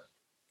 He's like.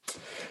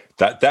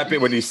 That bit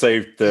when he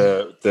saved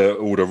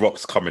all the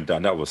rocks coming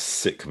down, that was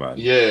sick, man.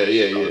 Yeah.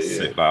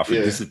 Sick. Like, I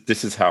think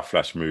this is how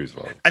Flash moves,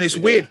 bro. And it's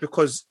weird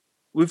because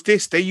with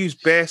this they use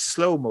bare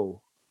slow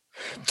mo.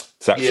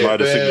 Zack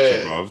Snyder's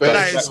signature, bro.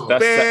 That's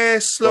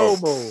bare slow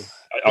mo.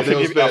 I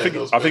think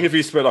if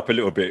he sped up a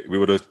little bit, we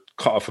would have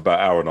cut off about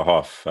an hour and a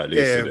half at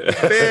least.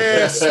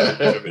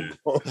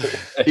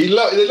 They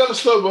love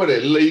slow mo.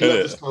 He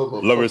loves slow mo.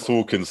 Lois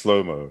Hawkins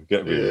slow mo.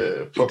 Get me?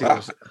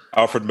 Yeah.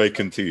 Alfred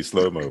Macon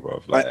slow mo,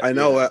 bro. Like, I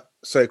know.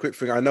 Sorry, quick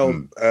thing. I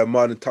know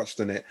Marlon touched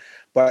on it,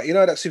 but you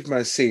know that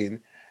Superman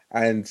scene,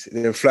 and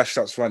then Flash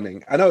starts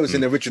running. I know it was in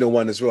the original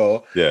one as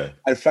well. Yeah.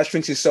 And Flash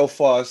thinks he's so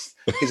fast,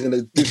 he's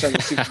gonna do something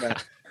to Superman.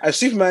 And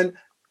Superman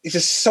is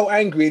just so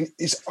angry, and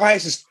his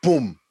eyes just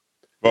boom.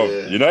 Well,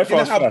 you know, if I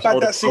was Flash, I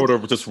would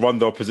have just run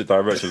the opposite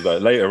directions.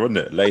 Like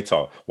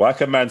later. Why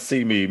can man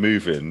see me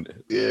moving?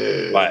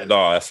 Yeah. Like,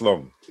 no, that's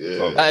long.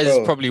 Yeah. That is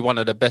probably one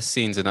of the best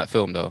scenes in that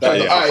film, though.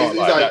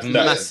 That's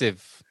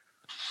massive.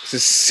 It's a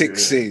sick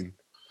scene.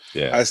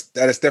 Yeah.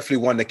 That is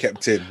definitely one they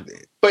kept in.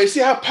 But you see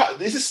how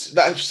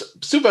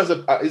Superman's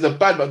is a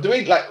bad man.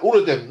 Doing like all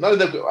of them, none of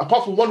them,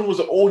 apart from one was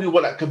the only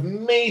one that could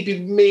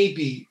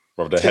maybe.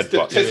 Bro, the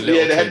headbutt. The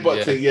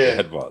headbutt thing. Yeah.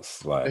 The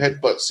headbutts. Like. The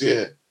headbutts,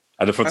 yeah.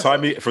 And from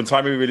time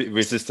he really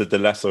resisted the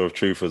lasso of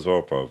truth as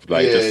well, bro.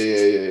 Like,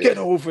 get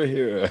over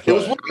here. It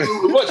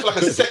worked for like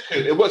a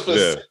second. It worked for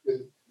a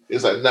second.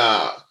 It's like,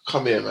 nah,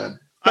 come here, man.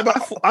 I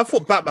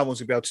thought Batman was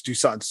going to be able to do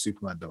something to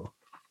Superman, though.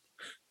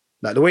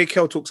 Like, the way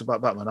Kel talks about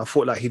Batman, I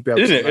thought like he'd be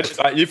able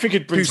to like, you think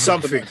he'd do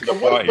something.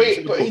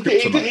 Wait, but he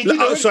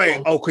did. Sorry,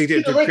 he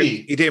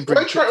didn't bring.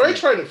 Why are you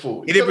trying it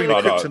for? He didn't bring the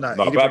kryptonite.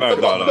 No,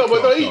 Batman.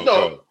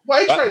 No. Why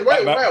are you trying?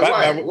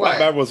 Why?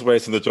 Batman was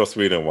wasting the Joss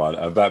Whedon one,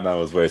 and Batman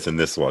was wasting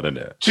this one, isn't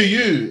it? To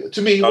you,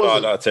 to me, he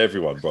wasn't. No, to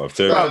everyone, bro.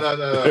 No.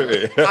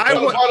 I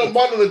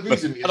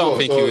don't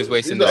think he was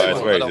wasting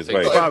this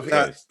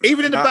one.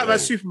 Even in the Batman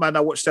Superman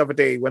I watched the other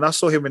day, when I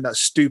saw him in that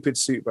stupid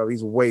suit, bro,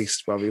 he's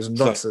waste, bro. He was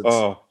nonsense.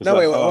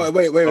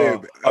 Wait.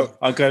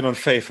 I'm going on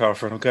faith,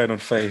 Alfred. I'm going on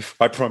faith.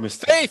 I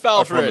promised. Faith,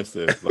 Alfred.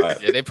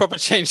 Like, yeah, they probably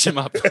changed him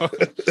up. Bro.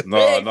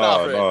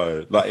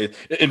 No. Like,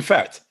 in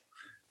fact,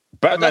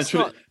 Batman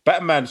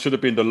should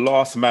have been the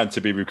last man to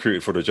be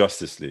recruited for the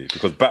Justice League,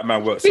 because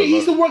Batman works. But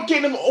he's the one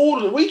getting them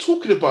all. What are you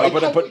talking about?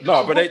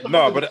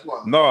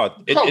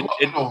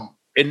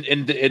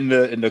 In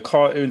the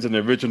cartoons and the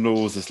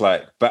originals, it's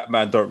like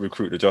Batman don't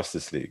recruit the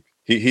Justice League.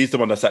 He's the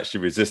one that's actually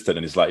resistant,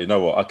 and he's like, you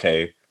know what?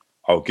 Okay,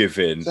 I'll give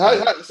in. So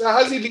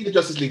how's he lead the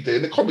Justice League there?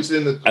 In the comics,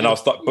 I'll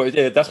start. But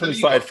yeah, that's when he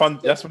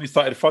started That's when he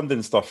started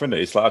funding stuff, isn't it?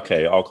 It's like,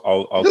 okay,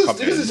 I'll. This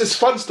is just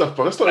fun stuff,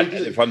 bro. That's not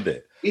fund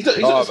it. He's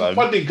not a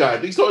funding guy.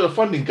 He's not a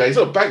funding guy. He's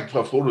not a bank for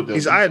all of them.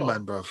 He's Iron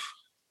Man, bro.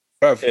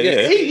 He's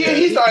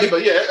Iron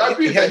Man. Yeah, I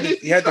agree with that.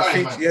 He had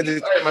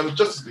the Iron Man of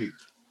Justice League.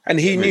 And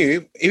he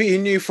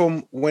knew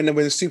from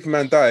when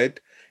Superman died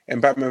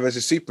and Batman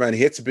vs Superman,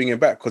 he had to bring him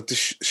back because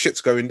this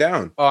shit's going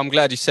down. Oh, I'm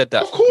glad you said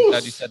that. Of course. I'm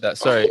glad you said that.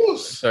 Sorry.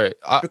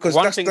 Because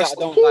one thing that I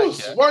don't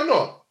like. Why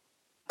not?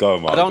 Go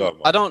on, man.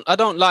 I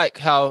don't like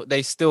how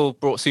they still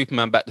brought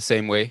Superman back the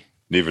same way.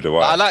 Neither do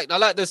I. I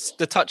like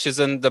the touches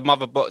and the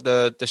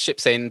the ship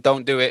saying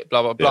don't do it,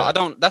 blah blah blah.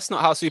 Yeah. That's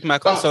not how Superman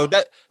comes. So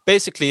that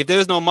basically, if there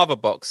was no mother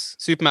box,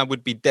 Superman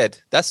would be dead.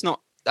 That's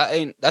not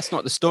the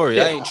story.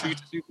 That ain't true to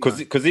Superman.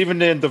 Because even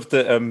the end of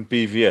the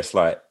BVS,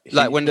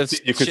 when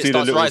the you could shit see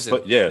the starts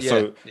little rising.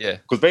 So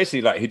because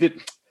basically he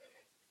did.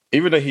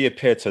 Even though he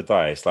appeared to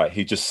die, it's like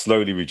he just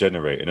slowly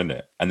regenerated, isn't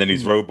it? And then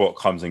his robot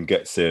comes and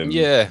gets him.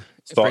 Yeah,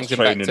 starts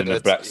training in the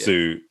black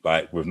suit,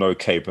 like with no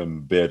cape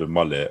and beard and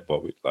mullet.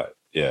 But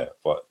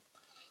but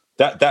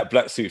that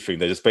black suit thing,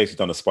 they just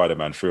basically done a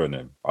Spider-Man through on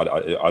him.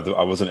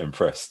 I wasn't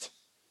impressed.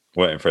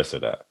 Weren't impressed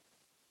with that.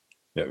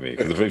 You know what I mean?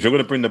 Because if you're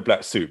going to bring the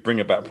black suit, bring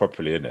it back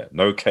properly, innit?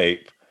 No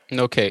cape,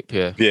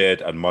 yeah,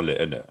 beard and mullet,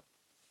 innit?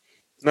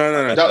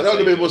 No. That would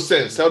have made more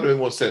sense. That would have made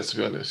more sense, to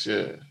be honest. Yeah.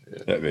 You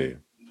know what I mean?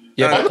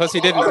 Yeah, because he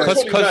didn't.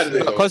 Because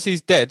Because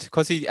he's dead.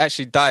 Because he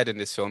actually died in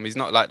this film. He's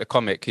not like the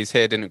comic. His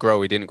hair didn't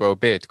grow. He didn't grow a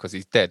beard because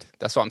he's dead.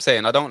 That's what I'm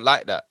saying. I don't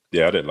like that.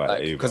 Yeah, I didn't like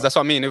that either. Because that's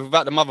what I mean. If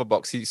without the mother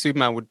box,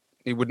 Superman would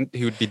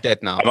be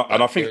dead now.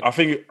 And I think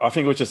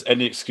it was just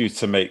any excuse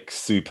to make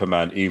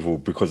Superman evil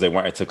because they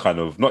wanted to kind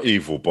of not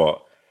evil, but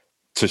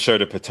to show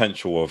the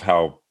potential of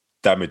how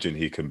damaging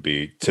he can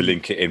be. To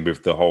link it in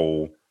with the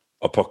whole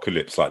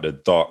apocalypse, like the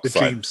dark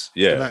side. Dreams,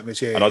 yeah. the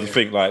nightmares, And I just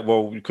think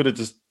you could have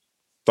just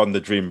done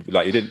the dream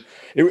like you didn't.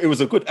 It was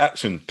a good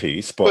action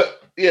piece,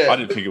 but I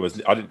didn't think it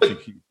was. I didn't think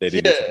they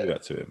needed to do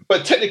that to him.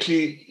 But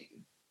technically,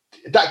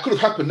 that could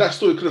have happened. That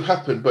story could have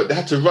happened, but they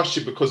had to rush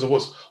it because of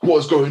what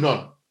was going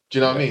on. Do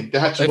you know what I mean? They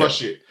had to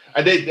rush it,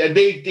 and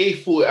they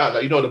thought it out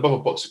like the mother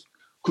box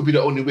could be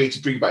the only way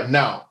to bring it back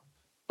now.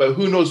 But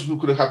who knows what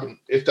could have happened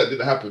if that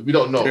didn't happen? We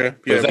don't know.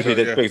 Exactly.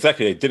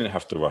 They didn't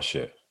have to rush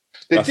it.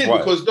 They did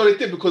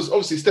because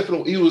obviously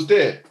Stephen he was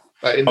there.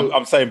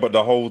 I'm saying, but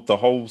the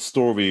whole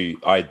story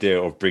idea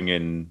of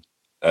bringing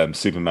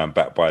Superman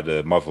back by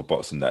the mother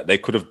box and that they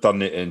could have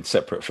done it in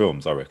separate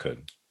films. I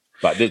reckon.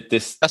 Like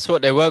this. That's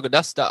what they were.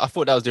 I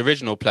thought that was the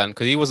original plan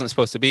because he wasn't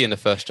supposed to be in the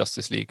first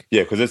Justice League.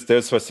 Yeah, because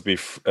there's supposed to be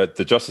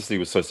the Justice League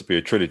was supposed to be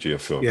a trilogy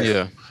of films.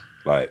 Yeah.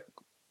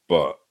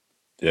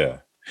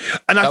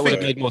 And I that would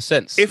think have made more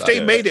sense if they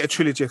made it a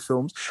trilogy of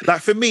films.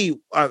 Like for me,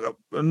 I'm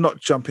not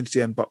jumping to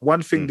the end, but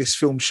one thing this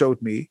film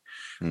showed me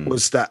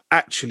was that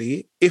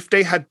actually, if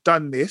they had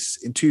done this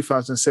in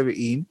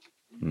 2017,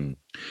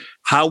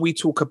 how we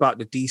talk about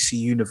the DC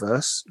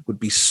universe would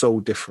be so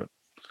different.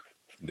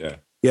 Yeah.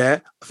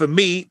 Yeah. For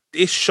me,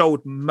 this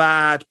showed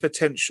mad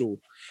potential.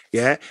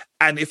 Yeah.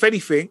 And if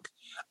anything,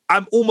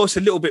 I'm almost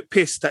a little bit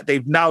pissed that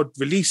they've now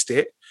released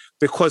it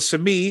because for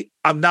me,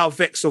 I'm now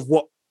vexed of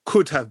what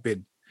could have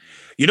been.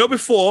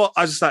 Before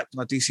I was just like,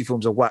 my DC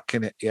films are whack,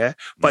 innit? Yeah.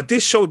 But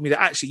this showed me that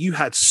actually you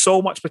had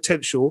so much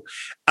potential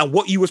and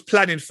what you was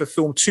planning for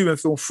film 2 and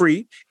film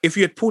 3, if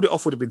you had pulled it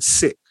off, would have been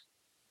sick.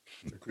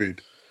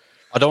 Agreed.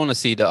 I don't want to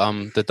see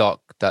the dark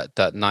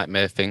that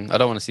nightmare thing. I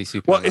don't want to see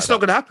Superman. Well, it's not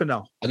going to happen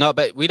now. No,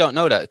 but we don't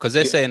know that because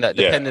they're saying that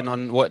depending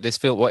on what this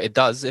film, what it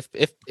does,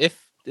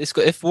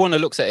 if Warner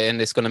looks at it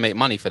and it's going to make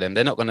money for them,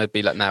 they're not going to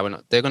be like, no, we're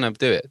not. They're going to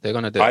do it. They're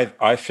going to do it.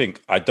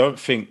 I don't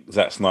think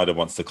Zack Snyder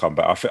wants to come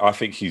back. I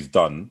think he's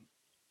done.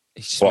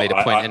 He just made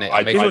a point in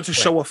it. He wanted to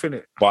show off in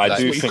it. But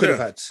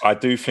I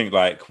do think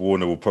like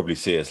Warner will probably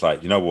see it as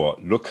like, you know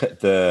what? Look at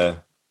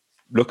the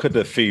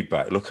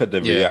feedback. Look at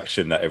the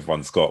reaction that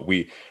everyone's got.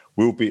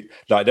 We'll be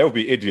like there will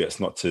be idiots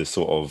not to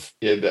sort of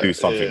do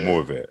something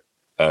more of it.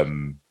 But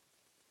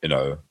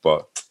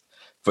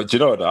do you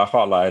know what? I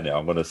can't lie in it.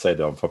 I'm going to say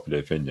the unpopular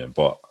opinion,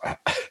 but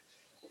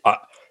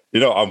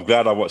I'm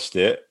glad I watched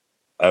it.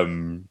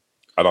 And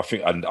I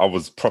think I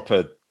was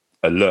proper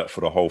alert for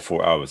the whole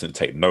 4 hours. Didn't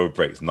take no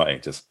breaks, nothing.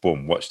 Just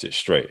boom, watched it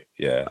straight.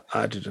 Yeah,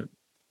 I didn't.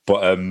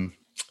 But I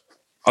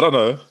don't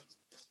know.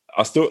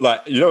 I still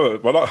like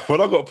when I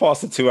got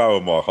past the 2 hour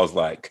mark, I was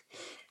like,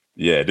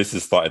 yeah, this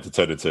is starting to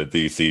turn into a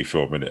DC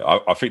film,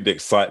 innit? I think the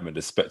excitement,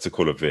 the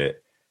spectacle of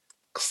it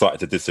started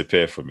to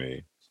disappear for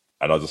me,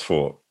 and I just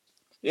thought,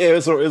 yeah,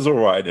 it's all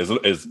right.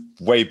 It's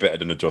way better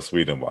than the Joss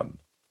Whedon one,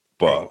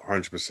 but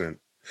 100%.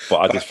 But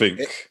I just think,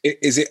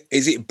 is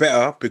it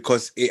better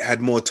because it had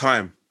more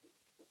time?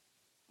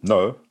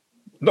 No.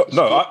 Do you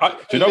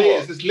know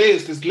what? There's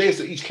layers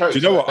to each character.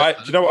 Do you know what I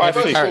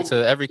think?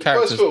 Every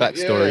character's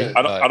backstory.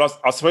 And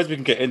I suppose we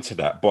can get into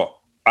that, but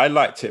I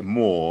liked it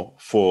more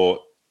for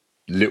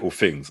little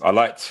things. I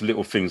liked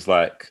little things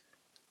like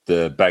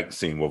the bank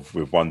scene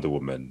with Wonder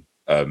Woman.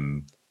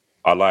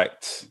 I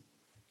liked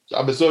the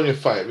Amazonian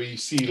fight where you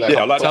see like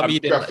I like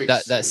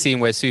that scene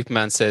where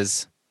Superman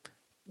says,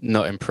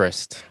 "Not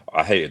impressed."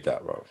 I hated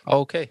that, bro.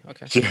 Okay.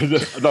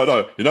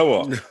 No. You know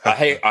what? I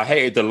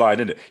hated the line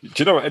in it. Do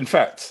you know what? In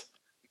fact,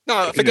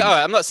 no, forget. All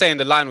right, I'm not saying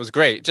the line was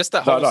great. Just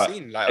that whole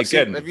scene, like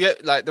again,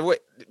 the way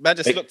man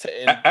just looked at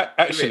it.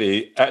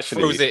 Actually,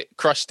 froze it,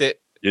 crushed it.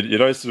 You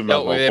know,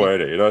 Superman my boy.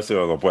 You know,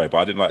 Superman my boy. But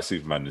I didn't like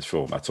Superman in this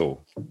film at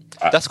all.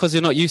 That's because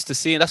you're not used to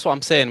seeing. That's what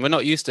I'm saying. We're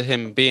not used to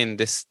him being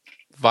this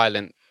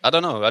violent. I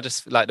don't know. I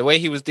just like the way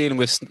he was dealing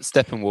with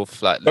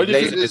Steppenwolf, like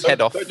lasering his head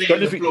off.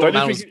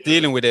 Man was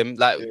dealing with him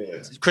like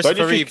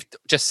Christopher Reeve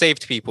just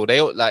saved people. They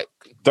all like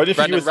Don't you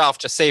think Brandon Ralph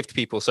just saved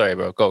people? Sorry,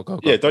 bro. Go.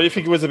 Yeah, don't you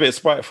think it was a bit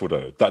spiteful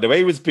though? Like the way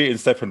he was beating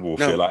Steppenwolf,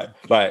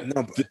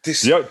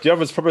 the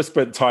others probably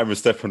spent time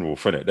with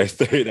Steppenwolf, innit?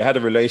 They had a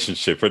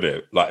relationship,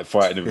 innit? Like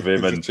fighting with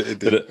him, and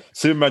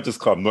Superman just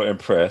come not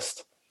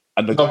impressed.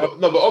 And but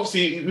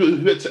obviously,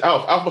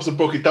 Alf must have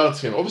broke it down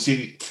to him.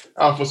 Obviously,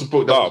 Alf must have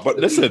broke down. No, but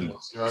listen,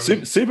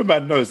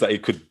 Superman knows that he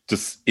could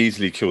just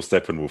easily kill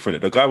Steppenwolf,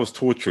 innit? The guy was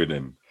torturing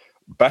him,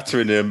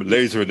 battering him,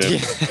 lasering him.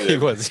 Yeah, he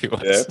was.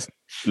 Yeah?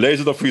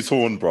 Lasered off his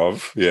horn,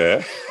 bruv.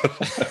 Yeah.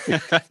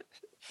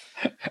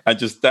 And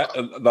just that,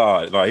 he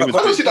was. I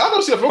don't see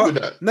that wrong with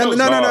that. No.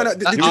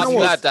 I'm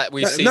glad that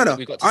we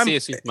got to see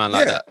a Superman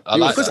like that. He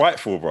was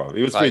spiteful, bro.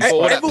 He was like,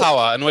 all that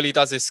power, and all he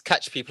does is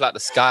catch people out the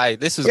sky.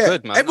 This is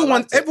good, man.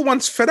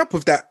 Everyone's fed up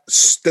with that.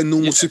 The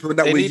normal Superman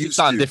that we used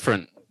to.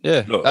 Different.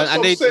 Yeah, look,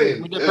 and they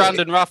with the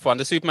Brandon Routh one,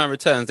 the Superman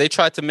Returns, they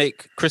tried to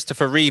make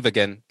Christopher Reeve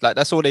again. Like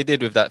that's all they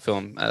did with that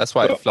film. That's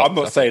why it flopped. I'm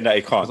not saying that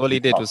he can't. All he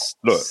did was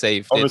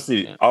save.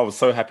 Obviously, I was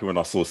so happy when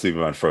I saw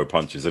Superman throw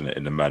punches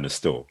in the Man of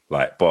Steel.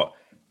 Like, but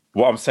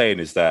what I'm saying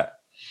is that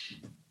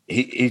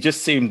he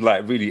just seemed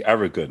like really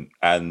arrogant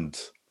and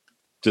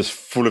just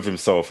full of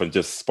himself and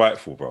just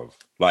spiteful, bro.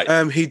 Like,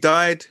 he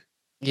died.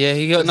 Yeah,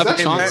 he got another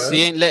chance.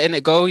 He ain't letting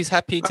it go. He's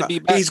happy to be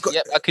back.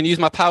 I can use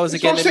my powers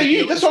again. That's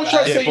what I'm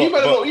trying to say. You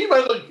might not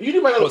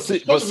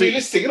realistic.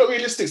 You're not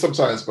realistic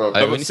sometimes, bro.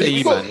 When you say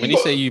you, man.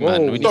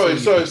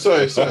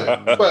 Sorry.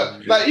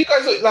 But like, you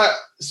guys look like.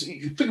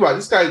 Think about it,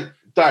 this guy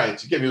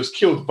died. You get me? He was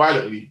killed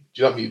violently. Do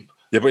you know what I mean?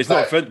 Yeah, but it's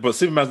not. But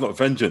Superman's not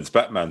vengeance.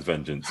 Batman's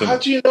vengeance. How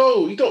do you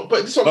know? You don't.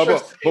 But this is what I'm trying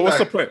to say. But what's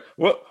the point?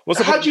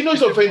 How do you know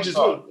he's not vengeance?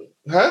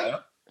 Huh?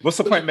 What's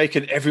the point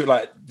making every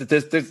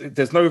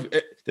there's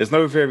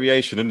no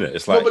variation in it?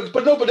 It's like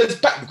but there's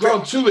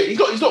background to it.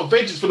 He's not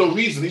vengeance for no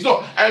reason. He's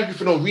not angry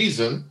for no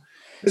reason.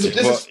 There's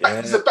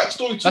a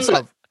backstory to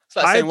it. It's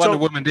like saying Wonder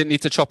Woman didn't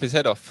need to chop his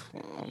head off.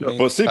 The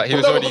reason why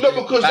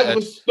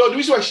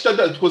she done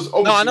that is because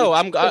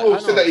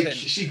obviously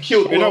she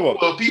killed all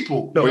the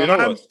people.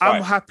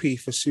 I'm happy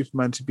for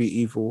Superman to be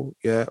evil.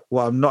 Yeah,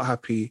 what I'm not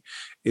happy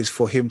is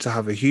for him to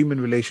have a human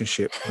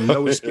relationship,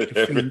 lowest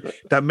thing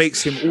that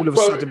makes him all of a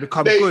sudden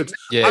become good.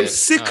 I'm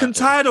sick and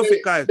tired of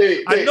it, guys.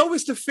 I know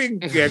it's the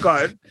thing. Yeah, go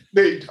ahead.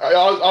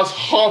 I was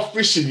half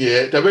wishing,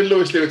 that when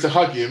Lois Lane went to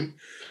hug him,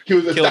 he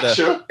was a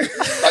dasher. Like,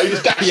 he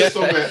just dashed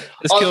somewhere. I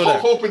was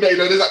half hoping that,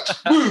 there's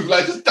like, move,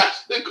 like, just dash.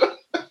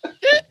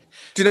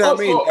 Do you know what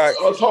I mean? I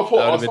was half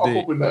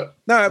hoping that.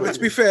 No, but to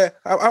be fair,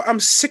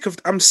 I'm sick of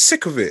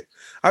it.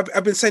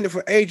 I've been saying it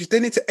for ages. They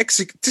need to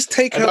execute. Just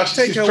take her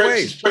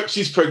away.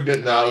 She's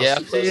pregnant now. Yeah,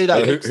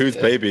 whose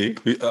baby?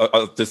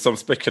 There's some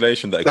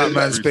speculation that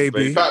Batman's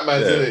baby.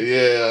 Batman's in it.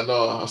 Yeah, I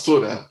know. I saw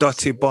that.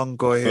 Dirty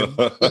Bongo.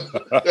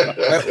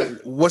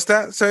 What's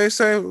that? So it's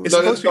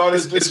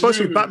supposed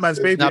to be Batman's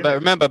baby. No, but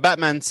remember,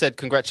 Batman said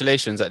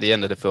congratulations at the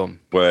end of the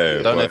film.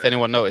 I don't know if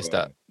anyone noticed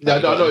that. No, I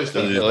noticed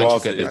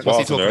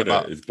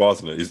that. It's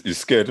Barton. He's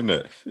scared, isn't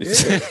it?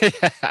 Yeah.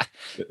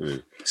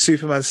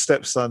 Superman's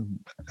stepson.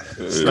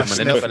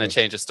 They're not going to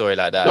change a story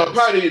like that. No,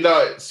 apparently,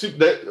 it's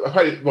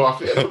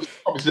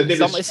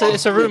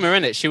a rumor,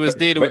 isn't it? She was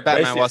dealing with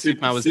Batman while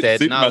Superman was dead.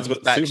 Now she's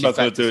back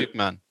to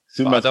Superman.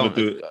 Superman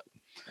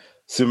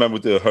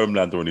would do a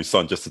Homelander on his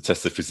son just to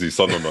test if it's his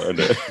son or not,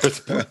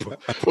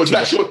 innit? Well,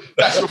 that's your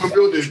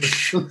building.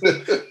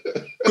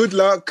 Good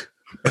luck.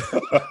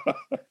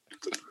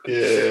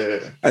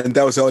 Yeah. And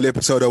that was the only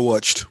episode I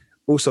watched.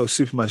 Also,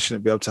 Superman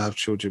shouldn't be able to have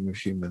children with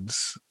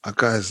humans.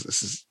 Guys,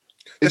 this is...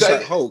 It's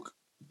like Hulk.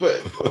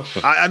 But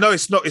I know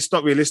it's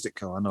not realistic,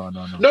 Carl. I know.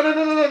 No. I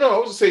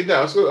wasn't saying that.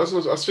 I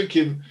was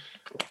thinking...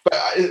 But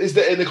is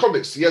that in the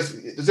comics?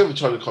 There's every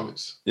child in the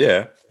comics.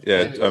 Yeah.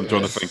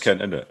 Jonathan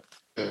Kent, isn't it?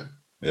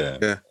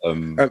 Yeah.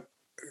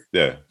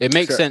 It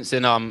makes sense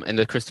in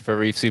the Christopher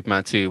Reeve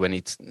Superman 2 when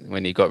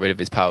he got rid of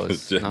his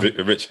powers.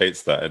 Rich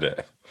hates that,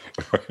 innit?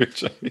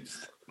 Rich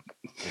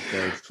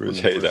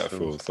hated that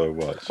film so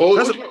much. Go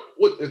on.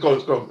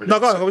 No,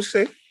 go on. What was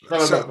you saying?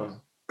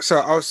 So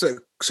I was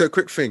so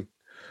quick thing.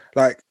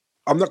 Like,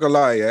 I'm not gonna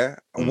lie, yeah.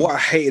 What I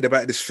hated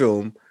about this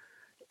film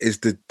is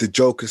the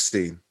Joker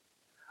scene.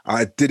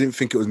 I didn't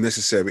think it was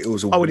necessary. It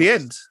was at the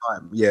end.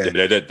 Time. Yeah,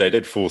 they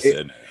did force it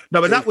in.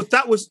 No, but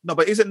that was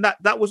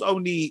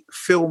only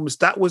films.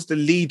 That was the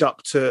lead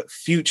up to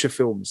future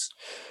films,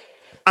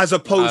 as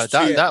opposed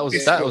to that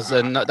was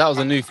a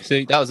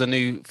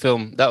new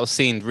film that was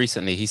seen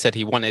recently. He said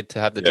he wanted to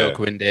have the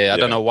Joker in there. I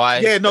don't know why.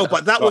 Yeah, no,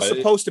 but that was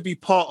supposed to be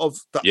part of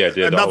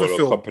another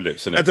film,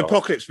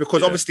 Apocalypse,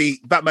 because obviously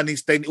Batman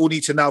they all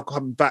need to now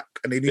come back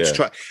and they need to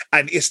try.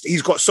 And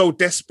he's got so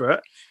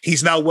desperate,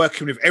 he's now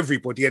working with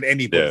everybody and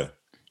anybody. Yeah.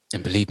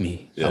 And believe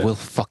me, I will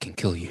fucking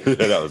kill you.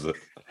 That was it.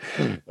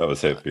 That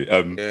was heavy. Do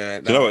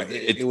you know what?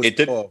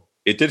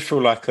 It did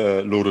feel like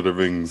a Lord of the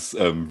Rings,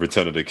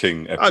 Return of the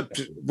King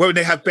episode. When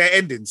they have bare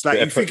endings, like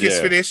you think it's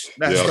finished,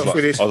 that's not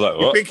finished.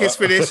 You think it's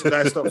finished,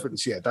 that's not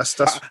finished. Yeah, that's.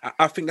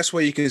 I think that's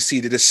where you can see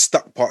that they're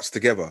stuck parts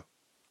together.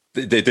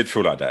 They did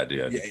feel like that at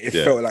the end. Yeah, it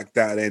felt like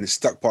that, and then it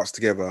stuck parts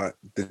together.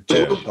 The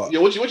part. Yeah,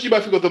 what do you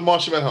think of the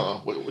Martian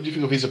Manhunter? What do you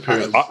think of his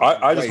appearance?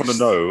 I just want to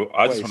know.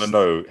 I just want to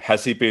know: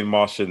 has he been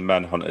Martian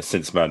Manhunter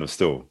since Man of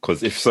Steel?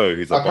 Because if so,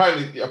 he's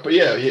apparently. But he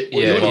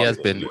has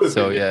been.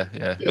 So yeah.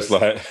 It's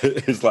like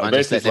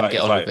just let them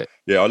get on with it.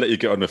 Yeah, I'll let you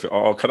get on with it.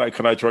 Oh,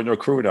 can I join your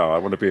crew now? I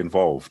want to be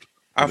involved.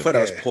 I thought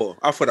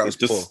that was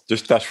poor.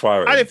 Just dash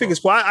fire. I didn't think it's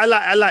poor. I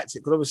liked it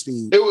because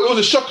obviously it was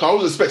a shocker. I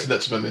wasn't expecting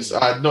that, to be honest.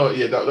 I had no.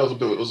 Yeah, that was a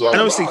bit. And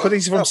obviously because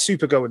he's from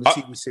Supergirl in the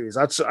TV series,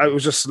 I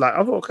was just like,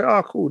 I thought,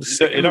 okay, cool.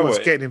 Everyone's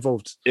getting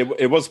involved.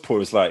 It was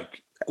poor. It's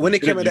like when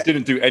it came, you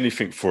didn't do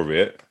anything for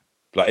it.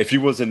 Like if you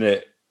was in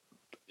it,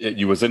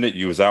 you was in it.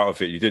 You was out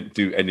of it. You didn't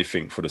do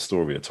anything for the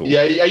story at all.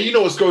 Yeah, you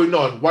know what's going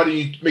on. Why don't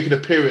you make an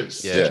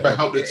appearance to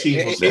help the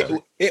team?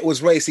 It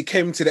was race. He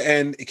came to the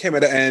end. He came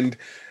at the end.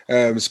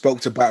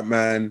 Spoke to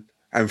Batman.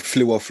 And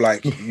flew off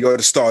like you're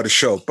the star of the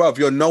show, bruv.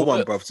 You're no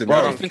one, bruv. To me,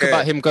 I don't think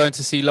about him going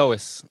to see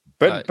Lois.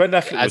 Ben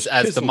Affleck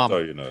as the mum, though,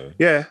 you know.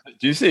 Yeah,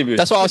 do you see him?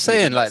 That's what I was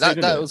saying. Like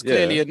that was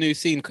clearly a new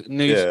scene,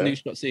 new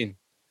shot scene.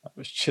 That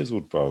was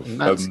chiseled, bruv.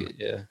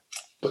 Yeah.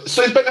 But,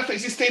 so is Ben Affleck?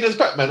 Is he staying as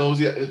Batman, or is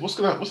he? What's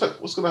gonna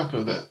happen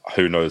with that?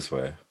 Who knows?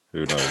 Who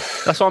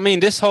knows? That's what I mean.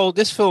 This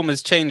film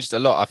has changed a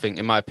lot. I think,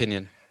 in my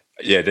opinion.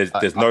 Yeah,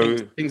 there's no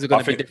things are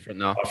going to be different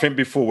now. I think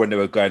before when they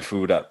were going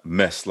through that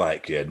mess,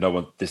 like no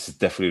one, this is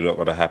definitely not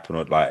going to happen,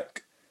 or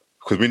like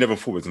because we never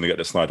thought we were going to get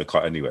the Snyder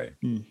cut anyway.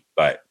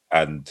 Like,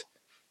 and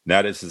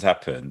now this has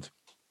happened,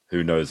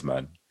 who knows,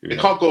 man? They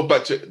can't go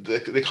back to.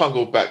 They can't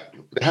go back.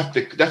 They have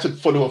to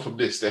follow on from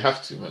this. They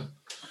have to, man.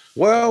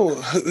 Well,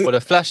 the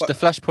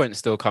Flashpoint is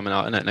still coming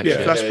out, isn't it? Next year.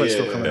 Flashpoint's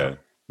still coming out.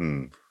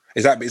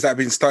 Is that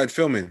been started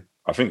filming?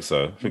 I think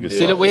so. I think it's.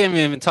 See, we haven't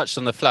even touched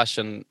on the Flash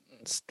and.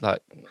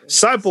 Like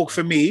Cyborg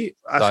for me,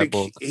 I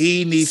think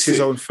he needs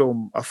his own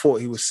film. I thought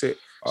he was sick.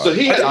 So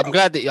I'm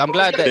glad that. Yeah,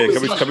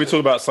 can we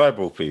talk about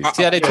Cyborg, please?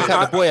 See how they took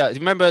out the Boya.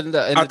 Remember in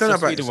the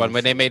Sweden one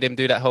when they made him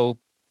do that whole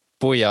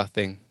Boya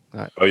thing?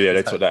 Like,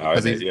 they took that out.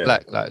 Because he's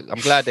black. Like,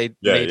 I'm glad they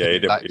made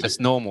him like just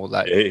normal.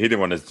 Like he didn't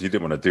want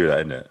to do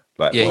that, innit?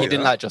 Like, he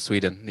didn't like Joss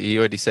Whedon. He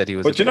already said he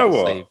was. But you know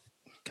what?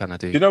 Kind of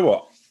do. You know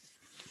what?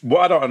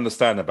 What I don't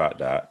understand about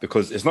that,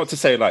 because it's not to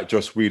say like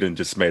Joss Whedon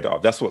just made it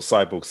up. That's what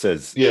Cyborg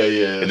says.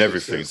 In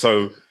everything.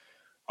 So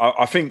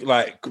I think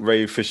like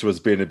Ray Fisher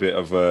was being a bit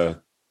of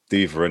a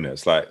diva, innit?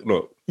 It's like,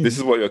 look, this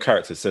is what your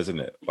character says,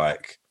 innit?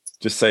 Like,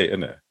 just say it,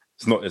 innit?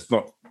 It's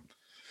not.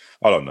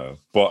 I don't know,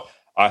 but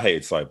I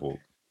hated Cyborg.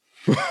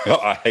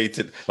 I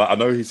hated. Like, I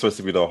know he's supposed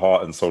to be the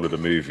heart and soul of the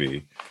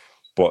movie,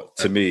 but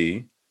to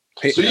me.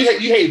 So you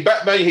hate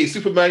Batman, you hate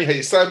Superman, you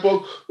hate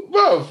Cyborg,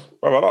 bro.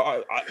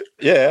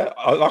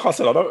 Like I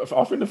said,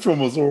 I think the film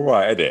was all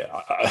right, innit?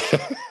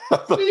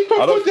 You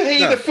probably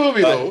hate the film,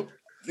 you know.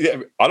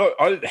 Yeah,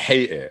 I didn't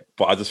hate it,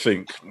 but I just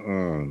think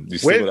you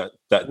still got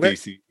that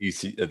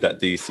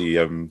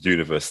DC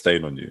universe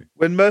stain on you.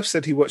 When Murph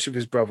said he watched with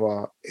his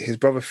brother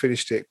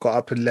finished it, got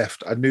up and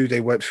left. I knew they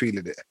weren't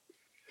feeling it.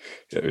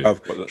 Yeah,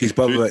 his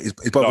brother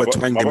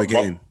twanged him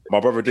again. My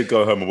brother did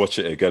go home and watch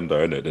it again,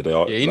 though, innit?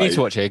 You need to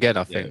watch it again,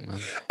 I think.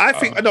 Man. I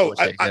think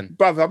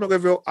brother, I'm not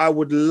going to. I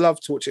would love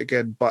to watch it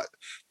again, but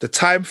the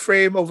time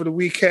frame over the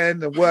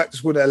weekend and work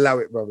just wouldn't allow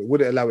it, brother.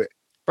 Wouldn't allow it.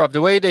 Bro,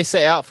 the way they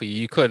set it out for you,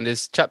 you couldn't.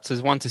 There's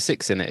chapters 1 to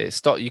 6 in it.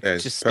 Stop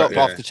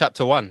after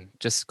chapter 1,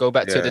 Just go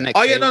back to the next.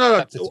 Oh yeah, no.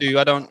 Chapter 2.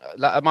 I don't.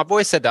 Like, my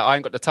boy said that I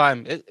ain't got the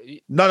time.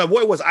 No.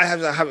 What it was, I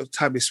have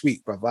time this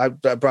week, bro.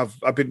 I've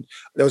been.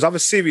 There was other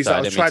series that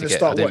I was trying to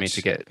start. I didn't mean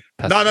to get.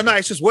 No.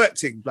 It's just work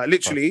thing, like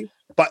literally.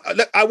 But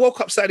I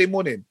woke up Saturday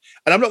morning,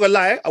 and I'm not gonna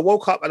lie. I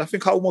woke up, and I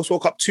think I almost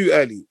woke up too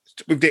early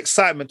with the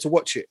excitement to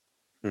watch it.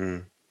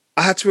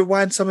 I had to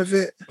rewind some of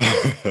it.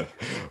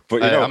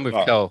 But I'm with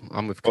Kel.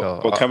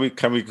 But can we?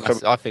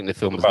 I think the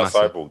film was about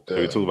Cyborg. Can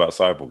we talk about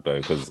Cyborg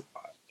though? Because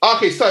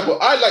Cyborg.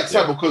 I like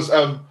Cyborg because,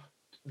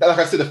 like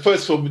I said, the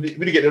first film we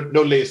didn't get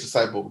no layers to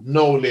Cyborg,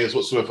 no layers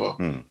whatsoever.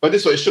 But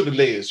this one it showed the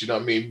layers. You know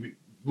what I mean?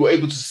 We were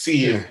able to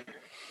see him.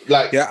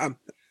 Like go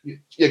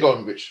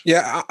on, Rich.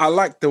 Yeah, I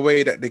like the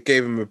way that they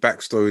gave him a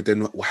backstory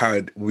than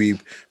how we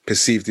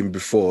perceived him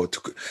before.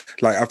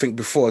 Like I think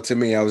before, to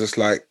me, I was just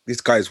like,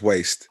 this guy's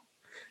waste.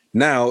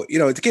 Now,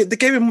 they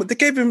gave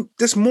him.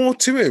 There's more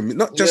to him.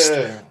 Not just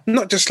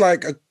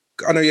like I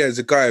know. Yeah, he's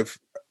a guy of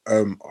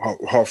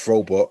half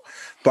robot,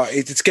 but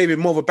it just gave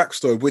him more of a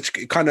backstory, which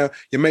kind of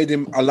you made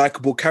him a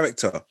likable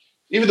character.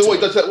 Even the way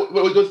he does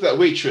that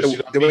waitress,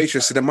 the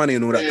waitress and the money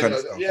and all that kind of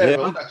stuff.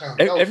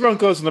 Everyone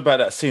goes on about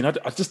that scene. I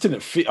just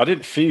didn't feel. I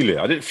didn't feel it.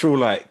 I didn't feel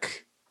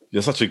like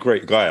you're such a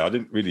great guy. I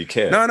didn't really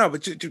care. No,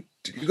 but you got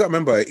to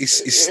remember, it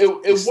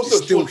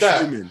wasn't still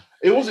human.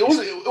 It was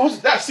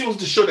that scene was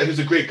to show that he's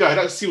a great guy.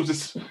 That scene was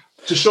just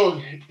to show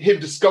him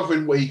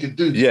discovering what he can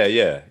do.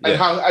 Yeah. And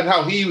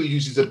how he will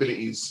use his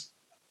abilities.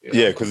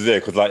 Yeah, because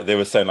like they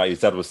were saying, like his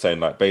dad was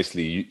saying, like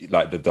basically,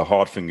 like the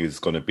hard thing is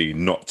going to be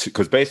not to,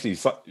 because basically,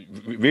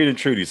 really and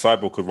truly,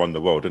 Cyborg could run the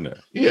world, isn't it?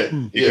 Yeah,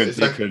 he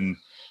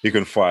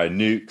can fire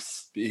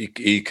nukes.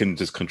 He can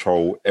just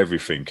control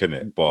everything, can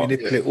it? But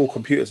manipulate all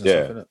computers and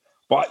stuff, innit?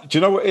 But do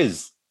you know what it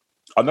is?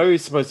 I know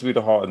he's supposed to be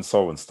the heart and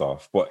soul and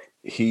stuff, but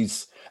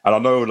and I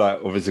know, like,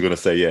 obviously going to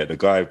say, yeah, the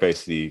guy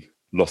basically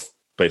lost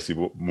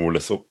more or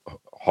less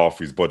half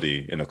his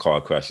body in a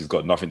car crash. He's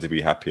got nothing to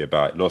be happy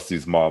about. Lost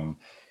his mum.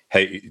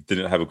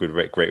 Didn't have a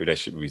great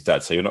relationship with his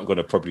dad. So you're not going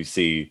to probably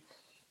see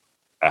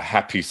a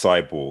happy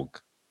Cyborg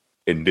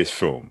in this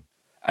film.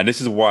 And this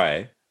is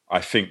why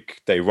I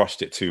think they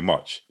rushed it too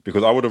much,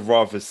 because I would have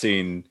rather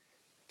seen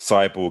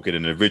Cyborg in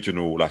an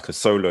original, like a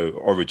solo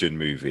origin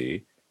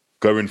movie,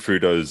 going through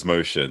those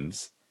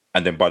motions,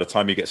 and then by the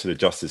time he gets to the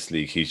Justice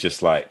League, he's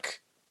just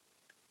like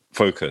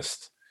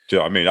focused. Do you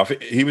know what I mean? I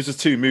think he was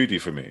just too moody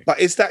for me. But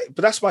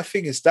that's my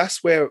thing, is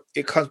that's where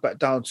it comes back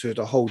down to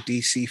the whole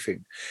DC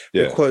thing.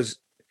 Yeah. Because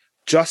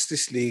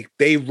Justice League,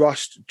 they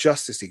rushed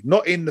Justice League,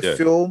 not in the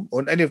film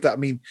or any of that. I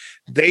mean,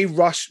 they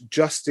rushed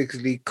Justice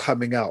League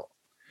coming out.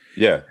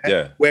 Yeah.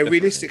 Where definitely.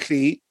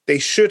 realistically, they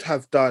should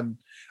have done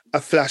a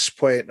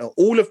Flashpoint or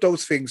all of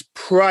those things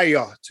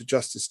prior to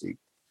Justice League.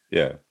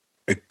 Yeah.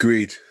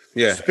 Agreed.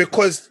 Yeah.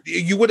 Because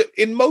you would,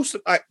 in most,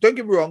 don't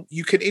get me wrong,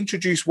 you can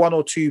introduce one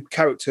or two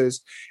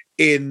characters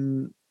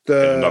in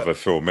another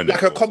film,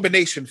 like a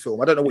combination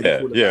film. I don't know what you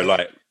call it. Yeah,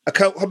 like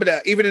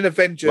even in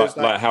Avengers,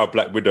 like how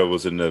Black Widow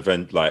was in the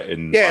event, like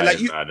in Iron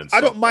Man and stuff.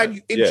 I don't mind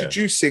you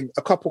introducing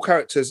a couple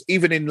characters,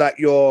 even in like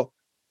your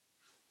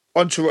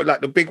entourage,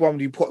 like the big one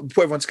you put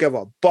everyone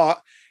together.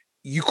 But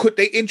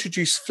they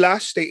introduced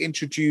Flash, they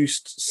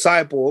introduced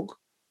Cyborg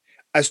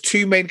as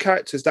two main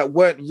characters that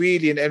weren't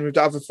really in any of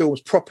the other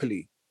films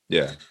properly.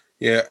 Yeah.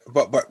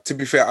 But to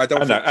be fair, I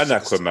don't. And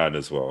Aquaman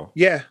as well.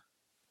 Yeah.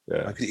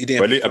 Yeah,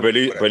 but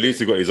at least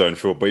he got his own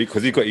film, but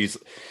because he got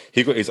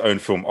his own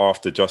film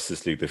after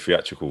Justice League, the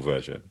theatrical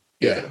version.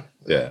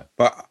 Yeah.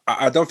 But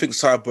I don't think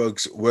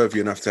Cyborg's worthy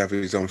enough to have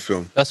his own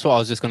film. That's what I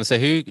was just going to say.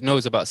 Who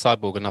knows about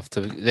Cyborg enough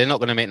to? They're not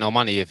going to make no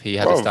money if he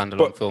had a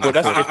standalone film. But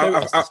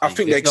I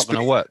think it's not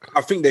going to work.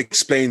 I think they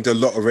explained a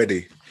lot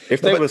already.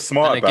 If they were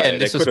smart about it,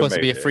 this was supposed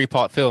to be a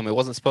 3-part film. It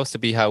wasn't supposed to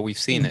be how we've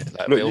seen it.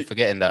 Like, we're all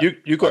forgetting that.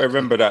 You got to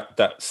remember that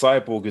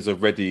Cyborg is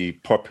already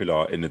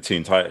popular in the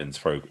Teen Titans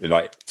program,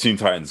 like Teen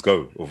Titans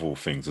Go of all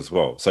things as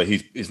well. So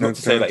he's not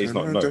to say that he's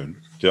not known.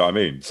 Do you know what I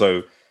mean?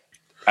 So,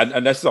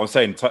 and that's what I'm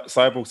saying.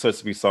 Cyborg's supposed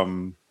to be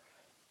some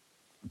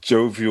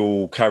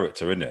jovial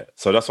character in it.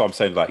 So that's what I'm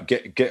saying. Like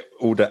get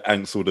all the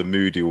angst, all the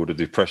moody, all the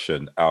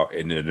depression out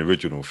in an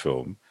original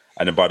film,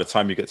 and then by the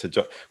time you get to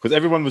because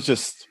everyone was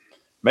just.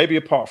 Maybe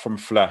apart from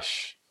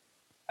Flash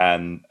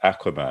and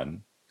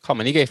Aquaman.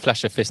 Come on, he gave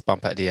Flash a fist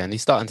bump at the end.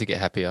 He's starting to get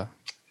happier.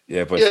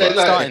 Yeah, but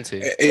starting to.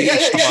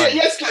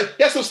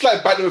 Yes, some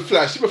slight battle with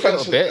Flash. A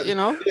little bit, you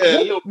know.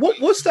 Yeah,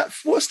 what's that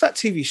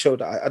TV show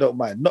that I don't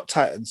mind? Not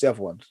Titans, the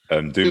other one.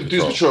 Doom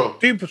Patrol.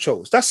 Doom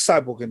Patrols. That's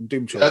Cyborg and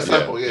Doom Patrol. That's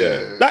Cyborg.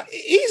 Yeah. Like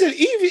he's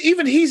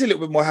a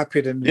little bit more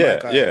happy than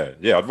I'd rather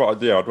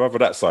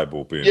that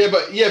Cyborg be. Yeah,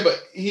 but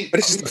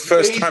this is the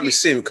first time we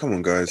see him. Come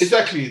on, guys.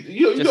 Exactly.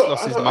 You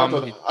lost his mum.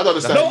 I don't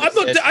understand. No,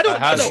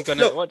 I'm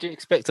not. What do you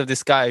expect of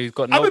this guy who's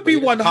got no? I'm gonna be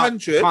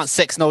 100. Can't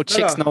sex no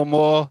chicks no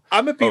more.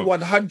 I'm gonna be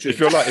 100. If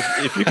you're like,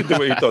 if you can do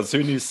what he does,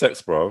 who needs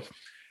sex, bro?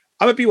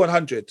 I'm gonna be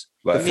 100.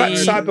 Like, the fact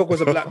Cyborg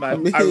was a black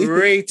man, I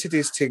rated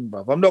his thing,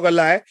 bro. I'm not gonna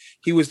lie.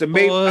 He was the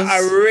main. I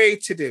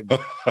rated him.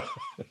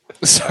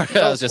 Sorry,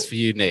 that was just for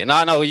you, Nate.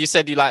 No. You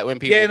said you like when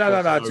people. Yeah,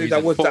 no. Dude,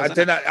 that was that.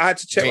 Then I had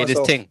to check myself.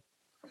 His thing.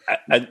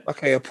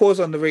 Okay, a pause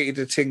on the rated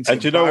the thing.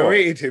 And you know what? I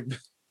rated him.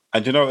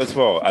 And you know as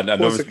well. And I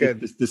know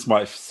this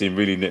might seem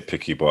really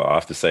nitpicky, but I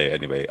have to say it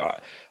anyway.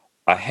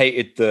 I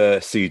hated the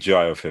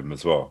CGI of him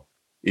as well.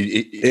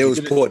 It was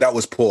poor. That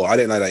was poor. I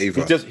didn't like that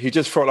either. He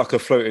just felt like a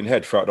floating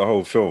head throughout the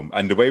whole film,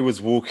 and the way he was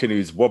walking, he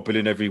was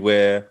wobbling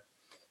everywhere.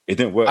 It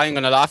didn't work. I ain't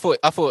gonna lie. I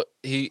thought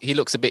he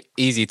looks a bit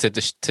easy to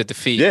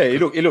defeat. Yeah, he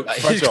looked. Like,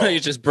 he's gonna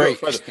just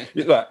break.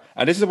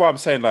 And this is why I'm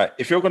saying, like,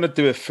 if you're gonna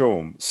do a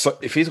film,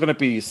 if he's gonna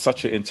be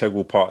such an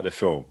integral part of the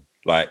film,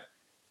 like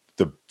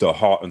the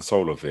heart and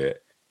soul of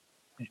it,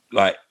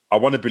 like. I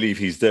want to believe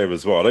he's there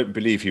as well. I don't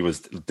believe he was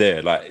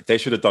there. Like they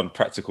should have done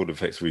practical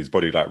effects for his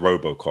body, like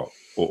RoboCop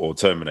or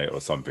Terminator or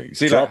something. You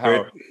see, like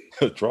how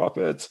drop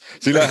it.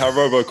 See, like how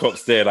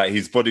RoboCop's there, like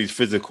his body's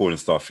physical and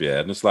stuff. Yeah,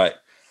 and it's like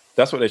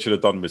that's what they should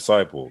have done with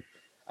Cyborg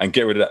and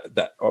get rid of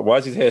that. Why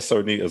is his hair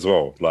so neat as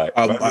well? Like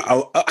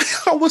I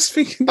was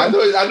thinking. I know.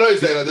 It's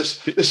there.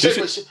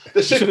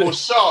 The shape was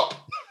sharp.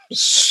 He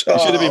should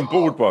have been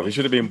bald, bro. He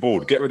should have been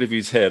bald. Get rid of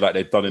his hair like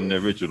they've done in the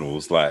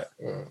originals. Like.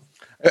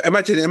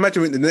 Imagine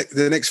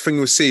the next thing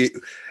we see,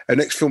 the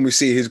next film we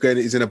see,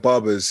 he's in a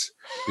barber's.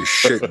 He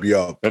shook me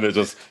up, and it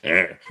just. No.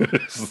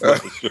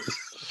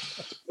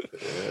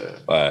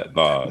 I ain't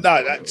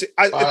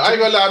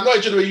gonna lie. I'm not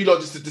enjoying the way you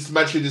lot just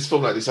dismantling this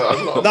film like this.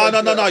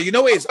 No. You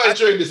know what it is? I'm not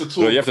enjoying this at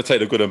all. No, you have to take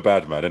the good and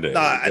bad, man, innit?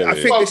 I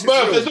think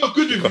there's no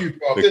good review,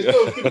 bro. There's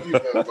no good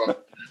review, bro.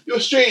 You're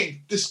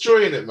straight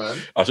destroying it, man.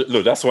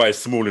 Look, that's why it's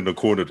small in the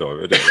corner, though.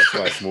 Isn't it? That's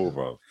why it's small,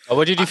 bro.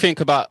 What did you think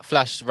about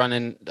Flash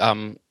running?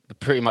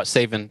 Pretty much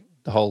saving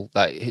The whole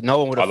no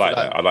one would have.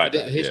 I like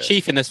that. His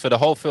chiefiness for the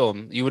whole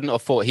film. You wouldn't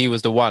have thought he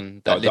was the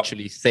one that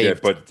literally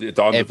saved. Yeah, but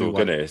the underdog,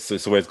 innit?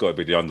 It's always got to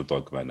be the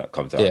underdog, man, that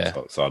comes out. Yeah.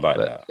 So I like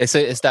that.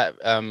 It's that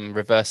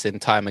reversing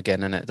time again,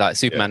 innit? Like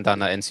Superman done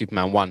that in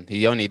Superman 1.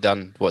 He only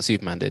done what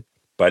Superman did.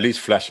 But at least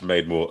Flash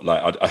made more.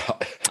 Like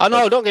I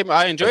know. Don't get me.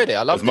 I enjoyed it.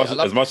 I loved it.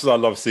 As much as I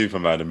love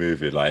Superman the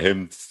movie, like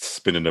him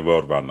spinning the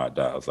world around like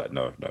that, I was like,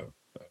 no.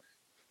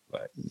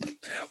 Like,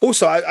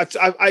 also,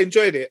 I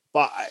enjoyed it,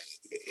 but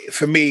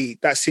for me,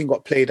 that scene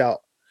got played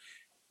out.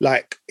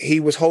 Like he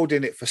was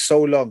holding it for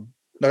so long.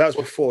 No, that was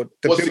before.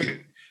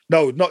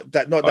 No, not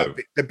that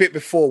bit. The bit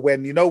before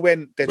when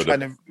they're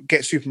trying to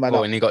get Superman up.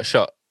 When he got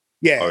shot.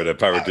 Yeah. Oh, the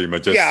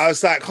Parademon just. Yeah, I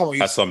was like, come on,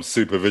 has some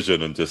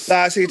supervision and just.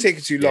 Nah, so you're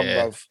taking too long,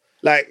 bruv.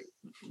 Like,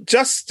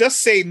 just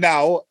say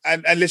now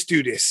and let's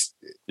do this.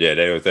 Yeah,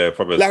 they're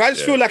probably like. I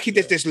just feel like he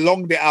just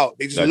longed it out.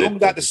 They just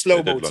longed out the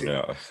slow mo.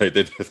 They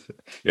did.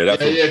 Yeah,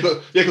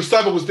 because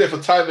Cyborg was there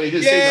for time and he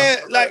didn't say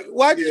nothing. Like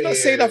why did you not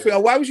say nothing?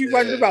 Why was you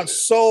running around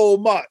so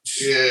much?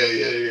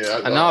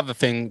 Yeah. Another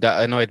thing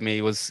that annoyed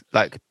me was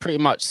like pretty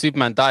much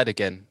Superman died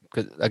again.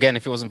 Because again,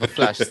 if it wasn't for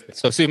Flash,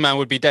 so Superman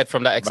would be dead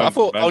from that. I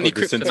thought only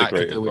Kryptonite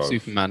could deal with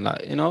Superman.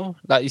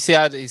 Like you see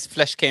how his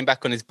flesh came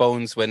back on his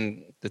bones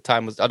when the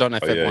time was. I don't know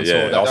if everyone saw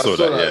that. I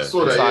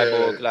saw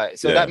that.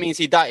 Cyborg, that means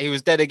he died. He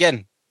was dead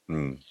again.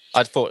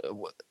 I thought,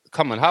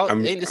 come on, how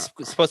ain't this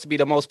supposed to be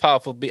the most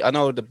powerful? I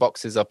know the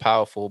boxes are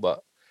powerful,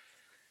 but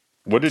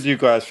what did you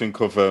guys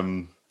think of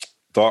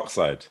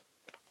Darkseid?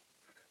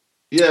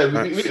 Yeah,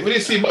 we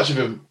didn't see much of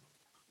him.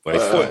 I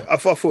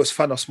thought it was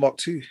Thanos Mark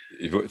II.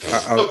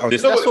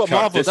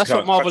 That's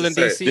what Marvel and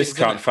DC.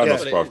 Discount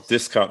Thanos, bro.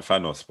 Discount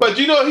Thanos. But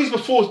do you know he's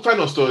before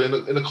Thanos though?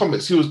 In the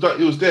comics, he was there.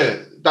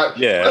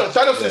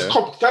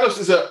 Thanos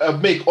is a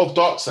make of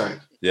Darkseid.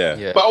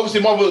 Yeah. But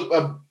obviously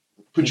Marvel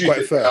produced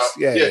it first.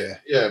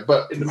 Yeah.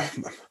 But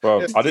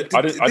I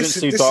didn't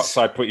see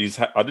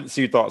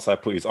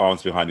Darkseid put his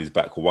arms behind his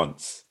back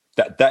once.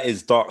 That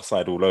is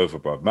Darkseid all over,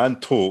 bro. Man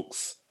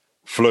talks,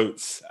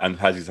 floats, and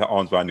has his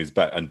arms behind his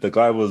back, and the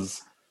guy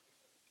was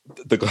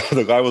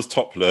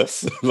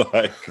topless.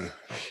 Like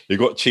he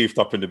got chiefed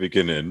up in the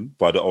beginning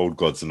by the old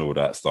gods and all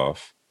that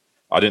stuff.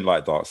 I didn't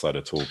like Darkseid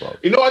at all, bro.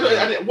 What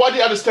I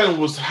didn't understand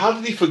was how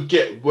did he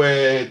forget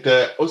where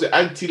was it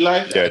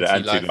anti-life? Yeah, the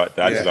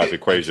anti-life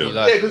equation.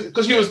 Yeah,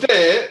 because he was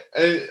there,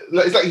 and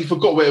it's like he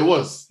forgot where it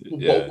was.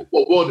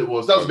 What world it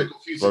was. That was a bit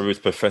confusing. Bro, it was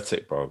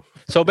pathetic, bro.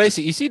 So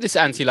basically, you see this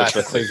anti-life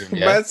equation.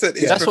 Yeah?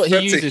 That's what he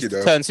uses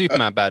to turn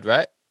Superman bad,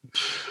 right?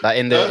 Like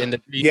in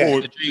the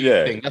dream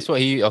thing. That's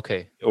what he or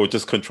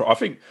just control. I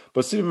think,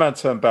 but Superman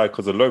turned bad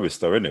because of Lois,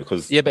 though, innit?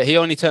 Because but he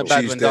only turned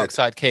bad when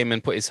Darkseid came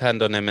and put his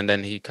hand on him, and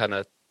then he kind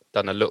of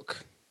done a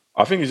look.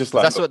 I think it's just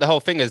like that's what the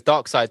whole thing is.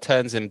 Darkseid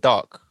turns him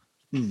dark,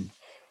 and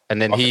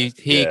then he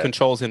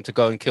controls him to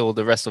go and kill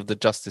the rest of the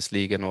Justice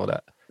League and all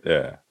that.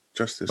 Yeah.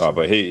 No,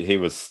 but he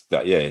was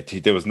that. Yeah,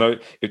 there was no.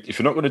 If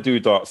you're not going to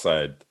do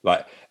Darkseid,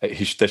 like they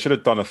should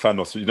have done a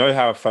Thanos. You know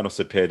how Thanos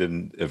appeared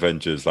in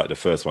Avengers, like the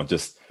first one,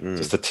 just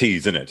a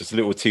tease, innit? Just a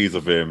little tease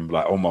of him,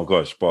 like oh my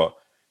gosh. But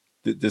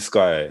this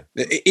guy,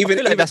 I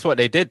feel like that's what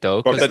they did though.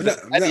 At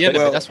the end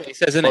of it, that's what he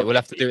says, innit? We'll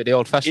have to do it the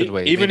old-fashioned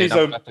way. Even his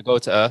own, have to go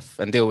to Earth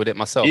and deal with it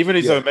myself. Even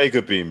his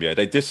Omega Beam, they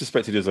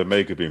disrespected his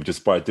Omega Beam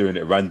just by doing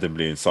it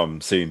randomly in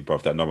some scene,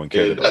 bruv, that no one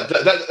cared about.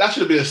 That should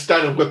have been a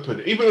standard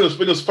weapon. Even when it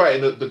was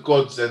fighting the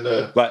gods and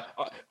like,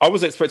 I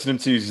was expecting him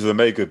to use his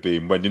Omega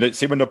Beam when when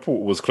the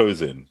portal was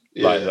closing.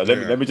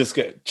 Let me just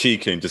get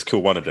cheeky and just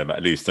kill one of them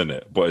at least,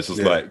 innit? But it's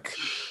just like,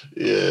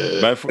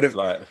 man,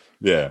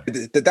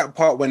 that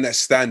part when that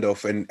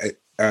standoff and.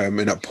 In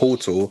that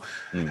portal,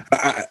 and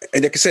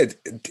like I said,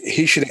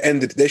 they should have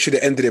ended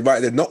it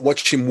right there. Not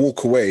watch him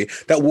walk away.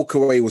 That walk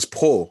away was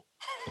poor.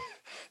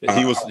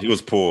 He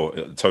was poor,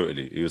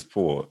 totally. He was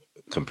poor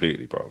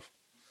completely, bro.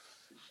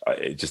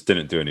 It just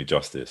didn't do any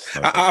justice.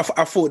 I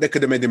thought they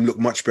could have made him look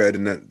much better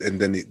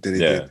than he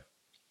did.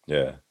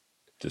 Yeah.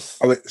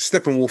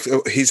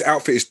 Steppenwolf, his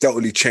outfit is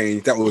totally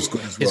changed. That was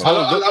good as well.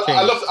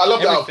 I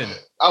love the outfit.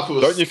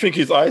 Don't you think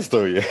his eyes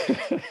though? Yeah.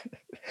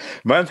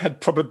 Man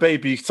had proper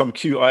baby, some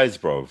cute eyes,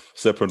 bro.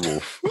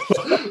 Steppenwolf.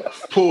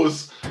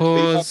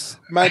 Pause.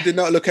 Man did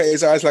not look at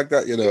his eyes like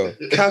that, you know.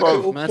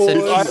 Man said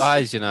cute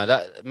eyes, you know.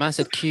 That man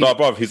said cute. No,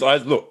 bro, his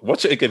eyes. Look,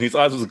 watch it again. His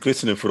eyes was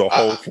glistening for the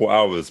whole 4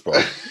 hours, bro.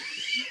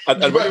 I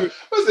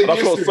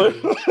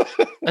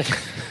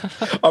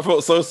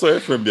felt so sorry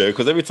for him,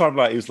 because every time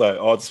he was like,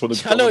 "Oh, I just want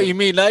to." I know what you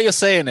mean. Now you're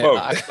saying it. Bro,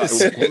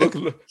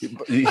 look,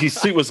 his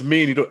suit was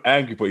mean. He looked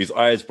angry, but his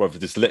eyes, bro,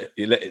 just let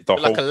it the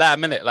like whole... a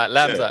lamb, innit? Like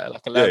lambs,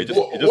 like a lamb.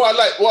 What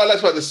I liked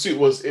about the suit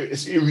was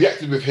it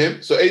reacted with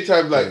him. So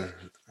anytime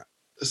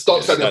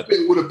stops and the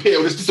bit would appear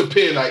or just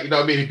disappear, you know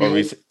what I mean? Bro,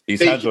 his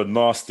hands were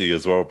nasty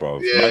as well, bro.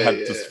 Man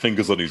had just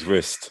fingers on his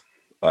wrist,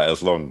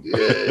 as long.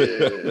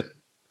 Yeah.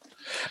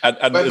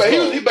 But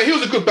he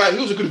was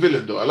a good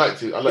villain though. I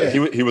liked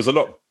it. He was a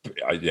lot.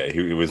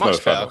 He was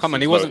much better. Come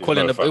on, he wasn't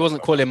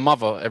calling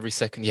mother every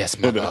second. Yes,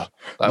 mother.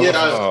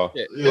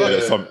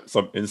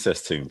 Some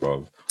incest thing,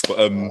 bro. But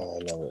I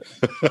love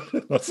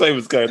it. I'll say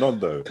what's going on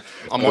though.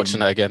 I'm watching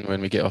that again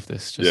when we get off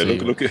this. Just Yeah,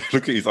 so look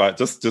at his eyes.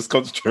 Just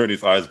concentrate on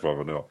his eyes,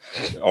 brother. No,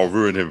 I'll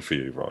ruin him for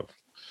you, bro.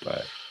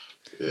 Like,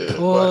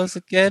 Pause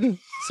again.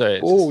 Sorry.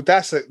 Oh,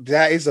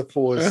 that is a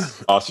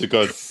pause. I should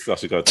go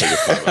take a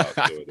time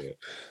out.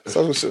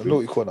 Sounds like a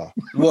naughty corner.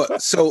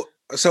 What? So,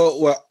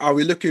 are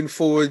we looking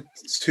forward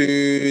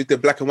to the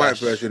black and white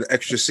version,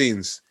 extra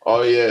scenes?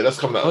 Oh yeah, that's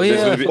coming out. Oh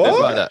yeah, I be- forgot there's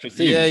about an that. extra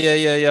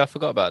scene. Yeah. I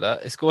forgot about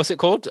that. What's it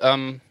called?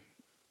 Don't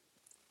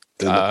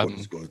know what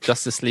it's called.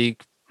 Justice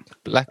League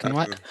Black and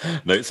White.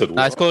 No, it said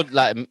No, it's what? called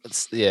like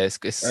it's No,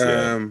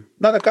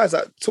 the guys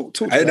that talk.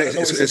 I don't know,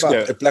 it's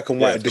got a black and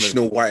white Yeah, it's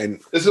additional white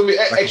and There's gonna be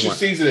and extra white.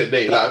 scenes in it,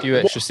 Nate. a Like few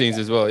extra scenes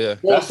as well. Yeah.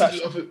 what That's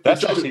season of it-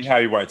 That's the actually Justice-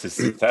 how he wanted to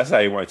see. That's how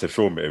he wanted to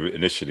film it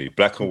initially.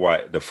 Black and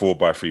white, the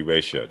 4:3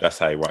 ratio. That's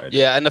how he wanted.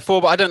 Yeah, and the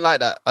 4, but I don't like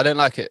that. I don't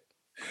like it.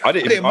 I I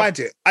didn't mind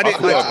it. I didn't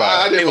forgot mind it. about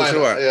I didn't It was mind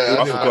alright. it.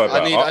 Yeah, I forgot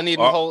about it. I need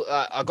my whole.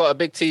 I got a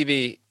big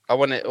TV. I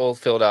want it all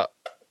filled out.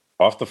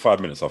 After 5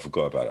 minutes, I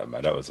forgot about that,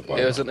 man. That was a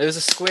It was a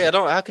square. I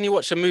don't. How can you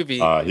watch a movie?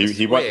 he went-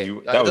 square? he-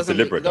 Like, that it was doesn't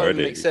deliberate, Make, though, it doesn't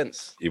isn't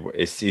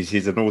make it? sense.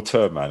 He's an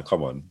auteur, man.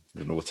 Come on,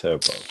 he's an auteur,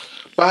 bro.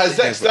 But has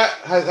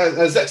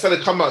Zack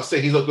Snyder come out and say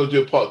he's not going to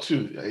do a part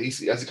 2?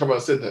 Has he come out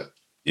and said that?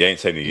 He ain't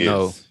saying he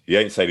No. is. He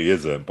ain't saying he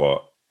isn't.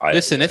 But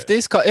Listen, if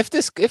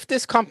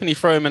this company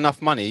throw him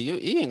enough money,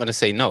 he ain't gonna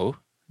say no.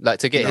 Like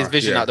to get his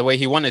vision out the way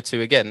he wanted to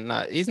again.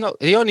 Like, he's not.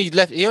 He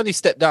only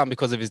stepped down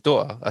because of his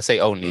daughter. I say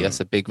only. That's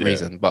a big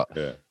reason. But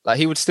like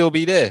he would still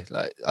be there.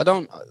 Like I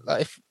don't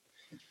like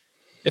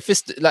if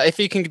it's like if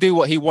he can do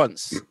what he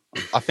wants,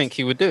 I think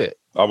he would do it.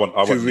 I want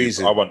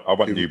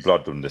Two new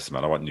blood on this,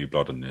 man. I want new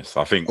blood on this.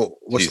 I think. Oh,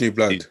 what's new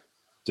blood?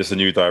 Just a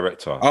new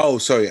director. Oh,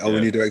 sorry, a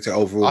new director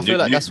overall. I feel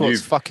like that's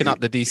what's new- fucking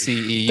up the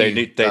DCEU. They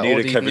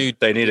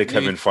need a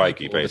Kevin Feige,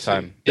 people all the basically.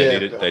 time.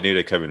 They need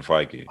a Kevin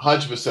Feige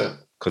 100%.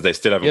 because they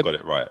still haven't got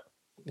it right.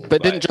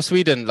 But didn't Joss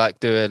Whedon like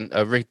do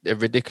a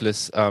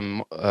ridiculous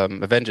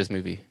Avengers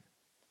movie?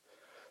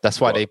 That's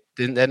why they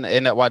didn't.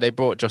 And that's why they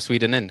brought Joss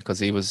Whedon in because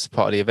he was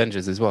part of the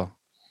Avengers as well.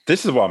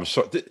 This is why I'm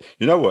shocked.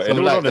 You know what? So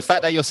like, the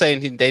fact that you're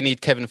saying they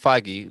need Kevin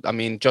Feige, I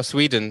mean, Joss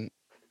Whedon.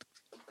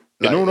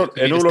 In all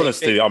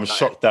honesty, I'm like,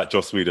 shocked that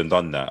Joss Whedon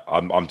done that.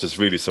 I'm just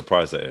really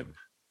surprised at him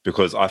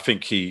because I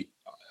think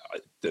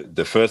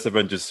the first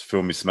Avengers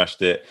film, he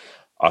smashed it.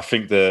 I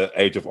think the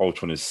Age of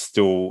Ultron is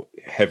still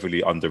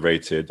heavily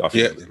underrated. I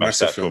think he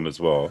smashed that film as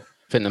well.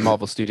 I think the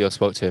Marvel studio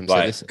spoke to him.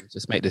 Like, so listen,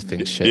 just make this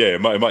thing shit. Yeah,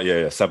 it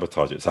might.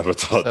 Sabotage it.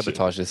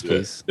 Sabotage this,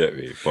 please.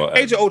 But,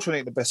 Age of Ultron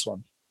ain't the best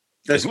one.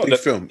 That's a big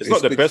film. It's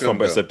not the best one,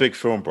 but though. it's a big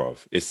film, bro.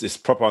 It's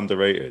proper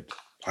underrated.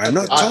 I'm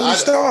not Tony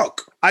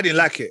Stark. I didn't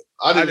like it.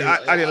 I didn't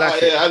like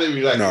it. it. I didn't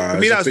really like No, it. For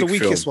me, it's a that was the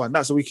big weakest film. one.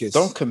 That's the weakest.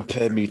 Don't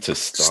compare me to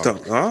Stark.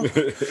 Stop,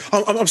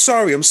 huh? I'm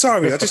sorry.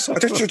 I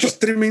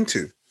just didn't mean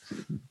to.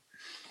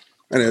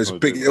 And it was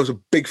big. It was a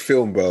big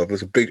film, bro. It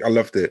was a big. I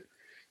loved it.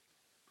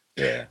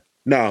 Yeah.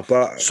 No,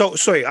 but So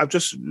sorry, I'm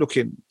just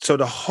looking. So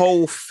the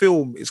whole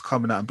film is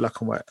coming out in black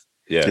and white.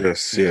 Yeah.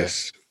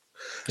 yes.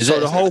 So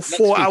the whole next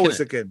 4 week, hours innit?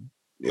 again.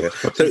 Yeah.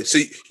 So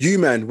you,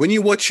 man, when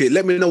you watch it,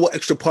 let me know what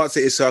extra parts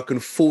it is so I can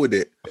forward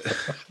it.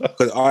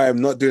 Because I am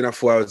not doing that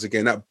 4 hours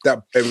again.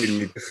 That buried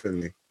me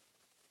differently.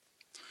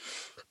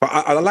 But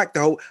I like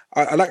the whole.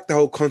 I like the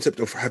whole concept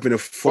of having a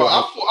 4 Well,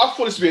 hour. I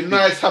thought this would be a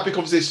nice, happy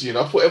conversation. You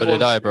know, I thought So everyone.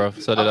 did I, bro.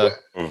 So did I.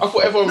 I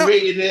thought everyone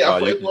rated it. I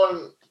thought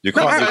everyone. You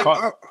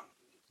can't.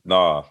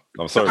 Nah,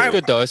 I'm sorry. It's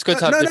good though. It's good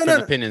to have No,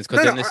 different opinions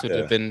because then this would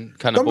have been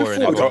kind of Don't be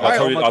boring. fooled. Everyone- I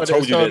told you- oh my I God, told it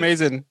was you so that-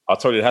 amazing. I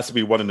told you it has to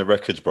be one in the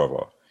wreckage,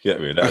 brother. You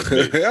get me? That's me.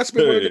 It has to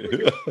be one in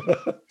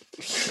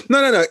the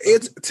No.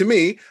 It's to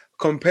me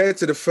compared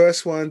to the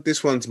first one.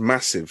 This one's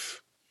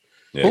massive.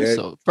 Yeah.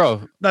 Also,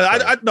 bro, No,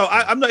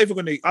 I'm not even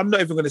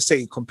going to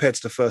say compared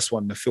to the first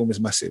one, the film is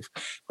massive.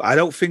 But I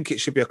don't think it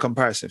should be a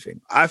comparison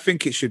thing. I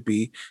think it should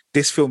be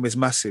this film is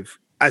massive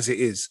as it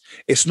is.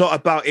 It's not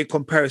about in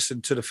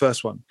comparison to the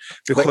first one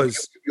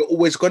because You're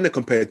always going to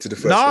compare it to the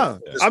first no,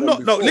 one. I'm not.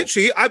 No, Before.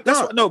 literally,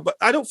 but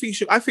I don't think you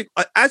should. I think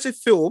as a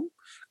film,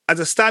 as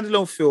a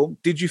standalone film,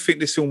 did you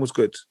think this film was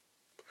good?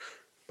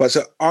 But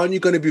so aren't you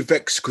going to be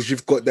vexed because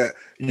you've got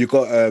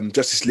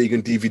Justice League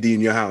and DVD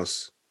in your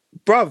house?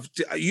 Bruv,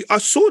 I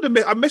saw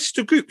the. I messaged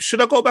the group. Should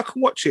I go back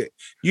and watch it?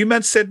 You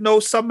man said no.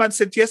 Some man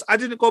said yes. I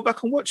didn't go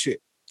back and watch it.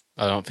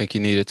 I don't think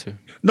you needed to.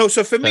 No,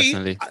 so for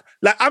Personally. me,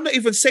 like I'm not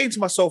even saying to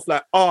myself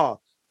like, I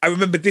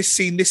remember this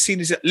scene. This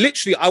scene is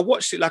literally. I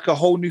watched it like a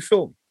whole new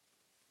film.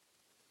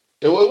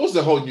 It was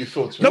a whole new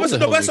film. To me. No, was a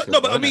whole new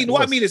film, but I mean, wasn't it?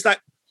 what It I mean is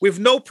like with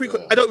no pre.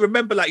 Yeah. I don't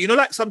remember like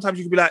like sometimes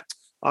you can be like,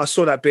 I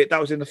saw that bit.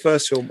 That was in the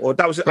first film, or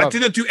that was. I Bruv.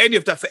 didn't do any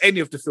of that for any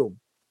of the film.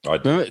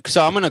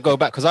 So I'm gonna go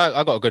back because I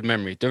got a good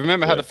memory. Do you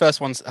remember how the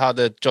first ones, how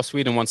the Joss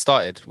Whedon one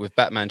started with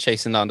Batman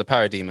chasing down the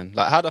Parademon?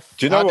 Like how Do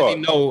you know how what? did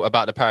he know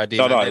about the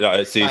Parademon?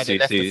 No. See.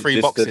 Left the three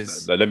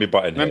boxes. Let me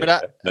butt in Remember here.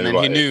 that? Let And me then he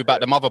butt in. knew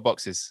about the mother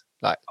boxes.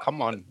 Like,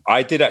 come on.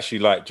 I did actually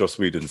like Joss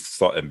Whedon's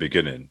start and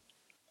beginning,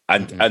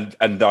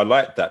 and I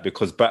like that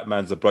because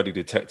Batman's a bloody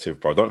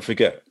detective, bro. Don't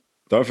forget,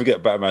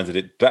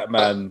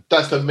 Batman.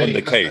 That's the main on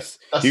the case.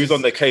 He was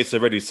on the case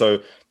already.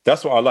 So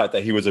that's what I like,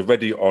 that he was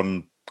already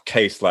on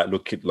case,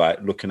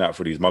 looking out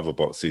for these mother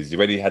boxes. He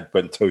already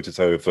went toe to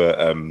toe with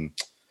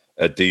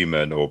a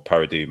demon or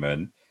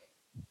parademon.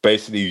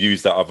 Basically,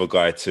 used that other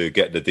guy to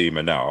get the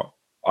demon out.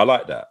 I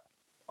like that.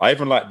 I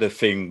even like the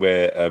thing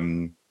where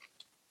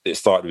it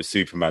started with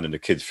Superman and the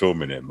kids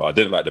filming him. I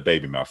didn't like the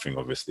baby mouth thing,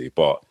 obviously,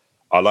 but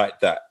I like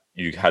that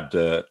you had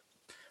the.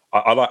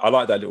 I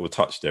like that little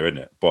touch there,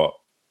 innit? But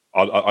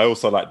I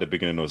also like the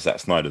beginning of Zack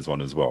Snyder's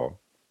one as well.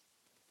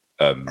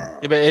 Yeah,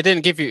 but it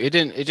didn't give you.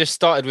 It just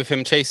started with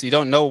him chasing. You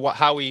don't know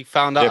how he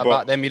found out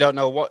about them. You don't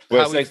know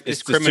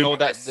this criminal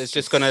that's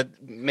just gonna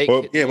make.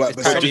 But you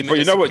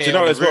know what? You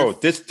know as well.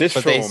 This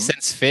film. They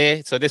sense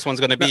fear, so this one's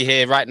gonna be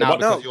here right now.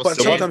 But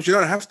sometimes you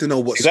don't have to know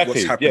what's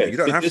happening. Yeah, you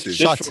don't have to.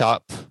 Shut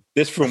up.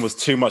 This film was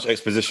too much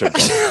exposition.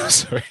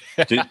 Sorry.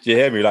 Do you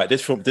hear me? Like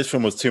this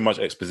film was too much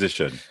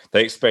exposition.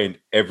 They explained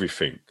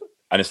everything,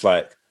 and it's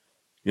like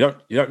you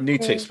don't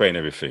need to explain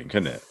everything,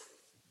 can it?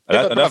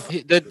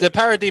 The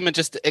parademon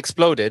just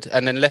exploded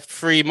and then left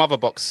 3 mother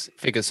box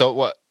figures. So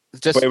what?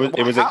 Just but it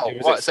was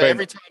explained. So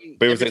every time,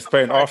 but it was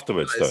explained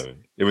afterwards, though.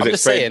 It was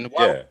explained.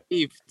 Why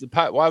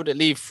would it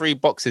leave 3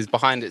 boxes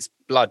behind its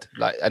blood?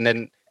 Like, and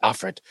then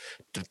Alfred,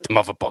 the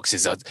mother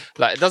boxes are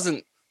like, it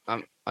doesn't.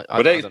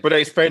 But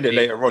they explained it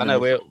later on. I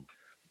know.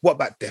 What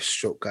about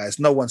Deathstroke, guys?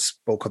 No one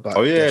spoke about.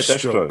 Oh yeah,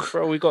 Deathstroke.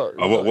 Bro, we got.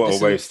 What a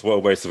waste! What a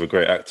waste of a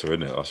great actor,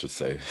 isn't it? I should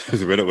say.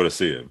 We're not going to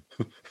see him.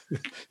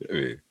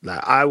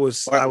 I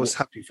was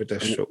happy for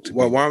Deathstroke.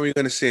 Well, why are we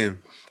going to see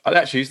him?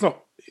 Actually,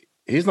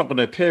 he's not going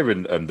to appear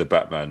in the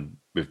Batman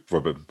with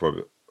Robert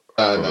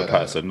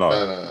Pattinson.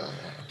 No.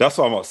 That's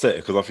why I'm upset,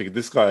 because I think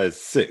this guy is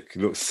sick. He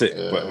looks sick,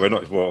 but we're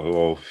not.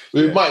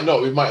 We might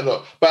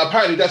not. But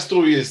apparently, that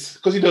story is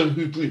because you know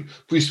who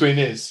Bruce Wayne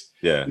is.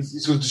 Yeah,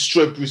 he's going to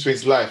destroy Bruce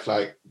Wayne's life,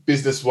 like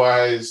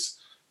business-wise.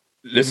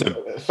 Listen,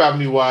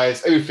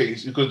 family-wise, everything.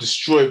 You're going to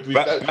destroy Bruce.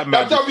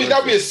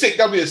 That'd be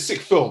a sick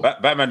film.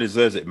 Batman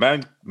deserves it.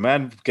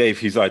 Man gave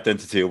his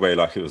identity away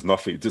like it was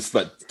nothing. Just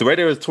like the way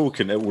they were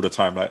talking all the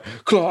time, like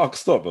Clark,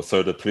 stop.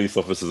 So the police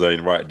officers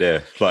ain't right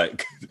there,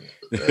 like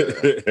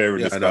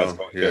hearing this guy's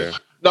yeah.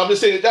 No, I'm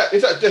just saying that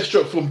if that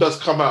Deathstroke film does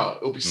come out,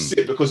 it'll be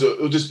sick, because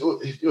it'll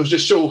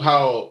just show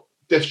how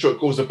Deathstroke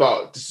goes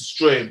about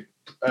destroying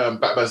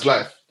Batman's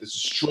life. It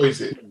destroys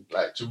it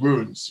like to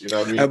ruins. You know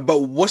what I mean? But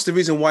what's the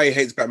reason why he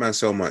hates Batman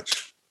so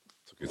much?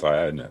 Took his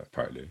eye out,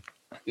 apparently.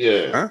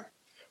 Yeah. Huh?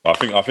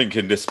 I think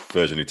in this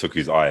version he took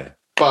his eye.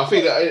 But I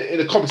think that in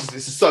the comics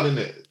it's the son, isn't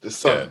it? The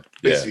son,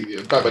 basically.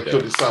 Yeah. Batman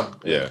killed his son.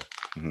 Yeah.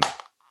 Mm-hmm.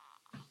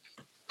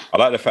 I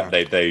like the fact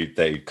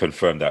they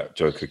confirmed that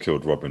Joker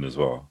killed Robin as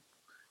well.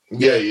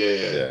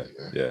 Yeah.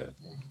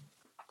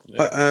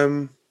 But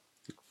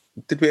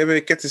did we ever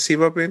get to see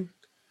Robin?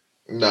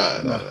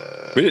 No.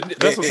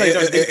 That's what I'm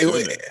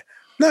saying.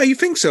 No, you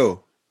think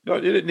so? No,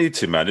 you didn't need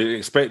to, man.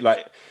 Expect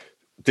like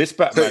this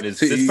Batman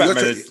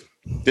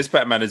this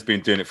Batman has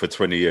been doing it for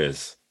 20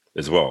 years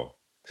as well.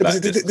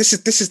 Like, this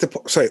is the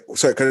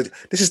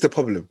this is the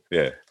problem.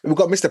 Yeah, we've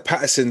got Mr.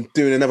 Patterson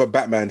doing another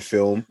Batman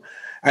film,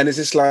 and it's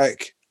just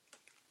like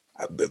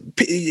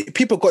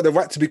people got the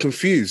right to be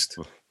confused.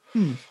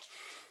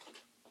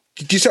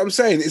 Do you see what I'm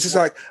saying? It's just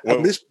like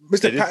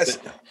Mr.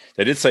 Patterson.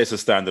 They did say it's a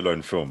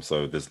standalone film,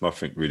 so there's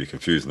nothing really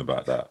confusing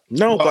about that.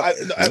 No, but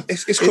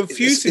it's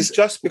confusing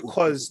just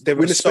because there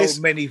were so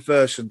many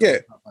versions. Yeah,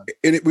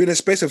 we're in a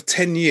space of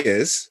 10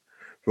 years,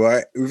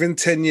 right? Within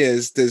 10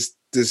 years, there's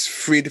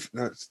three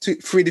different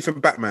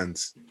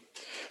Batmans.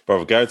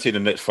 But guaranteed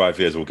in the next 5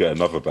 years we'll get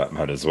another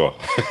Batman as well.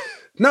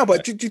 No,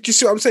 but do you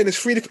see what I'm saying? There's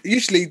 3 different.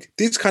 Usually,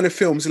 these kind of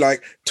films,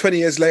 like 20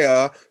 years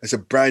later, it's a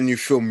brand new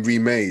film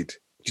remade.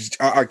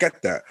 I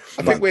get that.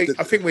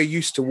 I think we're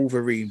used to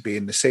Wolverine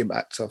being the same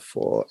actor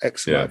for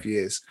X amount of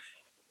years.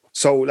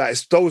 So like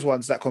it's those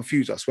ones that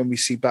confuse us when we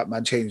see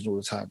Batman changing all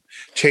the time,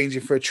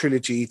 changing for a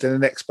trilogy. Then the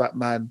next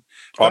Batman,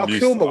 Val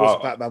Kilmer was a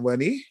Batman,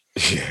 weren't he?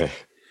 Yeah.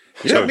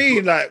 You know what I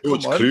mean? Like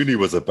George Clooney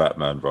was a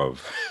Batman, bro.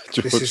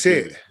 This is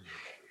it.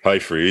 Hi,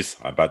 Freeze.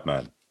 I'm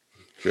Batman.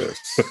 Yes.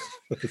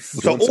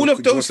 So all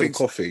of those things,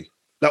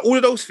 like all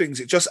of those things,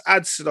 it just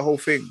adds to the whole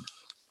thing.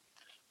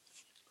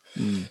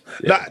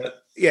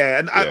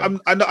 I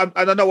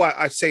know what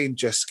I'm saying,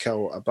 Jess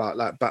Kell, about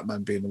like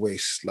Batman being a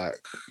waste. Like,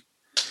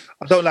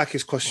 I don't like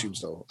his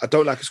costumes though. I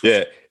don't like his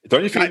costumes. Yeah,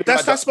 don't you think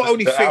like, that's my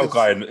only thing? The owl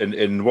guy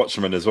in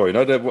Watchmen as well. You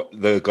know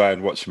the guy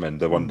in Watchmen,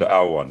 the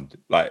owl one.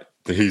 Like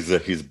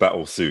his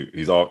battle suit,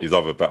 his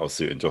other battle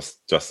suit in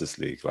Justice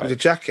League, like the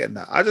jacket and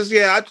that. I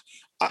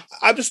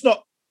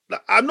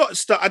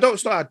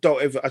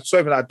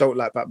don't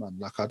like Batman.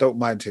 Like I don't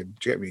mind him.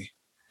 Do you get me?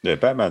 Yeah,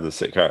 Batman's a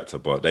sick character,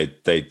 but they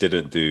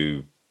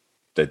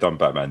done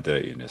Batman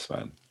dirty in this,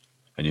 man.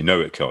 And you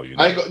know it, Kel. You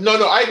know. I ain't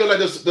gonna like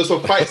there's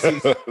some fight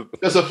scenes.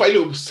 There's a fight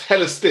look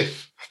hella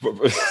stiff.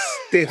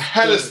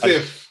 Hella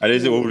stiff. And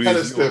is it all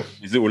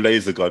these little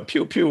laser gun?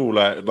 Pew pew,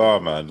 like nah,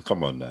 man.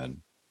 Come on,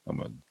 man.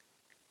 Come on.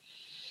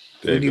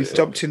 When he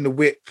jumped in the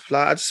whip,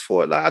 like I just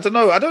thought, like I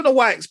don't know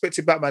why I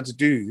expected Batman to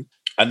do.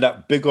 And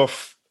that big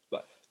off,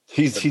 like,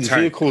 his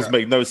vehicles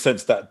make no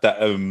sense. That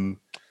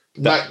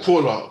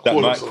Nightcrawler. That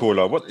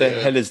Nightcrawler. What the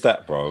hell is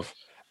that, bruv?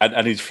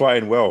 And he's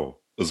flying well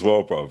as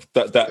well, bruv.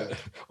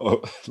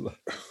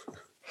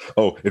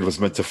 It was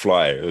meant to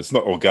fly. It's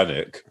not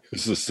organic.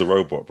 It's just a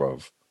robot,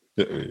 bruv.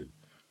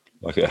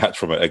 Like a hatch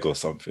from an egg or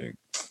something.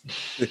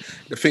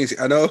 The thing is,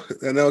 I know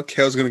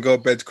Kel's gonna go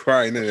to bed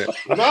crying, isn't it?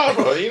 No,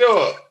 bro.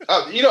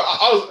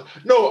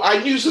 I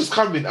knew this was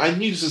coming. I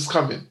knew it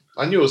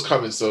was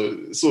coming. So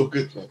it's all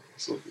good, man.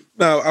 It's all good.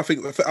 No, I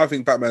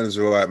think Batman is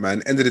all right,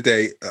 man. End of the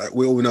day,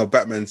 we all know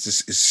Batman's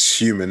is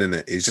human, isn't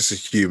it? He's just a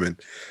human,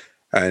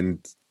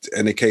 and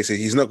in the case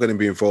he's not going to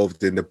be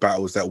involved in the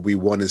battles that we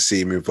want to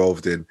see him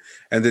involved in.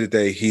 End of the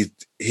day, he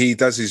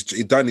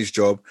done his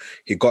job.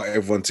 He got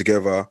everyone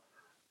together,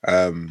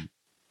 and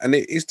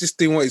he's just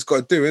doing what he's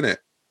got to do, isn't it?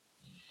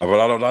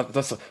 Well, I don't like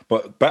that's.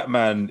 But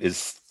Batman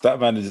is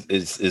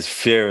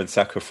fear and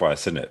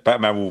sacrifice, isn't it?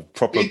 Batman will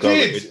properly go.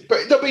 He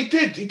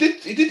did.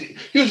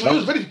 He was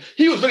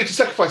ready to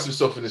sacrifice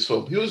himself in this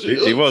film. He was,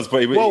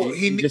 but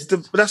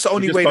that's the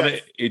only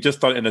way. He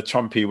just done it in a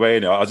Trumpy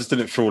way. I just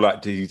didn't feel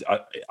like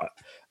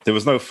there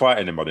was no fight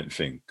in him. I didn't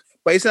think.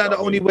 But isn't that the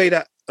only way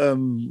that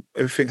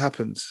everything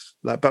happens?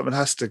 Like Batman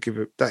has to give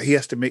it that he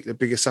has to make the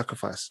biggest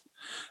sacrifice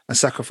and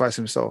sacrifice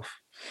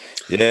himself.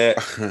 Yeah,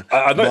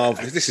 I know.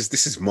 Marvel. This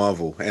is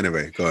Marvel.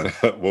 Anyway, go on.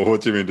 Well,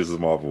 what do you mean this is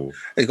Marvel?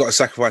 He's got to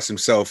sacrifice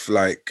himself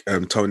like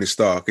Tony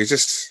Stark. He's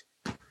just...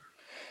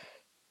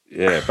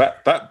 Yeah,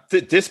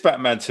 this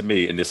Batman to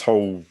me in this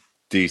whole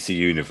DC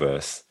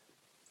universe,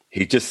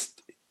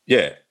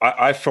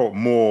 I felt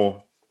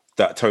more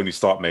that Tony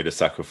Stark made a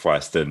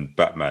sacrifice than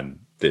Batman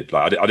did.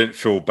 Like I didn't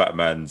feel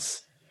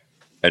Batman's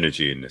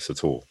energy in this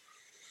at all.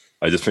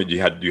 I just think you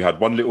had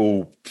one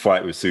little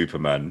fight with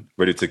Superman,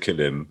 ready to kill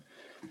him.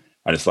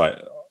 And it's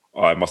like,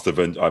 I must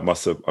avenge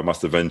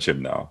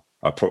him now.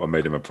 I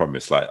made him a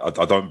promise. Like,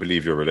 I don't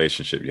believe your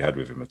relationship you had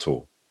with him at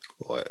all.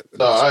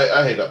 No,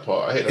 I hate that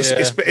part.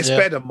 It's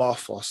better than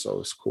Martha,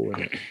 so it's cool,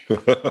 isn't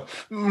it?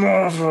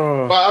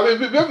 Martha. But I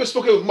mean, we haven't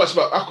spoken much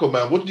about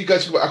Aquaman. What did you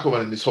guys think about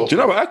Aquaman in this whole? Do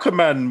you know what?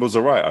 Aquaman was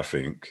alright, I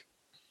think.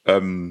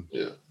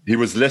 He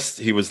was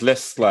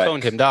less like...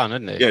 Toned him down,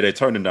 didn't he? Yeah, they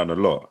toned him down a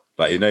lot.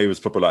 Like, he was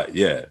probably like,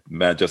 yeah,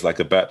 man, just like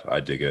a bat. I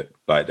dig it.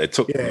 Like, they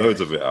took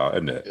loads of it out,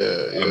 isn't it?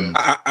 Yeah.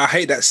 I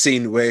hate that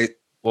scene where...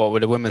 What,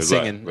 with the woman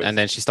singing and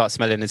then she starts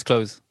smelling his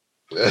clothes?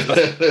 No,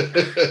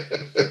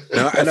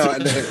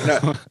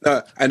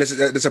 and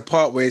there's a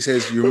part where he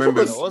says, "You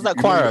remember?" What was that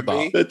choir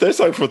about? They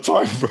sang for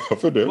time, bro.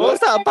 Isn't it? What was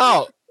that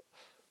about?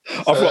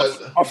 I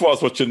thought I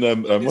was watching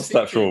what's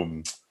that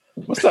film?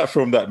 What's that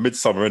film? That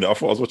Midsummer, innit? I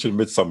thought I was watching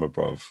Midsummer,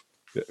 bro.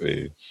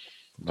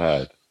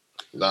 Mad.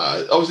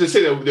 Nah, I was just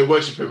saying they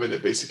worship him in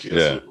it, basically.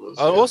 Yeah.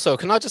 Also,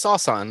 can I just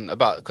ask something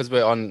about, because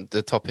we're on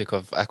the topic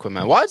of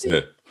Aquaman? Why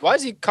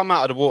does he come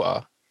out of the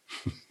water?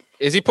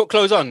 Is he put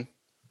clothes on?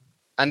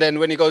 And then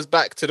when he goes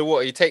back to the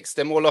water, he takes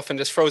them all off and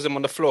just throws them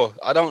on the floor.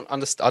 I don't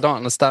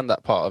understand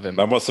that part of him.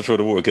 Man wants to throw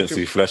the water against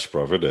his flesh,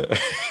 bro, isn't it?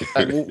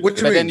 What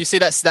do you mean? Then you see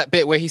that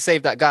bit where he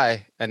saved that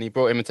guy and he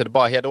brought him into the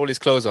bar. He had all his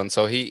clothes on,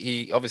 so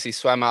he obviously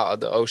swam out of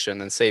the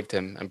ocean and saved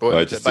him and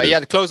brought him. But he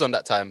had clothes on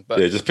that time. But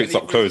yeah, he just picks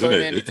up clothes, isn't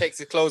it? He takes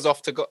his clothes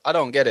off to go. I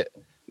don't get it.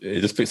 Yeah,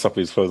 he just picks up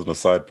his clothes on the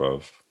side,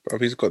 bro. Bro,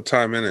 he's got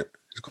time, innit?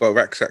 He's got a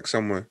rucksack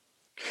somewhere.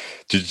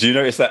 Did you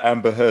notice that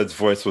Amber Heard's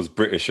voice was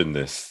British in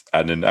this,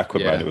 and in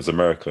Aquaman it was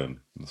American?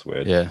 That's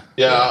weird. Yeah.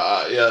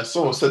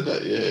 Someone said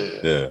that.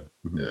 Yeah.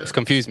 It's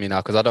confused me now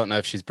because I don't know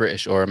if she's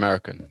British or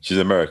American. She's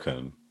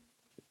American.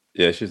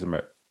 Yeah, she's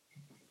American.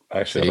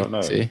 Actually, I don't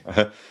know. See?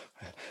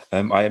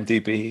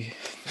 IMDb.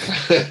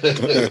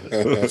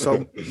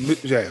 So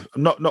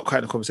not quite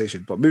in the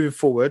conversation, but moving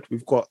forward,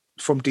 we've got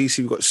from DC,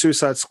 we've got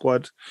Suicide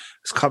Squad.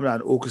 It's coming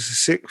out on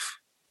August the 6th.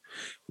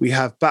 We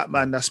have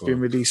Batman that's been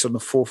released on the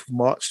 4th of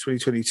March,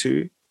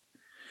 2022.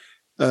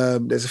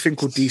 There's a thing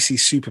called DC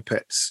Super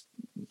Pets.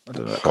 I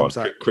don't know. That comes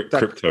out.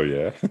 Crypto,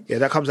 yeah. Yeah,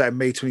 that comes out in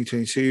May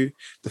 2022.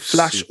 The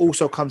Flash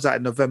also comes out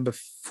in November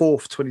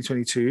 4th,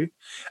 2022.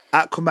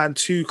 Aquaman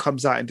 2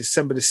 comes out in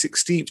December the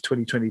 16th,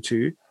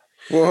 2022.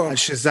 Whoa. And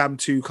Shazam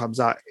 2 comes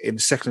out in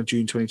the 2nd of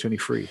June,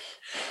 2023.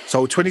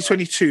 So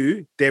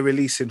 2022, they're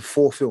releasing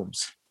 4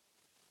 films.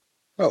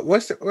 Oh,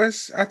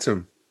 where's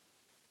Atom?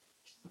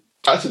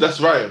 That's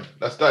Ryan.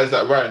 Is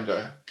that Ryan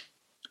guy?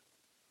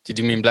 Did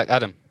you mean Black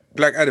Adam?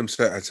 Black Adam,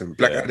 sir, Atom.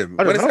 Black Adam.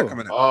 I don't When is know. that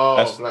coming out?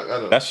 Oh, Black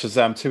Adam. That's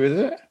Shazam 2, is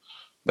it?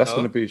 That's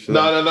going to be Shazam.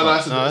 No.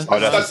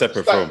 That's a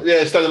separate film.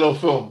 Yeah, standalone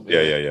film.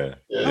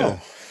 Yeah.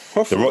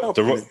 Oh,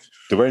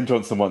 Dwayne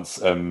Johnson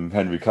wants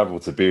Henry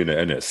Cavill to be in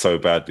it, innit? So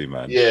badly,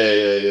 man.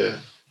 Yeah.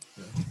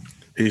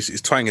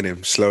 He's twanging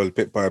him slowly,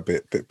 bit by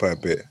bit.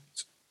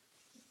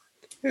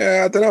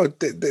 Yeah, I don't know.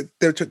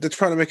 They're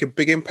trying to make a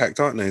big impact,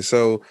 aren't they?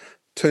 So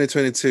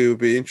 2022 will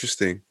be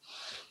interesting.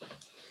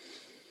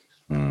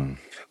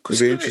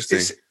 Considering they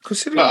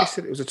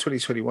said it was a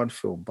 2021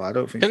 film, but I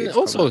don't think. And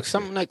also,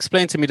 someone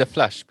explain to me the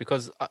Flash,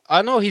 because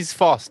I know he's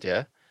fast,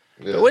 yeah.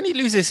 But when he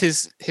loses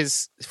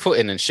his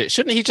footing and shit,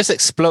 shouldn't he just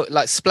explode,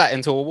 like splat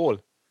into a wall?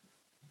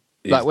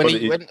 Like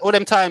when all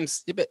them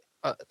times.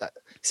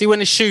 See when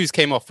his shoes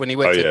came off when he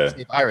went to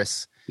see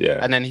Iris. Yeah.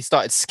 And then he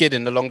started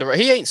skidding along the road.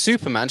 He ain't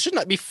Superman.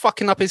 Shouldn't that be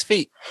fucking up his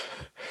feet?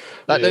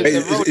 Like the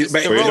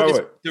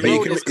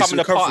road is coming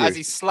apart as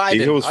he's sliding.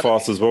 He heals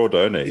fast as well,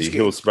 don't he? He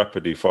heals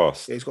rapidly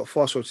fast. Yeah, he's got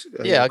fast.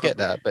 I get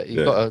that, but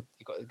you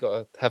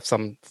gotta have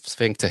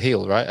something to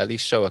heal, right? At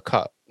least show a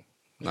cut.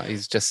 Like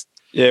he's just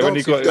when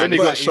he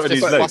got shot in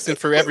his leg, busting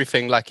through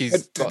everything like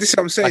he's. This is what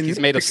I'm saying. Like he's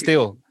made of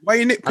steel. Why are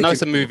you nitpicking? I know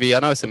it's a movie.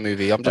 I'm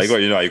just.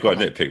 you got a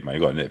nitpick, man.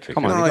 You got a nitpick.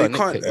 Come on, you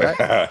can't.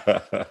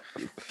 Right?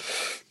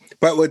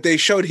 But what they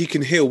showed he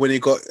can heal when he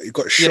got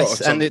shot. Yes,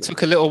 and it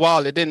took a little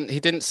while. He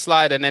didn't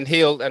slide and then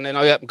healed and then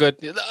good.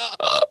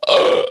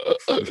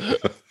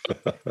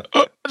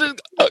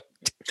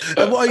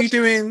 What are you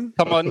doing?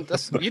 Come on,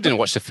 you didn't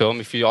watch the film.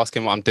 If you ask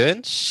him what I'm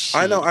doing,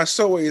 I know. I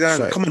saw what you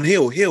done. Come on,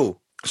 heal.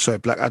 So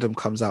Black Adam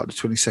comes out the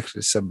 22nd of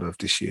December of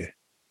this year.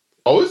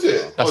 Oh, is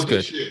it? That's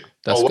good.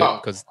 That's good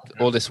because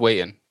all this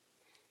waiting.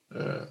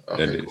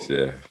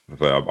 Okay,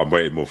 But I'm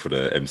waiting more for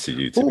the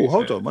MCU. Oh,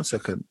 hold on 1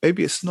 second.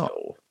 Maybe it's not.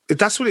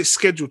 That's when it's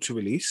scheduled to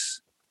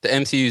release. The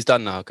MCU's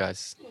done now,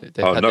 guys.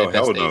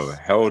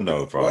 Hell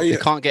no, bro. They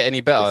can't get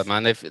any better,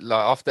 man. They've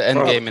after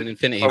Endgame and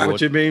Infinity War. What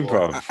do you mean,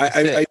 bro?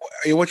 Are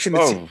you watching the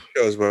TV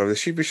shows, bro? The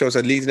TV shows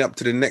are leading up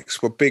to the next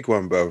big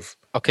one, bro.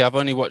 Okay, I've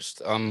only watched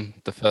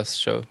the first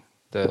show.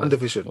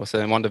 WandaVision. What's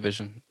that?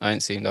 WandaVision. I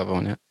ain't seen the other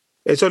one yet.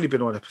 It's only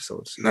been one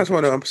episode. That's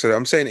one episode.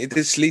 I'm saying it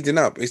is leading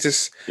up. It's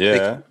just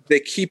they're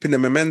keeping the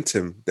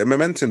momentum. The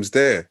momentum's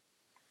there.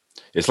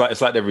 It's like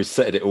they've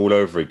resetted it all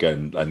over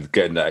again and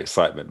getting that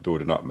excitement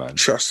building up, man.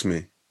 Trust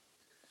me.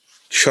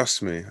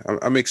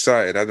 I'm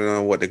excited. I don't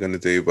know what they're gonna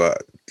do,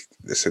 but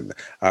listen,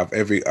 I've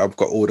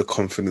got all the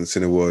confidence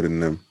in the world in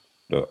them.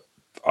 Look,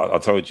 I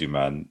told you,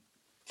 man.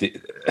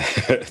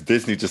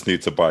 Disney just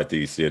need to buy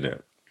DC in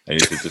it,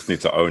 and you just need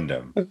to own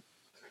them.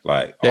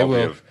 Like they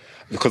will.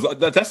 Because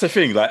that's the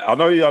thing. Like I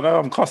know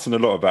I'm cussing a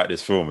lot about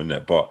this film,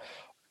 innit? But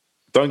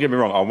don't get me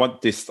wrong. I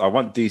want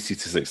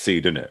DC to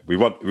succeed, innit? We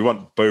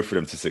want both of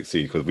them to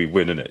succeed because we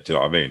win, innit? Do you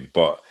know what I mean?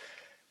 But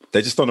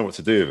they just don't know what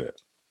to do with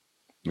it.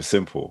 It's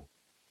simple.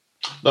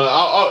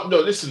 No, no.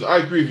 Listen, I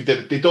agree with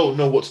you. They don't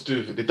know what to do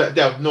with it.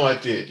 They have no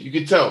idea. You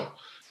can tell.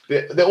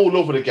 They're all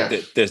over the gap.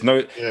 There's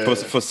no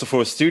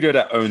for a studio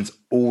that owns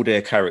all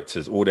their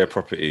characters, all their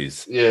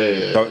properties.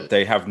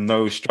 They have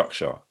no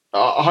structure.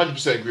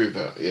 100% agree with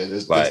that. Yeah,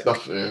 there's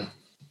nothing. Yeah.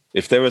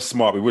 If they were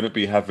smart, we wouldn't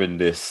be having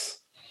this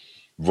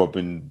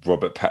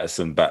Robert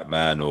Pattinson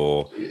Batman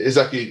or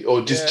exactly,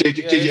 or just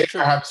JJ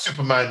have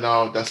Superman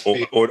now. That's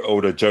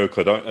or the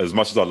Joker. As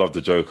much as I love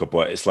the Joker,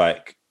 but it's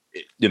like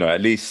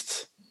at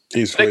least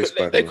they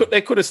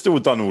could have still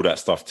done all that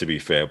stuff. To be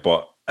fair,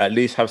 but at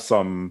least have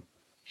some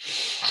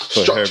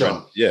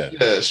structure.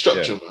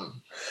 Structure, man.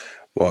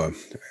 Well,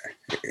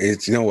 you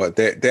know what?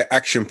 Their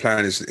action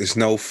plan is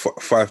no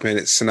 5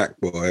 minute snack,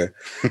 boy.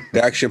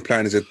 Their action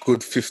plan is a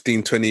good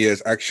 15, 20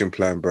 years action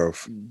plan, bro.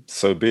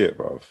 So be it,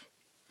 bro.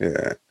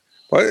 Yeah.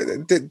 Well,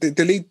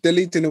 the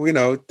lead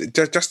in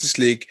Justice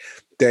League,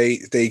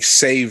 they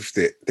saved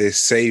it. They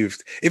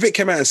saved. If it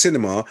came out in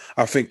cinema,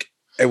 I think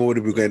everyone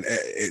would be going.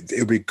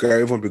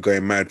 Everyone would be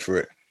going mad for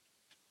it.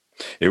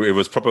 It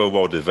was probably a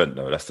world event,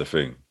 though. That's the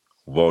thing.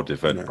 World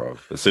event, bro.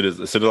 As soon as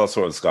I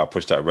saw it, I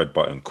pushed that red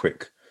button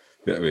quick.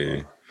 You know what I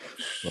mean?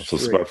 I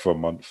subscribed for a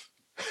month.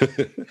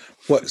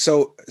 What?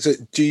 So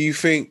do you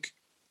think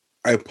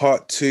a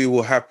part 2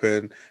 will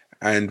happen,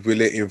 and will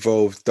it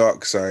involve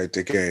Darkseid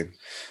again?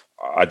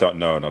 I don't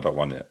know, and I don't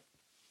want it.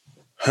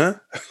 Huh?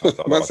 I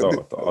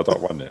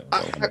don't want it.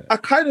 I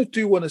kind of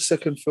do want a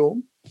second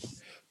film,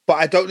 but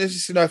I don't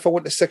necessarily know if I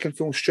want the second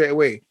film straight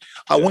away.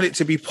 I want it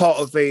to be part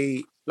of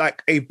a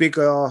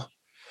bigger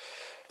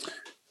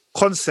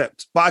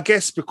concept. But I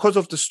guess because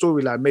of the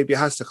storyline, maybe it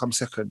has to come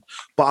second.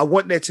 But I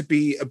want there to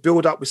be a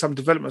build up with some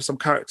development of some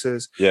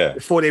characters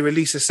before they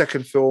release a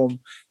second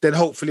film, then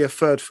hopefully a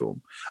third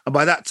film. And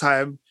by that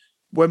time,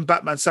 when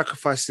Batman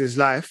sacrifices his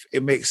life,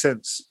 it makes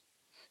sense.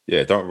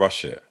 Yeah, don't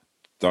rush it.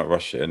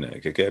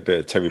 Innit? Get a bit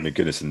of Terry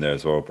McGinnis in there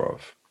as well, bro.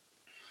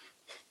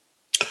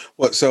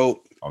 What?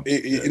 So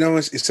you know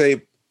what you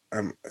say?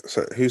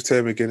 So who's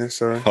Terry McGinnis?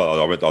 Sorry,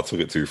 I took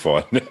it too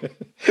far.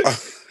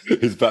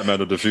 It's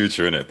Batman of the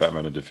Future, innit?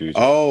 Batman of the Future.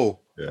 Oh,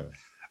 yeah.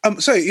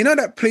 So you know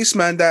that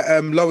policeman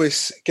that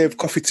Lois gave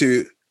coffee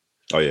to?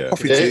 Oh yeah,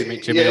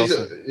 Jimmy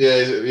Olsen.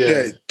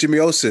 Yeah, Jimmy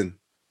Olsen.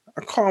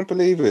 I can't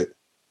believe it.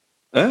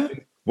 Huh?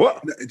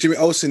 What? Jimmy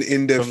Olsen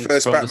in the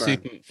first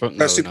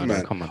Batman.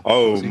 Superman.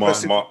 No,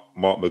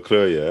 Mark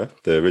McClure, yeah,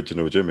 the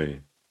original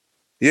Jimmy.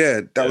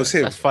 Yeah, that was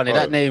him. That's funny.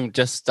 That name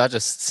just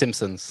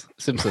Simpsons.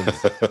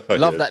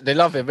 Love that. They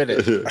love him,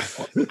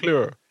 innit?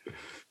 McClure.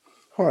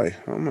 Hi,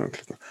 I'm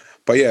not.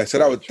 But yeah, so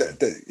that was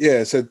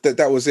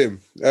that was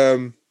him.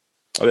 I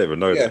didn't even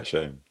know that.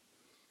 Shame.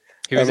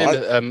 He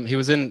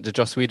was in the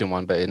Joss Whedon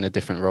one, but in a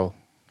different role.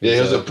 He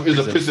was a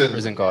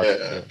prison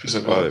guard.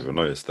 Prison guard. I didn't even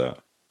notice that.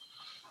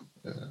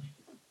 Yeah.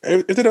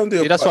 If they don't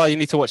do that's why you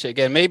need to watch it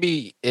again.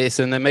 Maybe it's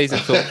an amazing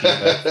film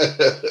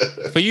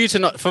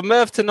for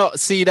Merv to not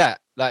see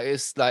that. Like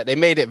it's like they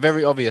made it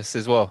very obvious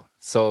as well.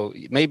 So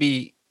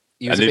maybe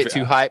he was a bit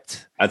too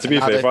hyped. And to be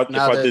fair, if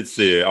I did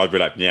see it, I'd be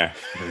like, yeah.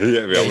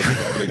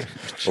 I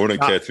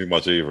wouldn't care too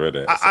much either,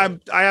 innit?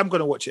 I am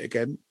going to watch it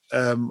again.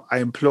 I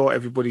implore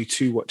everybody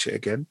to watch it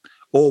again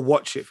or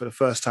watch it for the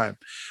first time.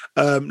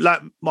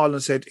 Like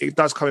Marlon said, it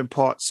does come in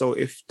parts. So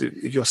if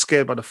you're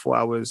scared by the 4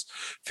 hours,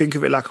 think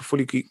of it like a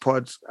Fully Geek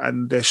pod,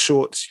 and they're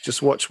short.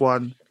 Just watch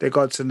one, they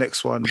go to the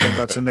next one, then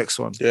go to the next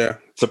one. Yeah.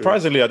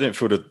 Surprisingly, I didn't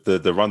feel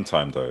the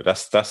runtime though.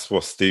 That's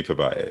what's deep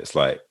about it. It's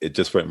like it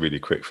just went really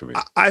quick for me.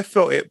 I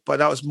felt it, but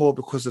that was more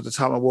because of the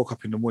time I woke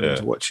up in the morning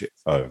to watch it.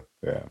 Oh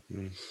yeah,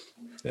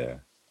 yeah.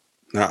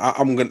 Now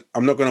I'm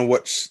not gonna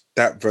watch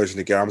that version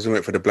again. I'm just gonna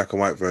wait for the black and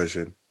white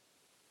version.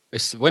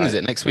 When is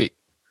it? Next week?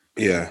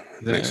 Yeah,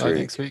 next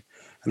week.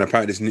 And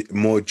apparently there's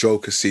more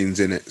Joker scenes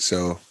in it.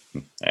 So,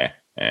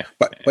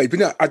 but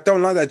I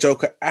don't like that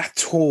Joker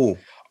at all.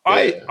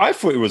 I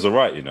thought it was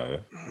alright, you know.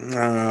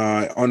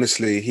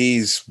 Honestly,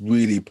 he's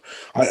really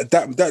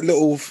that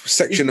little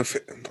section of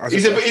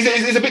he's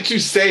a bit too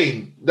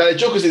sane. That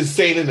Joker's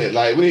insane, isn't it?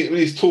 Like when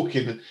he's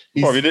talking,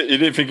 you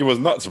didn't think he was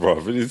nuts, bro.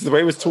 It's the way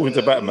he was talking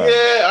to Batman.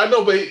 Yeah, I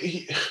know, but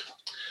he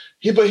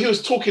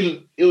was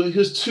talking. He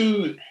was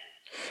too.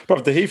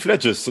 But the Heath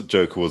Ledger's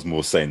Joker was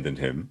more sane than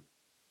him.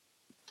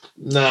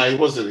 Nah, he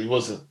wasn't.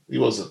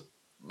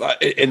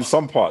 Like, in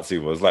some parts, he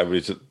was like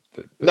really.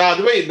 I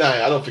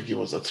don't think he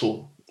was at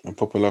all. I'm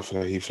popular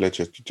for Heath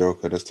Ledger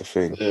Joker. That's the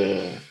thing.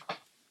 Yeah.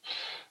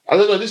 I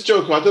don't know this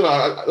Joker. I don't know.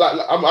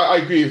 I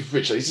agree with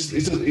Richard.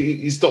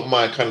 He's not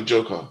my kind of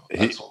Joker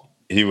at all.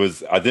 He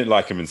was. I didn't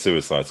like him in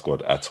Suicide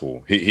Squad at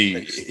all.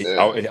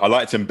 I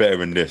liked him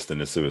better in this than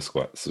the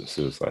Suicide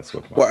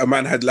Squad. What, a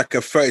man had like a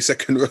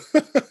 30-second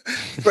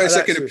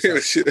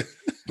appearance.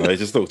 No, he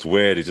just looked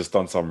weird. He just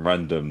done some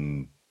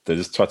random. They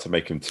just tried to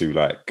make him too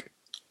like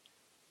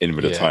in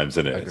with the times,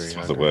 innit? It just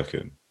wasn't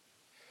working.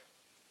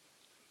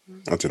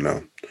 I don't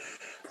know.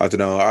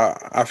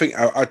 I think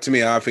to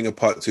me, I think a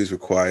part 2 is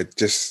required.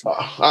 Just Merv,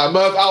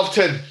 out of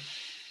 10.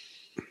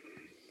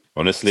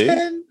 Honestly,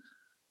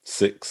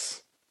 6.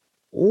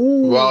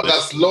 Ooh, well,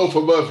 that's low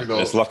for Merv, you know.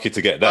 It's lucky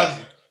to get that.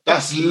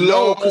 That's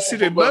low,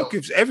 considering Merv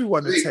gives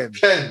everyone a 10.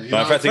 10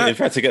 no, in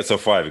fact, it gets a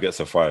 5. It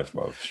gets a 5,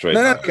 bro. Straight.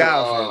 No,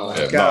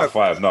 Gav.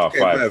 5. No,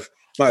 5.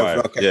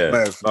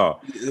 Merv. No.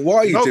 What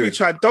are you doing?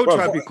 Don't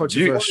try to be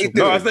controversial.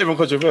 No, that's not even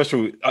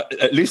controversial.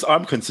 At least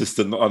I'm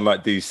consistent,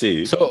 unlike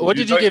DC. So, what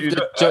did you give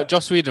the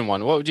Joss Whedon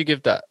one? What would you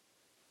give that?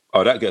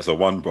 Oh, that gets a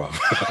 1, bro.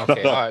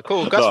 Okay, all right,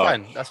 cool.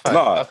 That's fine.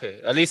 No.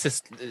 Okay, at least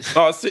it's.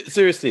 No,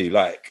 seriously,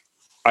 like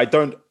I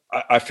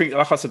think,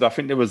 like I said, I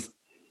think there was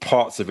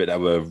parts of it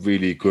that were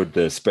really good.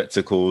 The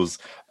spectacles.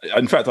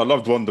 In fact, I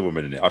loved Wonder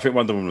Woman in it. I think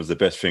Wonder Woman was the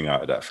best thing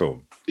out of that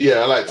film. Yeah,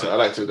 I liked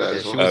it. That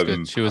as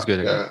well. She was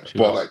good.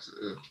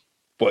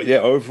 But yeah,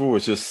 overall,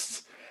 it's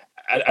just,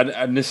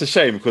 and it's a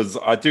shame because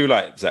I do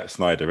like Zack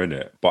Snyder in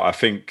it, but I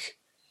think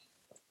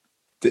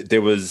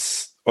there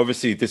was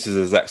obviously this is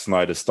a Zack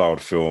Snyder styled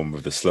film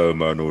with the slow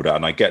mo and all that,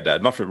 and I get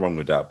that, nothing wrong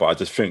with that, but I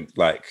just think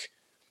like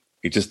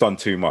he just done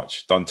too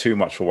much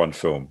for one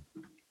film,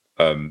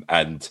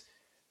 and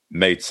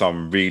made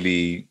some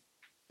really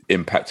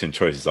impacting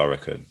choices. I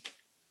reckon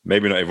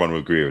maybe not everyone will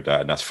agree with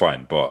that, and that's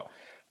fine, but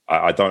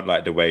I don't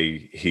like the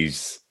way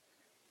he's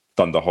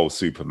done the whole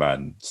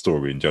Superman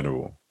story in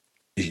general.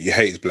 He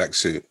hates black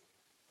suit.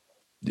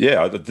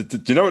 Yeah,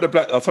 do you know what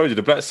I told you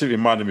the black suit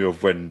reminded me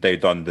of when they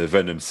done the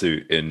Venom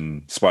suit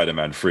in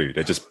Spider-Man 3.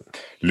 They just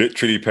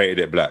literally painted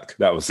it black.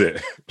 That was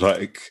it.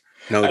 Like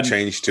no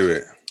change to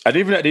it. And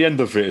even at the end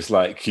of it, it's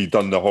like he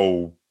done the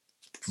whole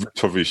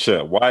of his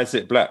shirt. Why is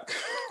it black?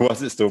 Why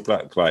is it still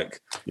black?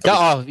 Like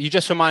you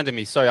just reminded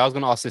me. Sorry, I was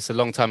going to ask this a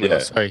long time ago.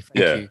 Sorry.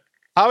 Thank you.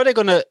 How are they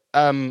going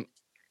to?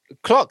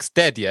 Clark's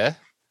dead. Yeah.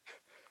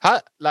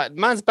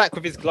 Man's back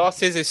with his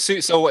glasses, his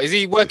suit. So what is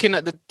he working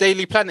at the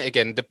Daily Planet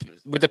again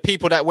with the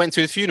people that went to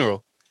his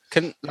funeral?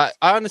 I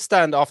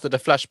understand after the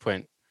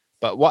Flashpoint,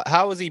 but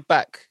how is he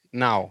back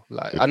now?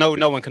 Like I know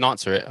no one can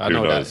answer it. I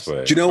know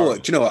that. Do you know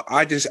what?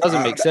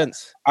 Doesn't make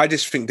sense. I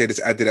just think they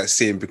just added that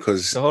scene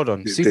because. So hold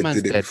on,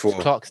 Superman's dead.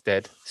 Clark's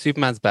dead.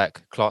 Superman's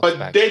back. Clark's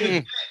back.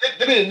 They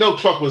didn't know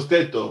Clark was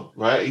dead though,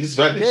 right? He's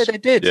vanished. Yeah, they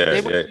did. Yeah,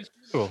 they went to his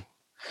funeral.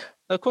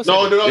 Of course.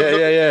 No.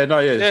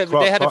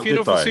 They had a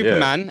funeral for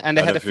Superman and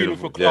they had a funeral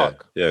for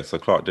Clark. Yeah, so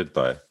Clark did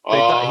die.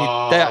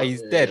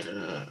 He's dead.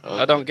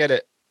 I don't get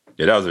it.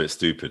 Yeah, that was a bit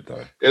stupid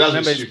though. Yeah,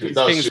 that was stupid.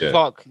 That was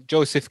Clark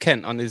Joseph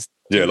Kent on his.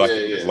 Yeah, like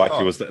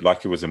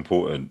he was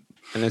important.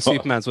 And then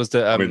Superman's was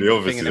the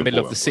thing in the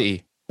middle of the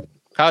city.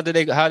 How are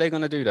they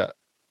going to do that?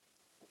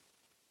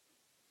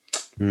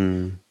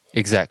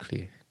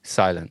 Exactly.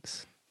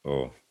 Silence.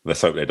 Oh,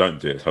 let's hope they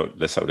don't do it.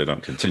 Let's hope they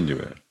don't continue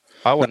it.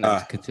 I want them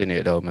to continue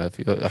it though,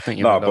 Murphy. I think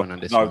you're alone on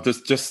this. No,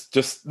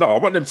 just no. I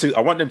want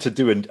them to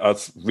do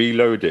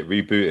reload it,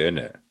 reboot it,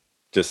 innit?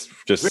 Just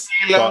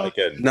start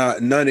again.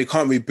 No, they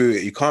can't reboot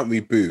it. You can't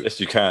reboot.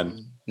 Yes, you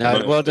can.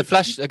 No, well, the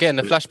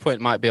Flashpoint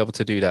might be able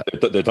to do that.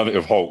 They've done it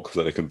with Hulk,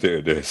 so they can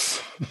do this.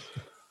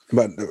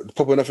 But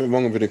probably nothing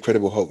wrong with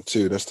Incredible Hulk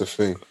too. That's the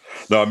thing.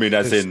 No, I mean,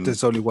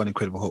 there's only one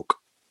Incredible Hulk.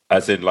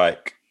 As in,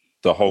 like,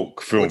 the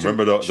Hulk film.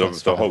 Remember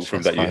the Hulk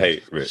film that you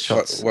hate, Rich?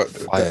 The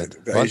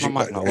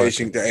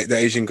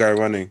Asian guy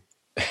running.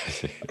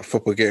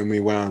 Football getting me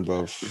wound,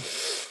 bro.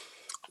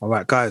 All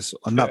right, guys.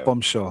 On that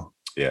bombshell.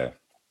 Yeah.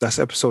 That's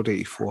episode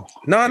 84.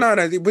 No. We're not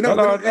ending it.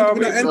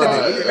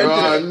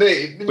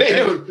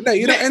 No,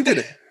 you're not ending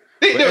it.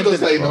 They never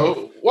say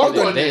no.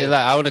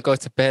 I want to go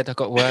to bed. I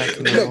got work.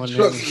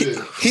 Look,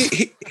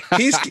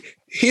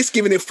 he's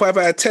giving it 5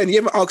 out of 10. You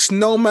haven't asked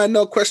no man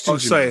no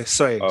questions. Sorry.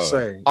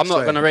 I'm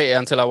not going to rate it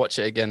until I watch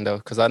it again, though,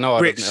 because I know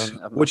Rich,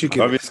 what'd you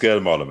give it? Don't be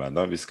scared, Marlon, man.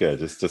 Don't be scared.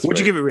 Just what'd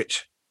you give it,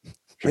 Rich?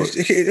 Why are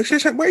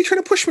you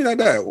trying to push me like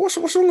that? What's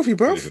wrong with you,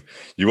 bro?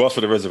 You asked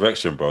for the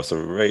resurrection, bro, so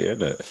rate it,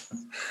 innit?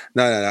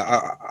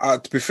 No.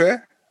 To be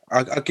fair,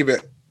 I'll give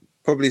it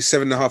probably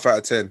 7.5 out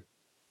of 10.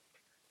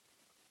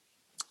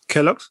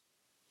 Kellogg's?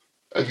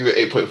 I'll give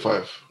it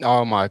 8.5.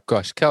 Oh my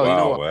gosh, Kel, you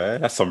know what?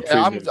 Man. That's some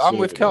premium I'm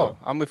with Kel.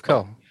 I'm with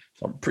Kel.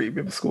 Some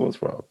premium scores,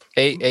 bro.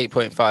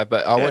 8.5,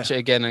 but I'll watch it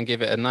again and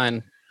give it a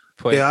 9.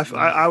 Yeah,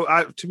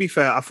 I to be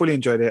fair, I fully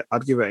enjoyed it.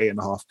 I'd give it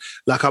 8.5.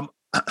 Like I'm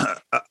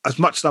as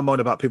much as I moan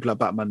about people like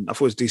Batman, I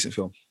thought it was a decent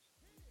film.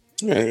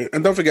 Yeah,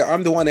 and don't forget,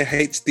 I'm the one that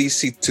hates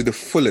DC to the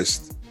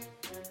fullest.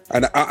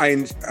 And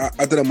I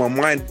don't know, my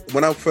mind,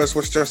 when I first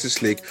watched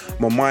Justice League,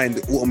 my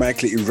mind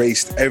automatically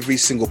erased every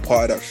single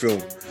part of that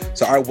film.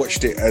 So I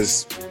watched it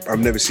as I've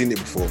never seen it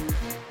before.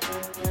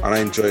 And I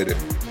enjoyed it.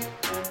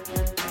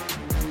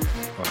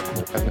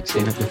 I haven't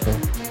seen it before.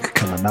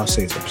 Can I now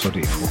say it's episode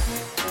 84?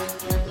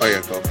 Oh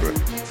yeah, go for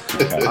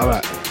it. All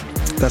right.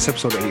 That's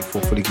episode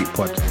 84 for the Geek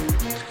Pod.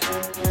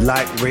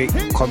 Like, rate,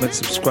 comment,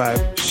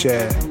 subscribe,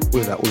 share,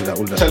 all of that.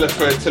 Tell a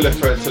friend.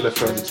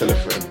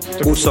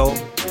 Also,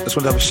 just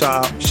want to have a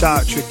shout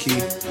out, Tricky.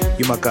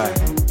 You my guy.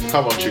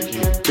 Come on, Tricky.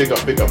 Big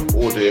up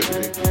all day,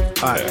 every day.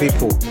 All right,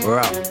 people, we're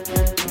out.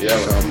 Yeah,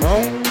 come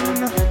on.